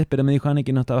saludé antes, pero me dijo Ani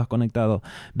que no estabas conectado.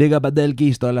 Big up a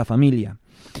Delkis, toda la familia.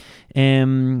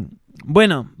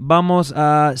 Bueno, vamos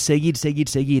a seguir.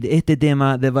 Este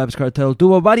tema de Vybz Kartel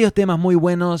tuvo varios temas muy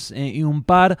buenos y un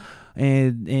par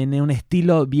en un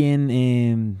estilo bien,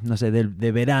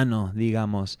 de verano,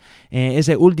 digamos.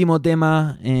 Ese último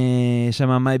tema se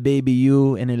llama My Baby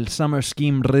You en el Summer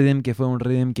Scheme Rhythm, que fue un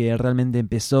rhythm que realmente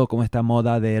empezó como esta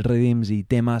moda de rhythms y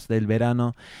temas del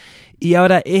verano. Y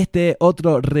ahora este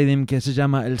otro rhythm que se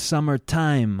llama el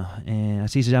Summertime,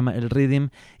 así se llama el rhythm,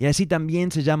 y así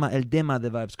también se llama el tema de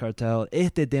Vybz Kartel.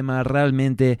 Este tema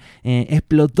realmente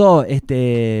explotó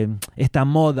esta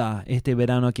moda, este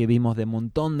verano que vimos de un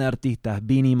montón de artistas,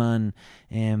 Beenie Man,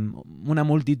 una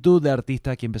multitud de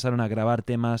artistas que empezaron a grabar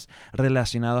temas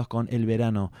relacionados con el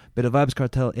verano. Pero Vybz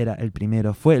Kartel era el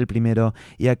primero, fue el primero,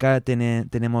 y acá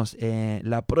tenemos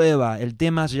la prueba. El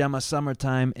tema se llama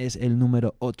Summertime, es el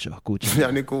número 8.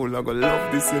 Yeah, Nicole, I gonna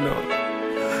love this, you know.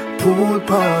 Pool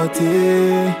party.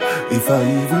 If I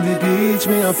even the beach,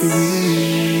 me have to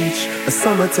reach a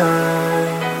summertime.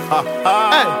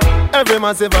 Hey, every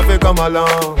man say if I come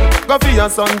along, go for your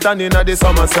suntan inna the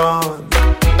summer sun.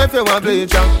 If you want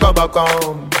bleach, go back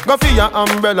home. Go for your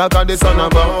umbrella 'cause the sun a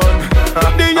burn.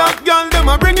 The young girl them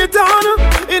a bring it on.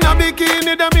 In a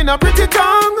bikini, them in a pretty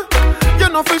tongue. You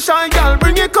know for shy girl,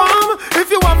 bring it come. If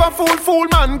you have a fool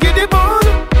man, get it on.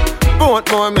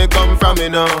 Both more may come from me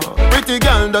now. Pretty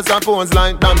girl does a pose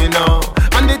like dummy now.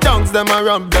 And the tongues them a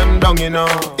rub them down, you know.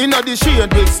 Inna the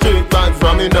shade with straight vibes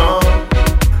from me now.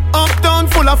 Uptown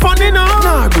full of fun, you know.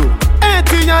 Nah, bro.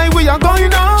 ATI we are going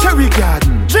now. Cherry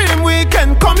Garden, Dream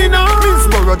Weekend coming now.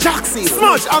 Middlesboro, Jackson,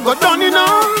 Smudge I got done, you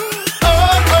know.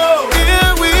 Oh,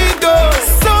 here we go.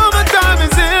 Summertime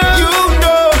is here, you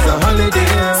know. It's a holiday.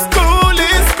 School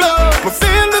is closed, but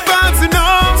feel the vibes, you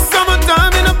know.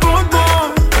 Summertime in a Portmore.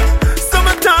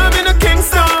 Summertime in a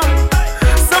Kingston.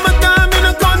 Summertime in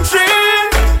a country.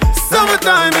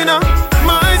 Summertime in a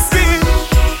my city.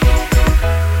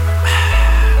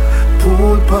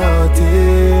 Pool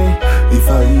party. If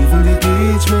I even the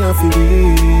beach, me have to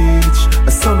reach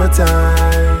a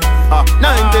summertime.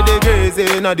 90 degrees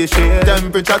in the shade,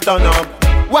 temperature turn up.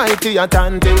 Whitey a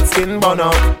tan till skin burn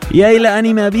up. Y ahí la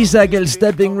Ani me avisa que el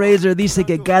Stepping Razor dice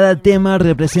que cada tema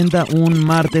representa un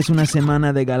martes, una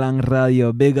semana de Galán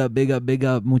Radio. Big up, big up, big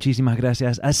up. Muchísimas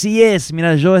gracias. Así es.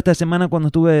 Mira, yo esta semana cuando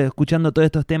estuve escuchando todos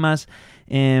estos temas,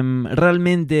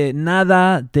 realmente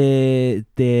nada te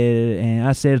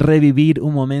hace revivir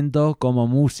un momento como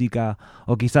música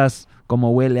o quizás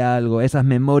como huele a algo, esas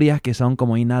memorias que son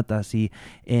como innatas. Y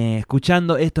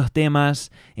escuchando estos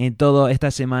temas toda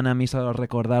esta semana me hizo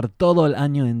recordar todo el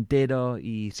año entero.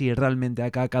 Y sí, realmente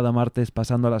acá cada martes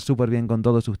pasándola súper bien con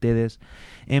todos ustedes.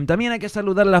 También hay que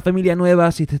saludar a la familia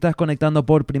nueva. Si te estás conectando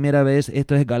por primera vez,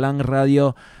 esto es Galán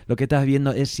Radio. Lo que estás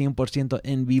viendo es 100%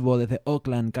 en vivo desde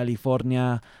Oakland,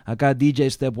 California. Acá DJ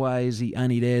Stepwise y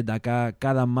Annie Red. Acá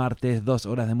cada martes 2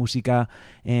 horas de música.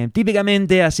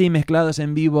 Típicamente así mezclados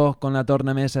en vivo con las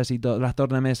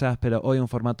tornamesas, pero hoy un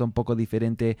formato un poco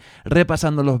diferente,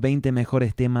 repasando los 20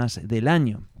 mejores temas del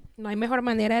año. No hay mejor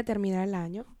manera de terminar el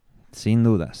año. Sin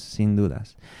dudas, sin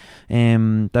dudas.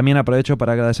 También aprovecho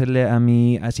para agradecerle a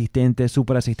mi asistente,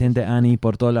 súper asistente Annie,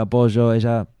 por todo el apoyo.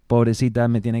 Ella pobrecita,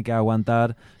 me tiene que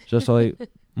aguantar. Yo soy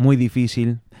muy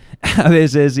difícil a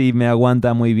veces y me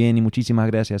aguanta muy bien. Y muchísimas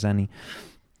gracias, Ani.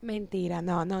 Mentira,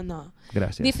 no.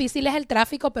 Gracias. Difícil es el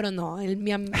tráfico, pero no.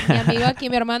 Mi amigo aquí,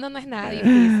 mi hermano, no es nada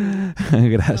difícil.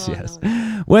 Gracias.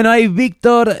 Bueno, ahí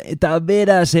Víctor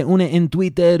Tavera se une en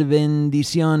Twitter.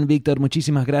 Bendición, Víctor.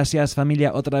 Muchísimas gracias,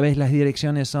 familia. Otra vez las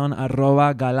direcciones son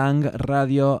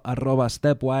 @galangradio,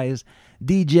 @stepwise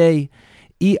DJ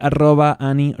y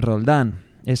 @Ani Roldán.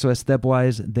 Eso es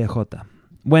Stepwise DJ.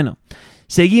 Bueno,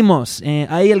 seguimos.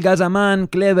 Ahí el Gazaman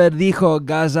Clever dijo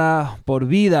Gaza por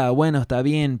vida. Bueno, está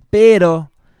bien, pero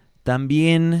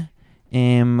también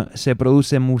se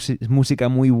produce música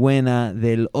muy buena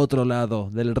del otro lado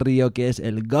del río, que es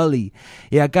el Gully.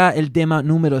 Y acá el tema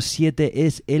número 7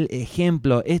 es el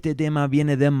ejemplo. Este tema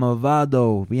viene de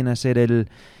Movado. Viene a ser el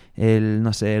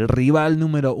rival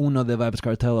número 1 de Vybz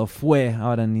Kartel, o fue,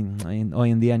 ahora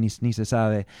hoy en día ni se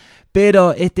sabe.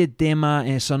 Pero este tema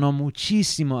sonó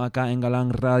muchísimo acá en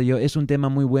Galán Radio. Es un tema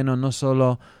muy bueno, no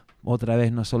solo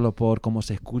por cómo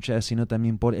se escucha, sino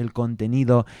también por el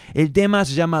contenido. El tema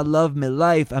se llama Love Me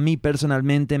Life. A mí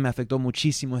personalmente me afectó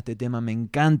muchísimo este tema, me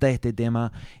encanta este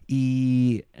tema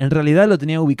y en realidad lo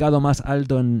tenía ubicado más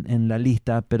alto en la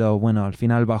lista, pero bueno, al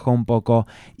final bajó un poco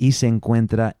y se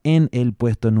encuentra en el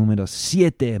puesto número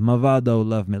 7, Movado,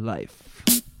 Love Me Life.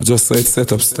 Just so it's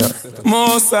set up star.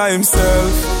 Most I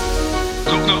himself.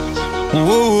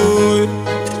 Ooh.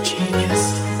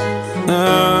 Genius.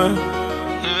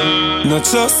 Not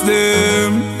trust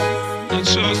them.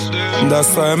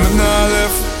 That's why I'm not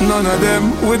left none of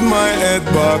them with my head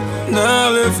back.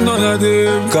 Not left none of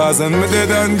them. Cause I'm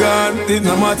dead and gone. It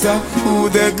no matter who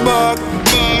dead back.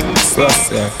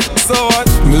 So what?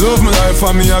 Me love my life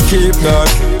and me I keep that.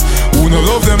 Who no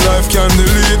love them life can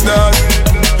delete that.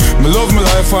 Me love my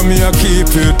life and me I keep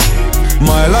it.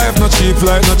 My life not cheap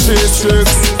like no cheap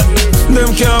tricks.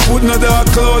 Them can't put no dark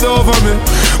cloud over me.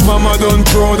 Mama done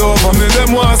proud over me.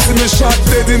 Them want see me shot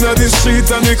dead in the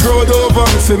street and the crowd over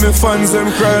me. For me fans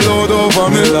them cry loud over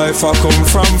me. Life I come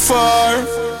from far.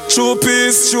 True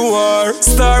peace, true war.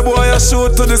 Star boy I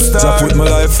shoot to the star. I put my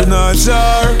life in a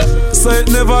jar, so it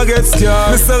never gets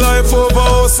scarred. Miss the life over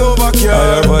house over car.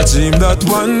 I have a dream that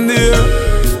one day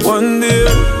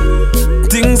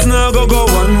things now go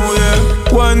one way.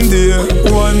 One day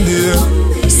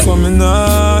so me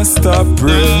nah stop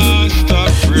praying.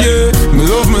 Yeah, me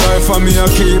love my life and me I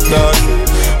keep that.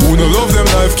 Who no love them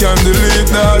life can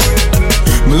delete that.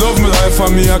 Me love my life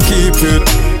and me I keep it.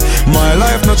 My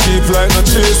life not cheap like no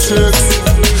chase tricks.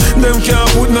 Them can't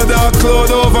put no dark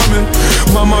cloud over me.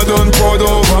 Mama done proud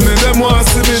over me. Them want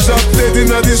see me shot dead in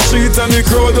the street and the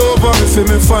crowd over me. For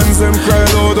me fans them cry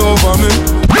loud over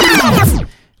me.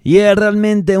 Y es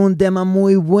realmente un tema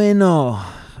muy bueno.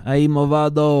 Ahí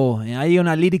Movado, hay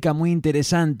una lírica muy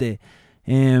interesante.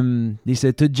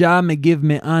 Dice, to Jah me give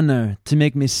me honor, to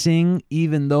make me sing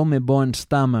even though me born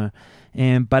stammer.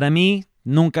 Para mí,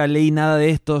 nunca leí nada de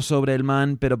esto sobre el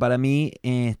man, pero para mí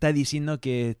está diciendo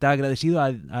que está agradecido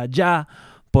a Jah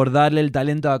por darle el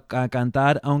talento a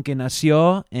cantar, aunque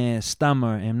nació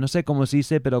stammer. No sé cómo se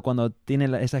dice, pero cuando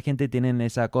esa gente tienen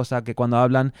esa cosa que cuando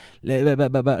hablan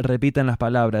repiten las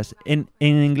palabras. En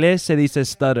inglés se dice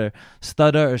stutter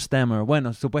or stammer.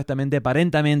 Bueno, supuestamente,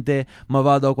 aparentemente,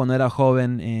 Movado cuando era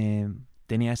joven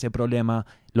tenía ese problema.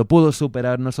 Lo pudo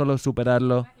superar, no solo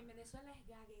superarlo.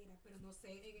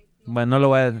 Bueno, no lo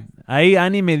voy a... Ahí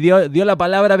Ani me dio la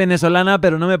palabra venezolana,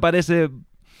 pero no me parece...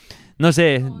 No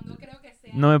sé...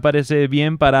 No me parece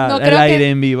bien para el aire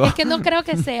en vivo. Es que no creo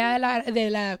que sea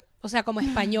o sea, como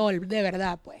español, de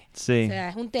verdad, pues. Sí. O sea,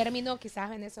 es un término quizás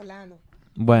venezolano.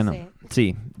 Bueno, no sé.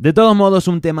 Sí. De todos modos,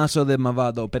 un temazo de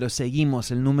Movado, pero seguimos,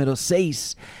 el número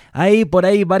 6. Por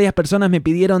ahí varias personas me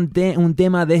pidieron un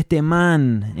tema de este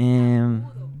man.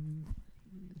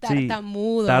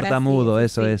 Tartamudo,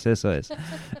 sí, eso es.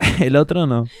 El otro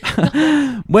no.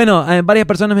 Bueno, varias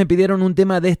personas me pidieron un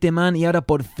tema de este man y ahora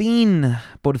por fin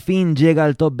llega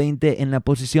al top 20 en la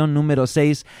posición número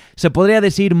 6. Se podría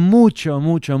decir mucho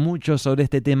sobre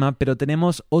este tema, pero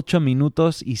tenemos 8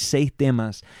 minutos y 6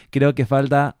 temas. Creo que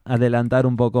falta adelantar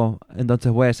un poco,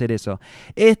 entonces voy a hacer eso.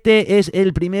 Este es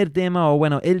el primer tema,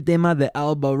 el tema de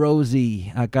Alba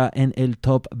Rosie, acá en el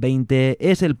top 20.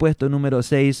 Es el puesto número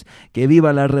 6, que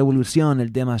viva la revolución.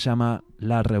 El tema se llama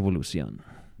La Revolución.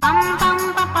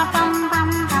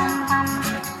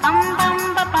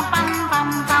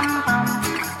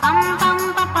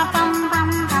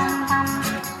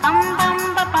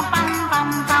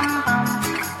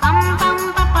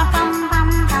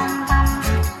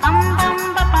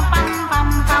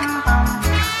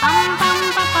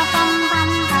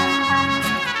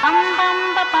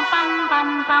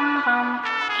 Bam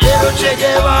Quiero Che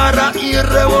Guevara y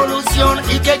revolución,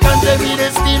 y que cante mi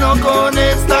destino con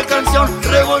esta canción.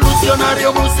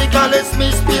 Revolucionario musical es mi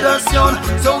inspiración.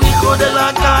 Soy hijo de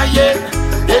la calle.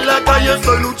 En la calle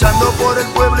estoy luchando por el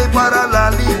pueblo y para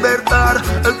la libertad.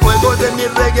 El fuego de mi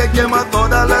reggae quema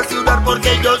toda la ciudad,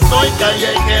 porque yo soy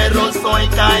callejero.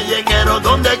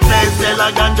 Donde crece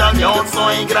la ganja yo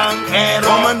soy granjero.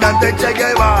 Comandante Che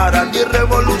Guevara, the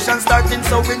revolution starting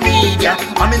so we need ya.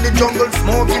 I'm in the jungle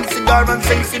smoking cigar and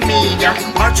singing media,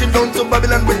 marching down to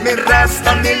Babylon with me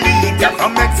Rasta militia.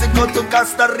 From Mexico to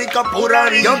Costa Rica, pura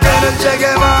vida. Yo quiero el Che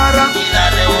Guevara y la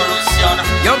revolución.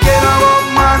 Yo quiero a Bob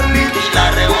Marley y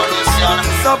la revolución.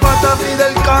 Zapata,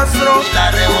 Fidel Castro y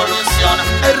la revolución.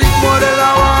 El ritmo de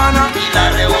La Habana y la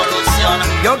revolución.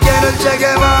 Yo quiero el Che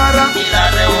Guevara y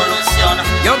la revolución.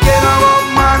 Yo quiero a Bob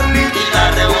Marley y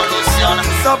la revolución.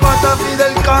 Zapata,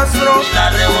 Fidel Castro y la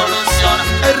revolución.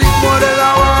 El ritmo de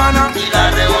La Habana y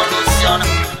la revolución.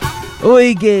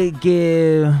 Uy,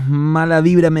 qué mala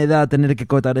vibra me da tener que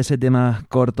cortar ese tema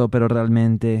corto, pero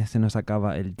realmente se nos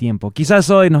acaba el tiempo. Quizás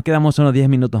hoy nos quedamos unos 10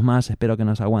 minutos más, espero que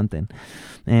nos aguanten.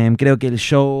 Creo que el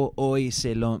show hoy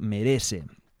se lo merece.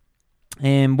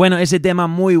 Bueno, ese tema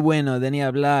muy bueno de ni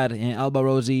hablar, Alba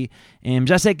Rosie.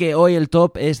 Ya sé que hoy el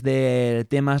top es de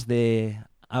temas de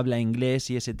habla inglés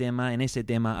y en ese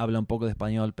tema habla un poco de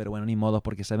español, pero bueno, ni modo,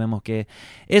 porque sabemos que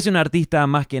es un artista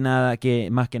más que nada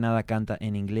canta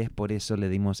en inglés, por eso le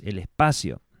dimos el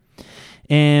espacio.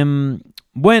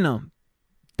 Bueno,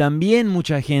 también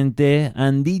mucha gente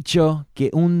han dicho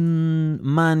que un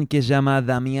man que se llama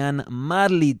Damian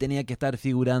Marley tenía que estar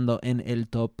figurando en el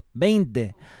top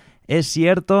 20. ¿Es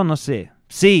cierto? No sé.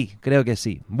 Sí, creo que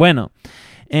sí. Bueno,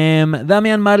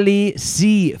 Damian Marley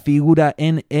sí figura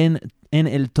en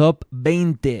el top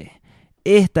 20.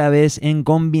 Esta vez en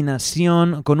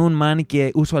combinación con un man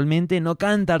que usualmente no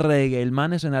canta reggae. El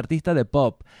man es un artista de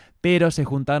pop, pero se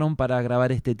juntaron para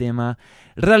grabar este tema.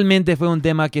 Realmente fue un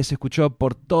tema que se escuchó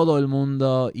por todo el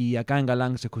mundo y acá en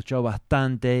Galán se escuchó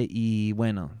bastante y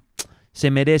bueno,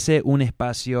 se merece un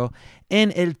espacio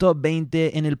en el top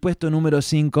 20. En el puesto número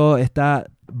 5 está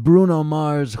Bruno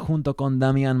Mars junto con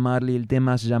Damian Marley. El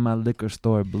tema se llama Liquor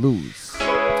Store Blues.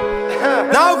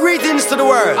 Now greetings to the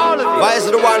world. Why is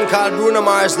the one called Bruno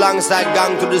Mars alongside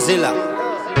Gang to the Zilla?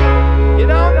 You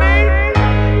know what I mean?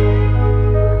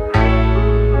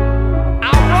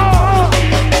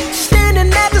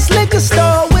 Standing at this liquor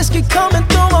store, whiskey coming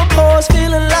through my pores,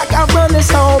 feeling like I run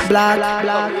this whole block.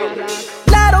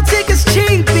 Lotto tickets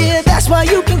cheap, yeah, that's why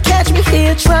you can catch me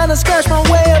here, trying to scratch my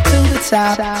way up to the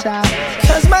top.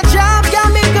 Cause my job got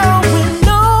me going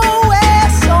nowhere,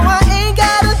 so I ain't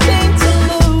got a thing to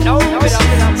lose.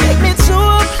 Take me to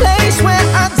a place where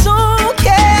I don't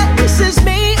care. This is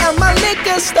me and my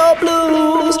liquor store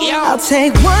blues. I'll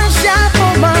take one shot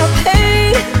for my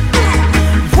pain,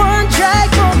 one drag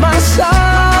for my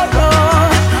sorrow.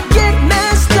 Get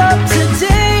messed up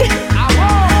today,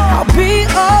 I'll be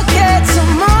okay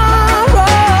tomorrow.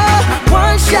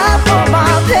 One shot for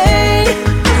my pain,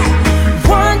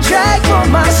 one drag for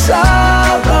my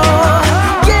sorrow.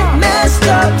 Get messed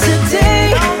up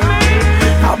today,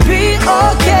 I'll be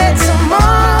okay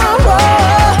tomorrow.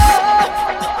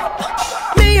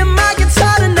 Me and my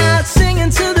guitar tonight, singing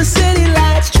to the city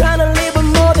lights, trying to live with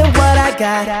more than what I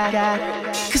got.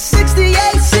 Cause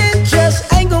 68 cents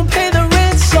just ain't gon' pay the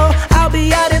rent, so I'll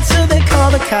be out until they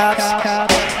call the cops.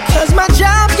 Cause my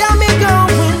job got me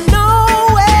going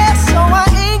nowhere, so I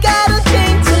ain't got a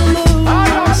thing to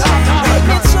lose. Take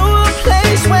me to a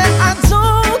place where I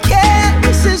don't care.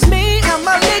 This is me and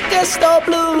my liquor store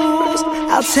blues.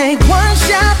 I'll take one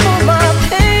shot for my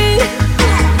pain,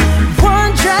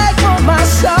 one drag for my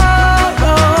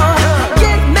sorrow.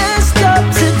 Get messed up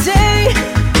today,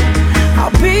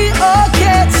 I'll be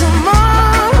okay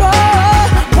tomorrow.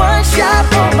 One shot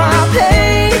for my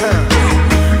pain,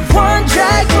 one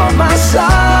drag for my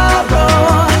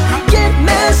sorrow. Get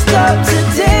messed up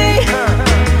today,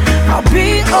 I'll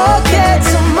be okay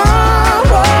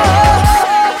tomorrow.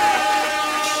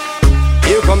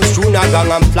 Here comes Juna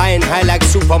Gang, I'm flying high like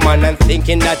Superman and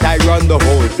thinking that I run the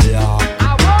whole block.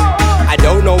 I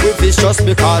don't know if it's just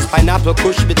because pineapple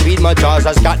kush between my jaws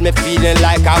has got me feeling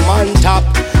like I'm on top.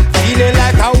 Feeling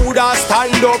like I woulda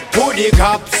stand up to the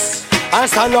cops and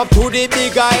stand up to the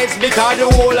big guys, because the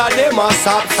whole of them are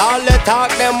sops. All the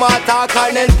talk, them a talk,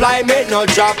 and employment no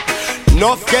drop.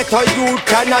 Enough ghetto youth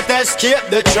cannot escape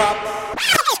the trap.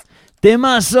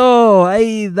 Temazo,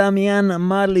 ahí Damian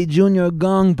Marley Jr.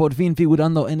 Gong, por fin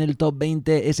figurando en el top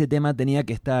 20, ese tema tenía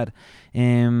que estar.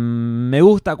 Me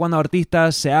gusta cuando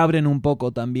artistas se abren un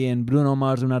poco también. Bruno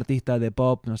Mars, un artista de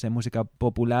pop, no sé, música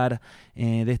popular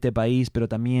de este país, pero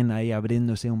también ahí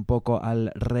abriéndose un poco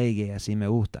al reggae, así me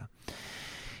gusta.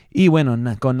 Y bueno,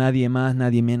 con nadie más,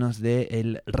 nadie menos de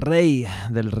el rey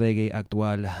del reggae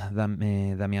actual,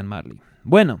 Damian Marley.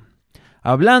 Bueno,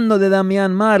 hablando de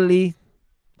Damian Marley,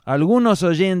 algunos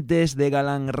oyentes de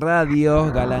Galán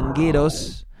Radio,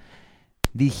 galangueros,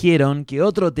 dijeron que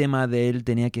otro tema de él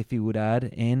tenía que figurar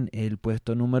en el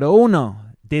puesto número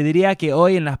 1. Te diría que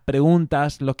hoy en las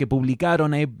preguntas, los que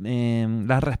publicaron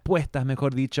las respuestas,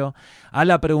 mejor dicho, a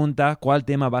la pregunta ¿cuál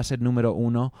tema va a ser número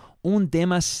 1? Un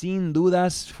tema sin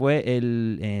dudas fue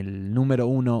el número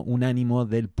 1 unánimo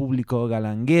del público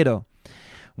galanguero.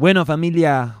 Bueno,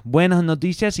 familia, buenas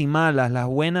noticias y malas. Las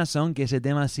buenas son que ese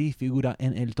tema sí figura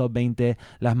en el top 20.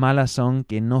 Las malas son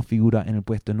que no figura en el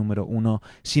puesto número 1,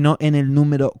 sino en el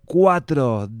número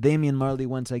 4. Damian Marley,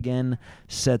 once again,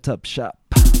 Set Up Shop.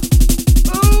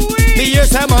 Me hear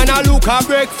say man a look a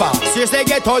breakfast. Yes, they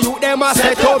get to you, them a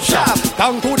set up shop.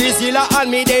 Down to the zilla and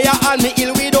me there and me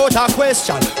ill without a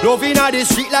question. Loving a the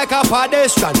street like a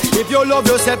pedestrian. If you love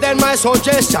yourself, then my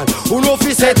suggestion, who know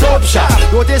fi set up shop.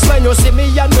 Notice when you see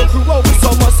me and me crew out with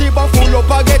some massive and full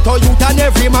up a get to youth and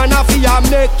every man a fi a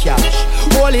make cash.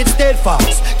 Hold it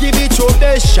steadfast, give it your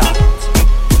best shot.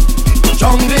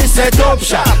 Jungle set up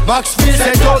shop, Maxfield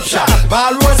set up shop,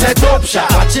 Balroad set up shop,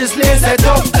 Chisley set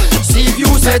up,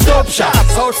 Seaview set up shop,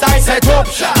 Southside set up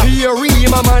shop,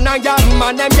 Rima man and Yam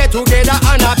man them get together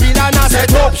and a Pilana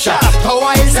set up shop,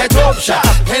 Tower Hill set up shop,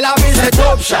 Kellaville set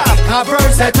up shop,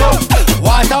 Cavern set up,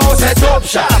 Waterhouse set up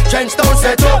shop, Trenchtown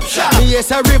set up shop. Me yes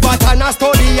a Riverton a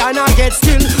study and a get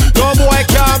skill. No boy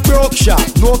can't broke shop,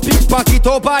 no pickpocket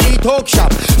up a the talk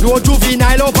shop, no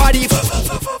juvenile up a the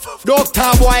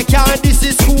doctor boy can't. This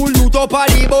is school, loot up at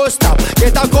the bus stop.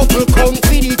 Get a couple come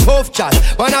for the tough chat.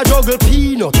 Man a juggle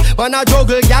peanut, man a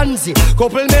juggle Yanzi.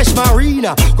 Couple mesh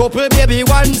marina, couple baby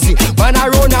onesie. Man a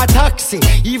run a taxi,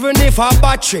 even if a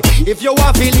battery. If you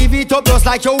want to leave it up just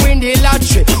like you win the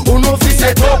lottery. Who know fi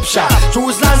set up shop,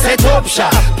 choose land set up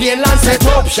shop, Plain land set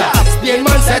up shop, Spain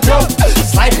man set up,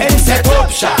 Slide Pen set up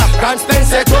shop, Grand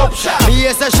Spence set up shop. Me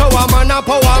is a shower man a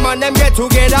power man, them get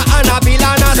together and a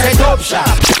Bilana set up shop.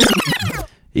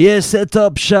 Y es Set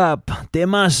Up Shop,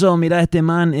 temazo. Mirá, este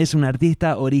man es un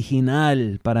artista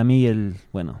original. Para mí,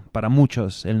 para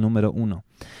muchos, el número 1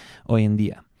 hoy en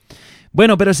día.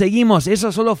 Bueno, pero seguimos.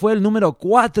 Eso solo fue el número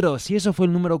 4. Si eso fue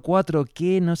el número 4,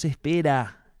 ¿qué nos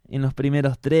espera en los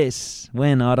primeros 3?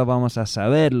 Bueno, ahora vamos a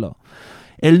saberlo.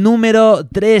 El número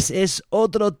 3 es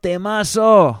otro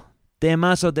temazo.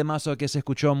 Temazo que se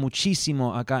escuchó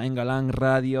muchísimo acá en Galán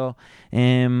Radio.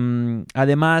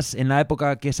 Además, en la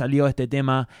época que salió este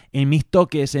tema, en mis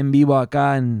toques en vivo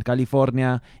acá en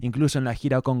California, incluso en la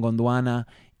gira con Gondwana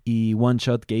y One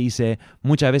Shot que hice,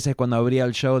 muchas veces cuando abría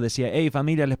el show decía, hey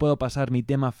familia, les puedo pasar mi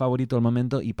tema favorito del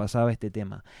momento, y pasaba este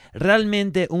tema.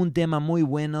 Realmente un tema muy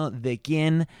bueno. ¿De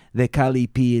quién? De Cali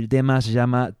P. El tema se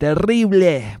llama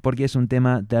Terrible, porque es un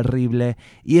tema terrible,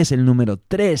 y es el número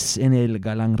 3 en el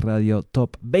Galán Radio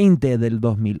Top 20 del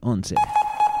 2011.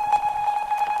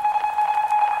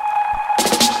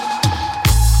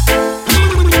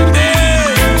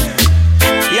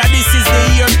 Yeah, this is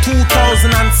the year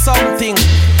 2000 and something,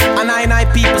 and I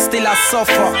people still a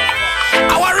suffer.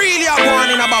 How really are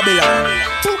going in a Babylon?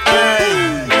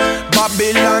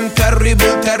 Babylon,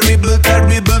 terrible, terrible,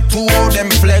 terrible. Two of them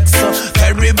flex.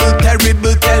 Terrible,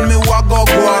 terrible. Tell me what go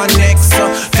on next.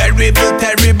 Terrible,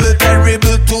 terrible,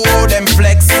 terrible. Two of them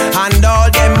flex. And all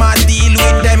them I deal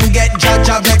with them get judge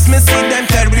a vex. Me see them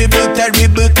terrible,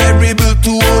 terrible, terrible.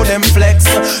 Two of them flex.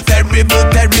 Terrible,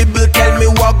 terrible. Tell me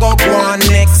what go on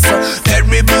next.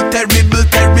 Terrible, terrible,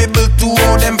 terrible. Two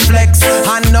of them flex.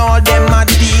 And all them I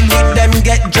deal with them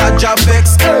get judge a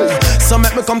vex. So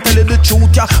make me come tell you the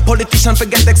truth, yeah. Politicians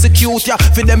forget execute, yeah.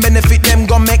 For them benefit, them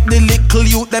gon' make the little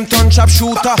youth them turn sharp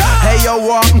shooter. Hey, you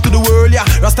walking to the world, yeah.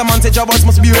 Rastaman say your voice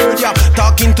must be heard, yeah.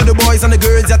 Talking to the boys and the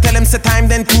girls, yeah. Tell them say time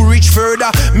then to reach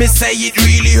further. Me say it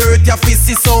really hurt, yeah.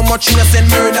 Fist is so much innocent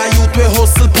murder. Youth we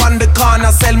hustle pon the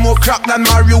corner, sell more crack than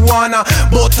marijuana.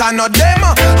 But I know them,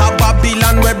 a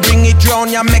Babylon we bring it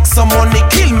round, yeah. Make some money,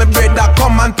 kill me brother,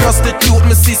 come and prostitute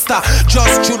me sister.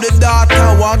 Just through the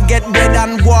daughter, want get bread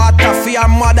and water for your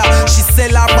mother. She sell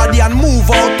her body and move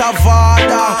out of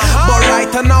order. But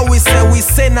right now we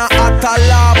send her out of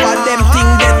lava. Them thing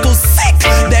they too sick,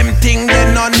 them thing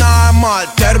they not normal.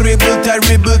 Terrible,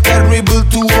 terrible, terrible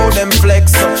to all them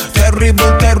flex.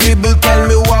 Terrible, terrible, tell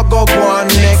me what go on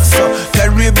next.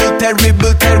 Terrible, terrible.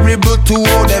 terrible, terrible to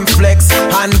all them flex.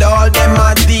 And all them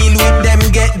a deal with them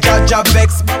get Jaja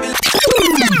vex.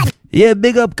 Yeah,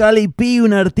 big up Cali P,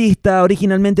 un artista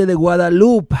originalmente de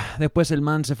Guadalupe. Después el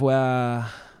man se fue a,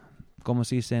 ¿cómo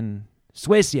se dice?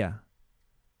 Suecia.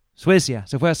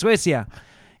 Se fue a Suecia.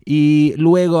 Y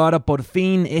luego ahora por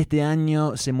fin este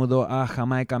año se mudó a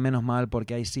Jamaica, menos mal,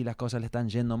 porque ahí sí las cosas le están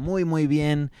yendo muy muy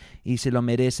bien y se lo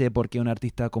merece porque es un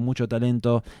artista con mucho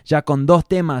talento, ya con 2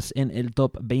 temas en el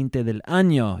top 20 del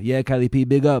año. Yeah, Cali P,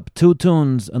 big up, 2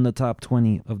 tunes on the top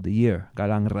 20 of the year,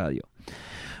 Galán Radio.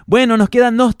 Bueno, nos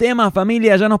quedan 2 temas,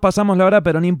 familia, ya nos pasamos la hora,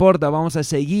 pero no importa, vamos a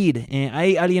seguir.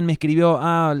 Ahí alguien me escribió,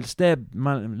 Step,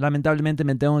 lamentablemente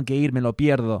me tengo que ir, me lo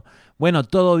pierdo. Bueno,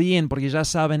 todo bien, porque ya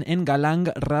saben, en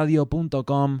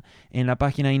galangradio.com, en la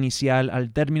página inicial,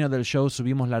 al término del show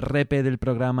subimos la repe del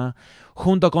programa,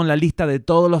 junto con la lista de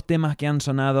todos los temas que han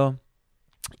sonado,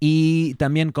 y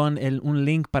también con un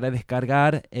link para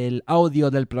descargar el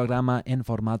audio del programa en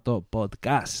formato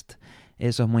podcast.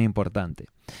 Eso es muy importante.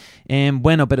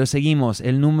 Bueno, pero seguimos.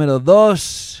 El número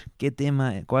 2.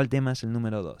 ¿Cuál tema es el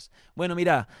número 2? Bueno,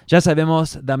 mira, ya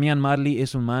sabemos, Damian Marley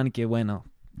es un man que, bueno,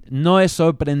 no es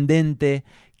sorprendente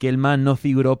que el man no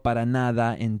figuró para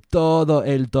nada en todo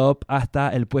el top hasta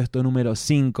el puesto número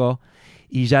 5.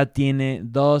 Y ya tiene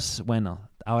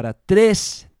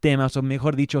 3 temas, o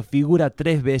mejor dicho, figura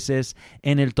 3 veces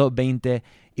en el top 20.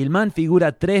 El man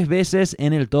figura 3 veces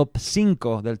en el top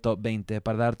 5 del top 20,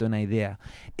 para darte una idea.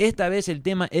 Esta vez el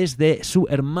tema es de su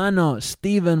hermano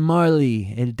Stephen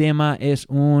Marley. El tema es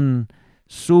un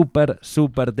súper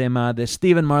tema de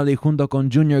Stephen Marley junto con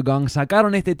Junior Gong.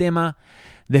 Sacaron este tema,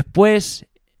 después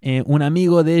un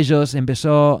amigo de ellos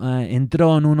entró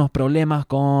en unos problemas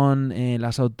con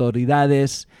las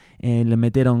autoridades. Le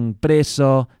metieron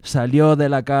preso, salió de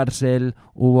la cárcel,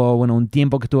 hubo un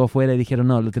tiempo que estuvo fuera y dijeron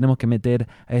no, lo tenemos que meter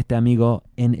a este amigo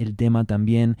en el tema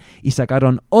también, y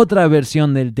sacaron otra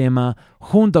versión del tema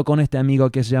junto con este amigo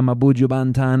que se llama Buju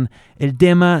Banton. El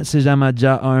tema se llama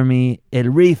Ja Army,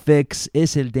 el remix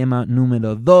es el tema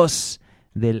número 2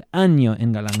 del año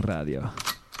en Galán Radio.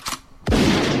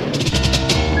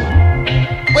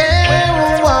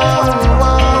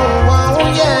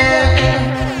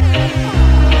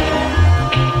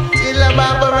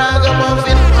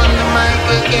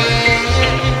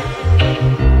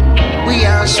 We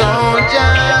are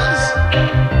soldiers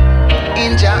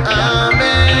in Jah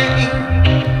Army.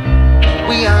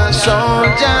 We are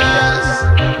soldiers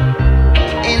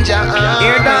in Jah Army.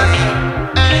 Hear that?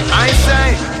 I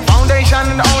say,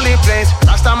 foundation in the only place.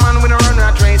 Rasta man with a run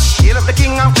rat race. Heal up the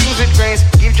king of kings with grace.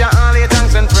 Give Jah all your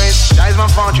thanks and praise. Jah is my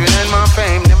fortune and my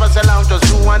fame. Never sell out, just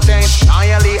do one thing.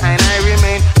 Loyally and I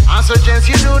remain. I suggest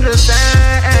you do the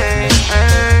same.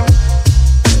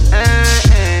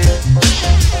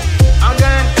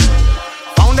 Again,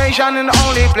 foundation in the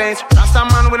only place. Rasta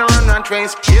man with a run and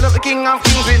trace. Heal up the king of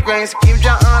kings with grace. Give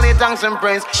Jah all your thanks and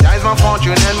praise. Jah is my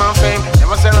fortune and my fame.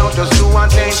 Never sell out, just do one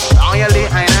thing. Loyally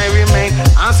and I remain.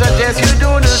 I suggest you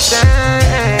do the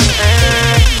same.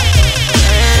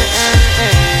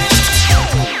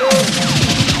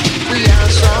 We are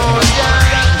soldiers.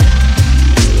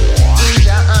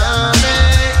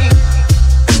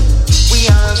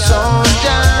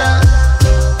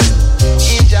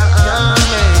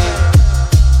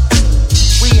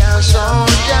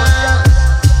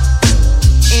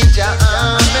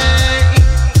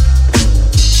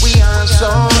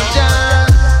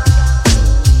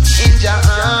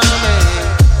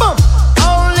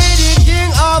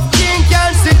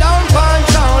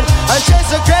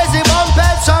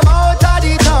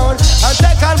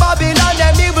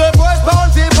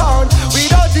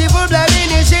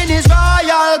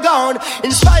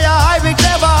 Inspire high with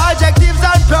clever adjectives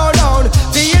and pronoun.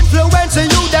 The influence of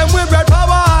you, them with bread,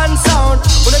 power and sound.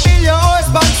 When they build your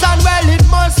husband stand, well it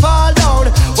must fall down.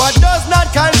 What does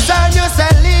not concern you, say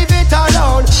leave it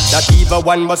alone. Not even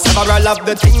one but several of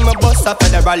the team of us a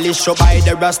federal issue by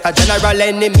the Rasta general.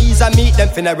 Enemies I meet them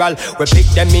funeral. We pick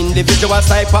them individual,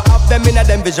 sniper of them in a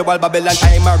them visual. Babylon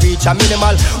time I reach a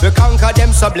minimal. We conquer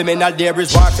them subliminal. There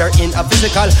is warfare in a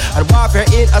physical and warfare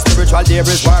in a spiritual. There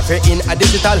is warfare in a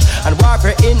digital and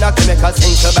warfare in a chemical.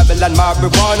 Into Babylon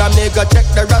marijuana, me go check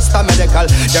the Rasta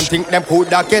medical. Them think them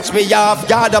coulda catch me off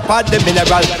guard upon the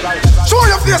mineral. Show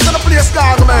your face on the place,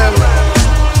 dog, man.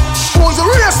 Who's the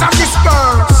race of this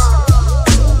curse?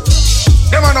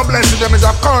 Them are no blessing, them is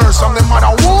a curse from the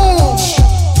mother womb.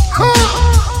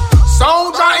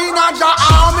 Soldier in a Jah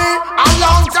army, a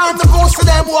long time the pussy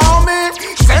them want me.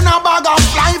 Send a bag of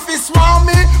fly fish want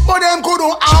me, but them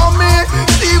couldn't harm me.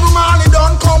 Steve Marley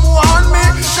don't come warn me.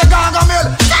 The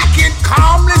Gargamel, take it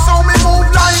calmly, so me move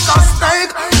like a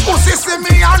snake. Pussy see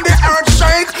me on the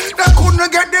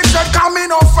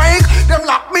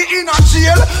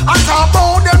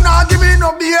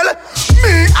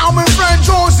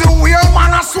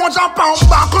up on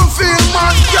battlefield,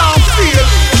 man can't feel.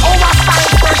 Our style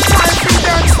fresh, style for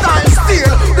them style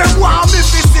still. Them want me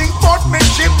to sing, but me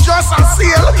ship just a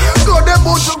sail. Go the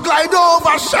boat to glide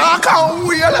over shark and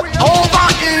whale. Over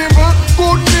evil,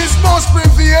 goodness must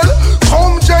prevail.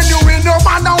 Come genuine, no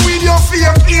matter with your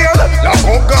fake heel. Like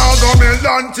a government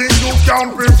and think you can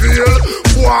prevail.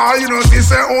 Why you know this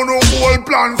say oh no whole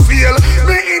plan fail.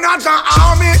 Me in a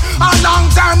army, a long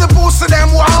time the pussy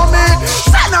them want me.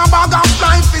 Send a bag of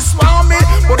flying fish want me,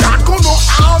 but that could no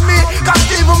harm me. Cause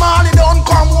Steve Marley don't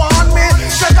come want me.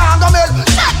 Say government,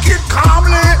 take it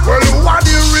calmly. Well you are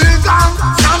the real gang,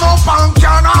 stand up and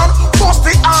cannon. Bust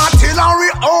the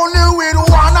artillery only with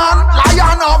one hand.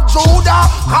 Lion of Judah,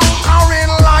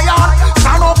 conquering lion.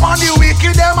 Stand up on the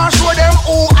wicked, them and show them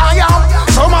who I am.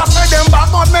 Some a say them bad,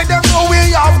 but make them know we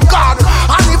have God.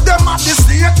 And if them have the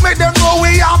snake, make them know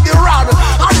we have the rod.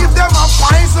 And if them have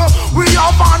poison, we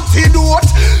have antidote.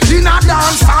 In a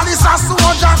dance, and it's a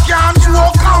soldier can't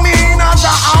joke. Come in as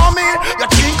the army. You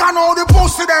think I know the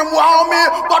pussy them want me,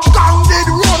 but gang did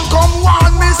run, come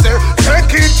want me. Say,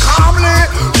 take it calmly.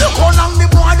 Look how long the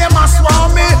boy them a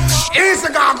swarm me.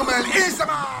 Easy government, easy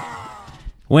man.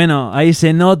 Bueno, ahí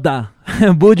se nota.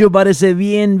 Buju parece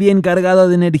bien cargado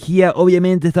de energía.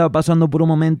 Obviamente estaba pasando por un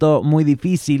momento muy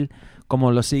difícil,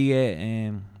 como lo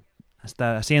sigue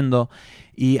está haciendo.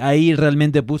 Y ahí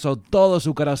realmente puso todo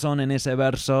su corazón en ese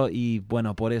verso. Y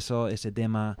bueno, por eso ese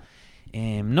tema,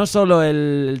 no solo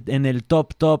en el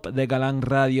top de Galán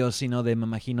Radio, sino de, me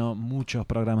imagino, muchos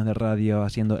programas de radio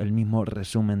haciendo el mismo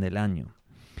resumen del año.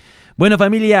 Bueno,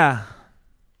 familia,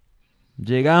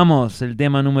 llegamos al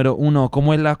tema número 1.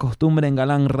 Como es la costumbre en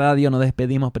Galán Radio, nos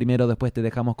despedimos primero, después te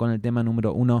dejamos con el tema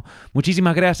número 1.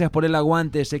 Muchísimas gracias por el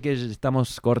aguante. Sé que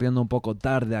estamos corriendo un poco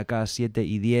tarde acá,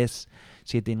 7:10,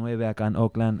 7:09 acá en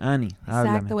Oakland. Ani,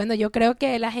 háblame. Exacto, bueno, yo creo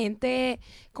que la gente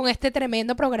con este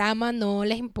tremendo programa no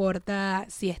les importa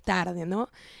si es tarde, ¿no?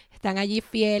 Están allí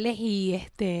fieles y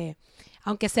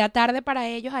aunque sea tarde para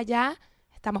ellos allá,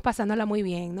 estamos pasándola muy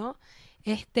bien, ¿no?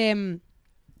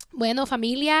 Bueno,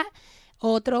 familia,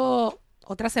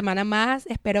 otra semana más.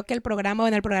 Espero que el programa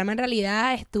en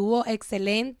realidad estuvo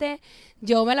excelente.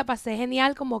 Yo me la pasé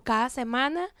genial como cada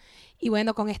semana. Y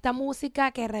bueno, con esta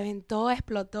música que reventó,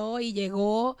 explotó y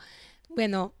llegó,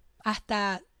 bueno,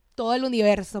 hasta todo el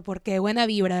universo, porque buena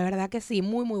vibra, de verdad que sí,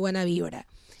 muy, muy buena vibra.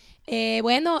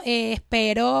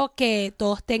 Espero que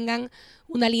todos tengan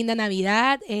una linda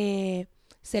Navidad,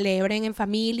 celebren en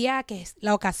familia, que es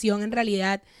la ocasión en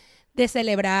realidad de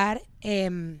celebrar.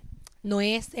 No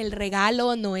es el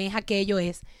regalo, no es aquello,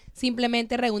 es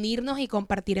simplemente reunirnos y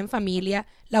compartir en familia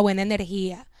la buena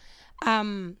energía.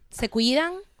 Se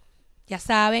cuidan, ya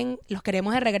saben, los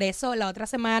queremos de regreso la otra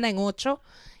semana en 8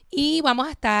 y vamos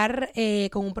a estar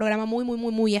con un programa muy, muy,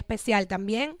 muy, muy especial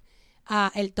también,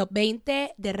 el Top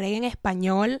 20 de Reggae en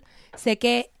Español. Sé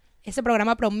que ese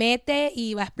programa promete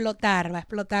y va a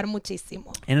explotar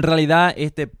muchísimo. En realidad,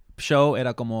 este show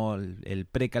era como el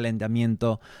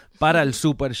precalentamiento para el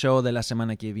super show de la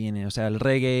semana que viene. O sea, el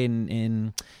reggae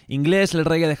en inglés, el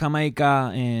reggae de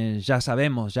Jamaica, ya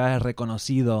sabemos, ya es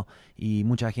reconocido y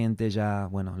mucha gente ya,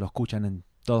 bueno, lo escuchan en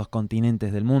todos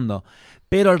continentes del mundo.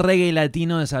 Pero el reggae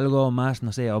latino es algo más,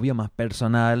 no sé, obvio, más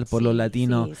personal por lo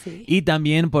latino. Sí. Y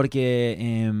también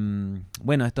porque,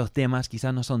 bueno, estos temas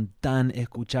quizás no son tan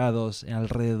escuchados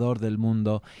alrededor del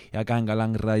mundo. Y acá en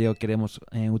Galán Radio queremos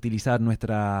utilizar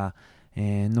nuestra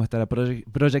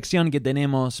proyección que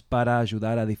tenemos para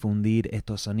ayudar a difundir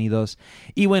estos sonidos.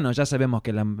 Y bueno, ya sabemos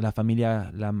que la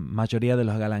familia, la mayoría de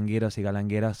los galangueros y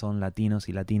galangueras son latinos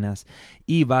y latinas,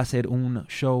 y va a ser un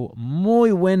show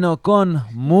muy bueno con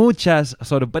muchas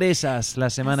sorpresas la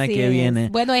semana que viene.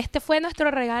 Bueno, este fue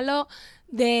nuestro regalo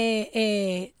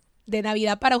de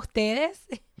Navidad para ustedes.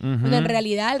 Uh-huh. Bueno, en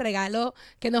realidad el regalo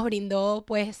que nos brindó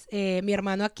pues mi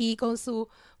hermano aquí con su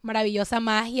maravillosa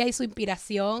magia y su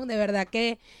inspiración, de verdad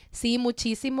que sí,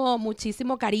 muchísimo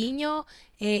cariño,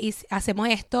 y hacemos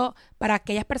esto para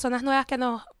aquellas personas nuevas que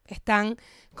nos están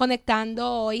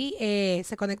conectando hoy,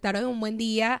 se conectaron en un buen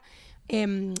día.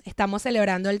 Estamos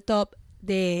celebrando el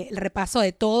repaso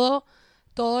de todo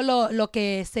lo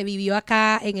que se vivió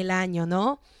acá en el año,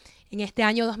 ¿no? En este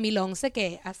año 2011,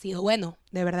 que ha sido bueno,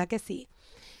 de verdad que sí.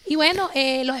 Y bueno,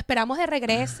 los esperamos de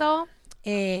regreso.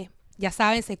 Ya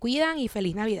saben, se cuidan y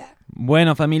feliz Navidad.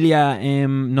 Bueno, familia,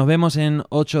 nos vemos en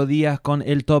 8 días con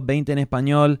el Top 20 en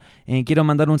español. Quiero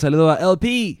mandar un saludo a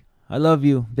LP. I love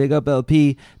you. Big up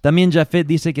LP. También Jafet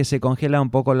dice que se congela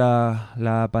un poco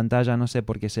la pantalla. No sé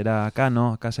por qué será acá,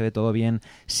 ¿no? Acá se ve todo bien.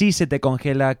 Si se te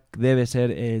congela, debe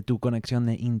ser tu conexión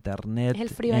de internet. Es el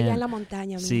frío allá en la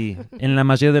montaña. Sí, en la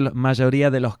mayoría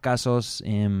de los casos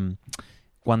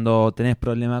cuando tenés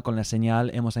problema con la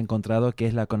señal, hemos encontrado que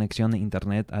es la conexión de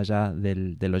internet allá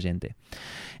del oyente.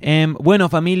 Bueno,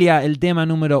 familia, el tema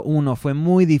número 1. Fue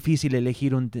muy difícil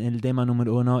elegir el tema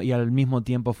número 1 y al mismo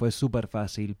tiempo fue súper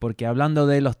fácil, porque hablando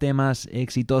de los temas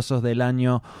exitosos del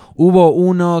año, hubo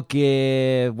uno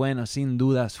que, bueno, sin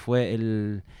dudas fue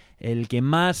el que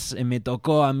más me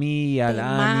tocó a mí, a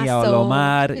la Ani, a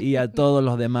Olomar y a todos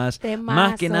los demás.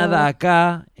 Más que nada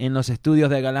acá en los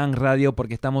estudios de Galán Radio,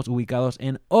 porque estamos ubicados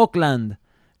en Oakland,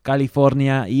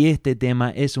 California, y este tema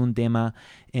es un tema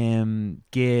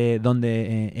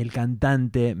donde el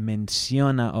cantante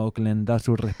menciona a Oakland, da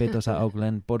sus respetos a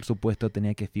Oakland, por supuesto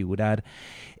tenía que figurar.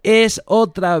 Es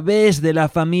otra vez de la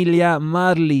familia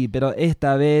Marley, pero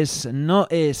esta vez no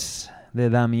es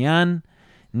de Damián,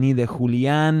 ni de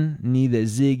Julián, ni de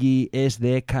Ziggy, es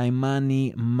de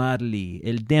Ky-Mani Marley.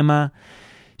 El tema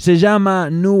se llama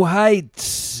New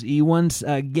Heights. Y once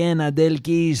again, Adele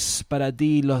Keys, para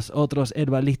ti, los otros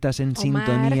herbalistas en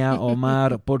sintonía.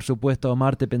 Omar, por supuesto,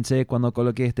 Omar, te pensé cuando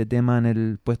coloqué este tema en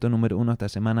el puesto número 1 esta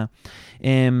semana.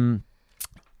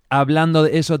 Hablando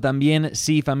de eso también,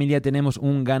 sí, familia, tenemos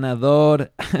un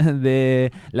ganador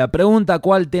de la pregunta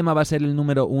 ¿cuál tema va a ser el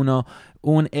número 1?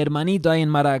 Un hermanito ahí en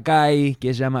Maracay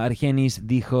que se llama Argenis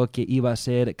dijo que iba a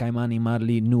ser Ky-Mani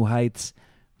Marley New Heights.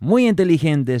 Muy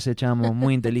inteligente ese chamo,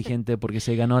 muy inteligente porque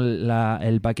se ganó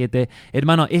el paquete.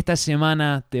 Hermano, esta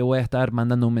semana te voy a estar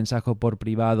mandando un mensaje por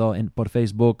privado, por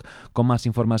Facebook, con más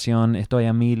información. Estoy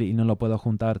a 1000 y no lo puedo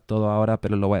juntar todo ahora,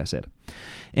 pero lo voy a hacer.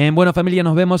 Bueno, familia,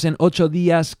 nos vemos en 8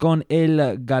 días con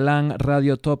el Galán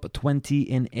Radio Top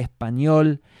 20 en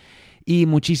español. Y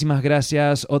muchísimas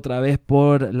gracias otra vez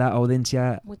por la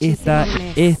audiencia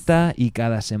esta y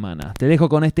cada semana. Te dejo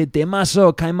con este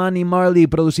temazo, Ky-Mani Marley,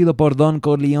 producido por Don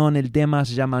Corleone. El tema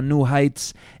se llama New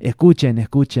Heights.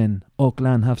 Escuchen.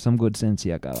 Oakland, have some good sense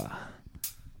y acaba.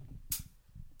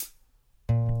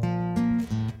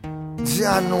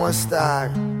 John No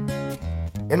Star.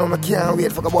 You know, I can't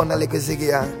wait for the bundle like a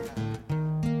Ziggy.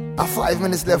 I 5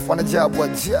 minutes left on the job,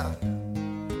 but yeah.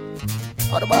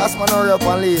 Oh, the boss man, hurry up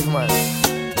and leave, man.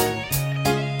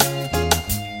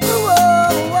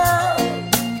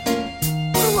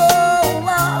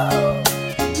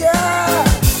 Yeah.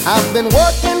 I've been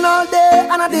working all day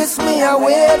and I this me I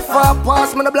wait for.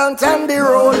 Pass me the blunt and the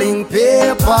rolling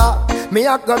paper. Me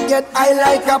I go get high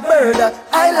like a bird,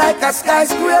 high like a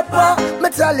skyscraper. Me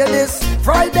tell you this,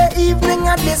 Friday evening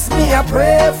and this me I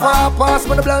pray for. Pass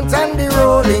me the blunt and the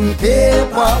rolling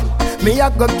paper. Me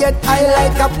I go get high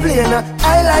like a plane,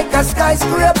 high like a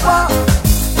skyscraper.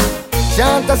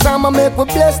 Chant a song and make we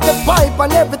bless the pipe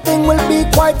and everything will be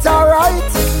quite alright.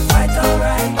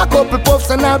 A couple puffs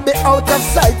and I'll be out of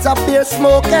sight. A beer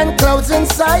smoke and clouds in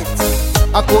sight.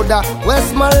 I coulda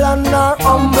Westmoreland or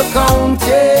Humble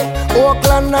County.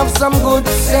 Oakland have some good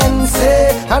sense,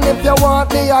 and if you want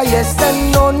the highest,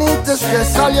 then no need to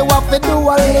stress. All you have to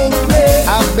do is link me.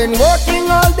 I've been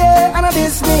working all day, and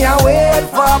this me I wait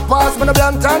for. Pass me the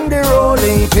blunt and the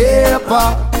rolling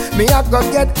paper. Me I go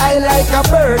get high like a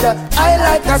bird, high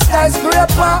like a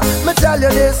skyscraper. Me tell you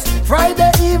this,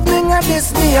 Friday evening, and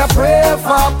this me I pray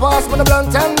for. Pass me the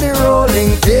blunt and the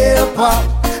rolling paper.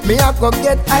 Me I go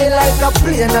get high like a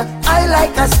plane, high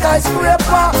like a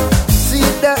skyscraper. See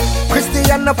the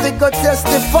Christian of the go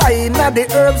testify. Now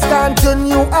the herbs gone to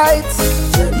new heights.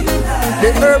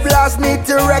 The herb laws need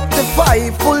to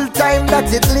rectify. Full time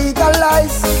that it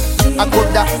legalize. I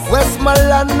coulda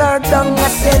Westmoreland or down a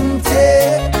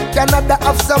Sente. Canada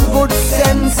have some good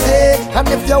sense, and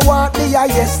if you want the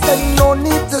highest, then no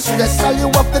need to stress. All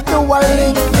you have to do is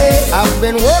link me. I've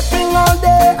been working all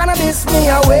day, and this me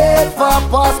I wait for.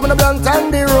 Pass me the blunt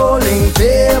and the rolling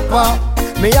paper.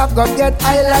 Me I go get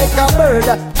high like a bird,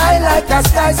 high like a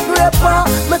skyscraper.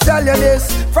 Me tell you this,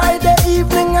 Friday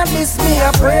evening, and this me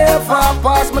I pray for.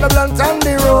 Pass me the blunt and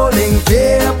the rolling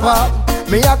paper.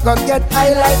 Me I go get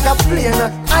high like a plane,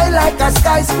 high like a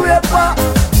skyscraper.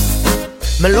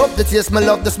 Me love the taste, me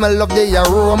love the smell of the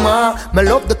aroma. Me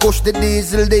love the kush, the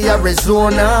diesel, the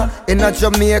Arizona. In a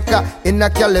Jamaica, in a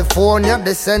California,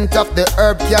 the scent of the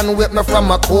herb can wake me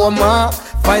from a coma.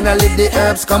 Finally the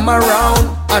herbs come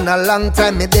around, and a long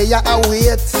time me they a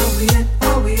wait.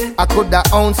 I coulda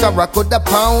ounce or I coulda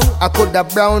pound, I coulda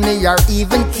brownie or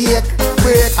even cake.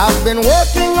 Break. I've been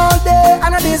working all day,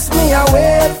 and this me I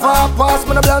wait for. Pass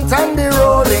me the blunt and the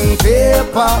rolling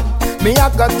paper. Me I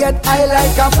go get high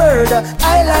like a bird,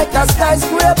 high like a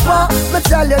skyscraper. Me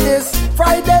tell you this,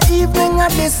 Friday evening,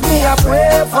 and this me I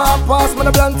pray for. Pass me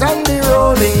the blunt and the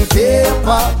rolling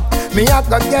paper. Me I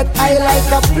go get high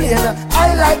like a plane,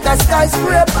 high like a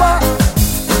skyscraper.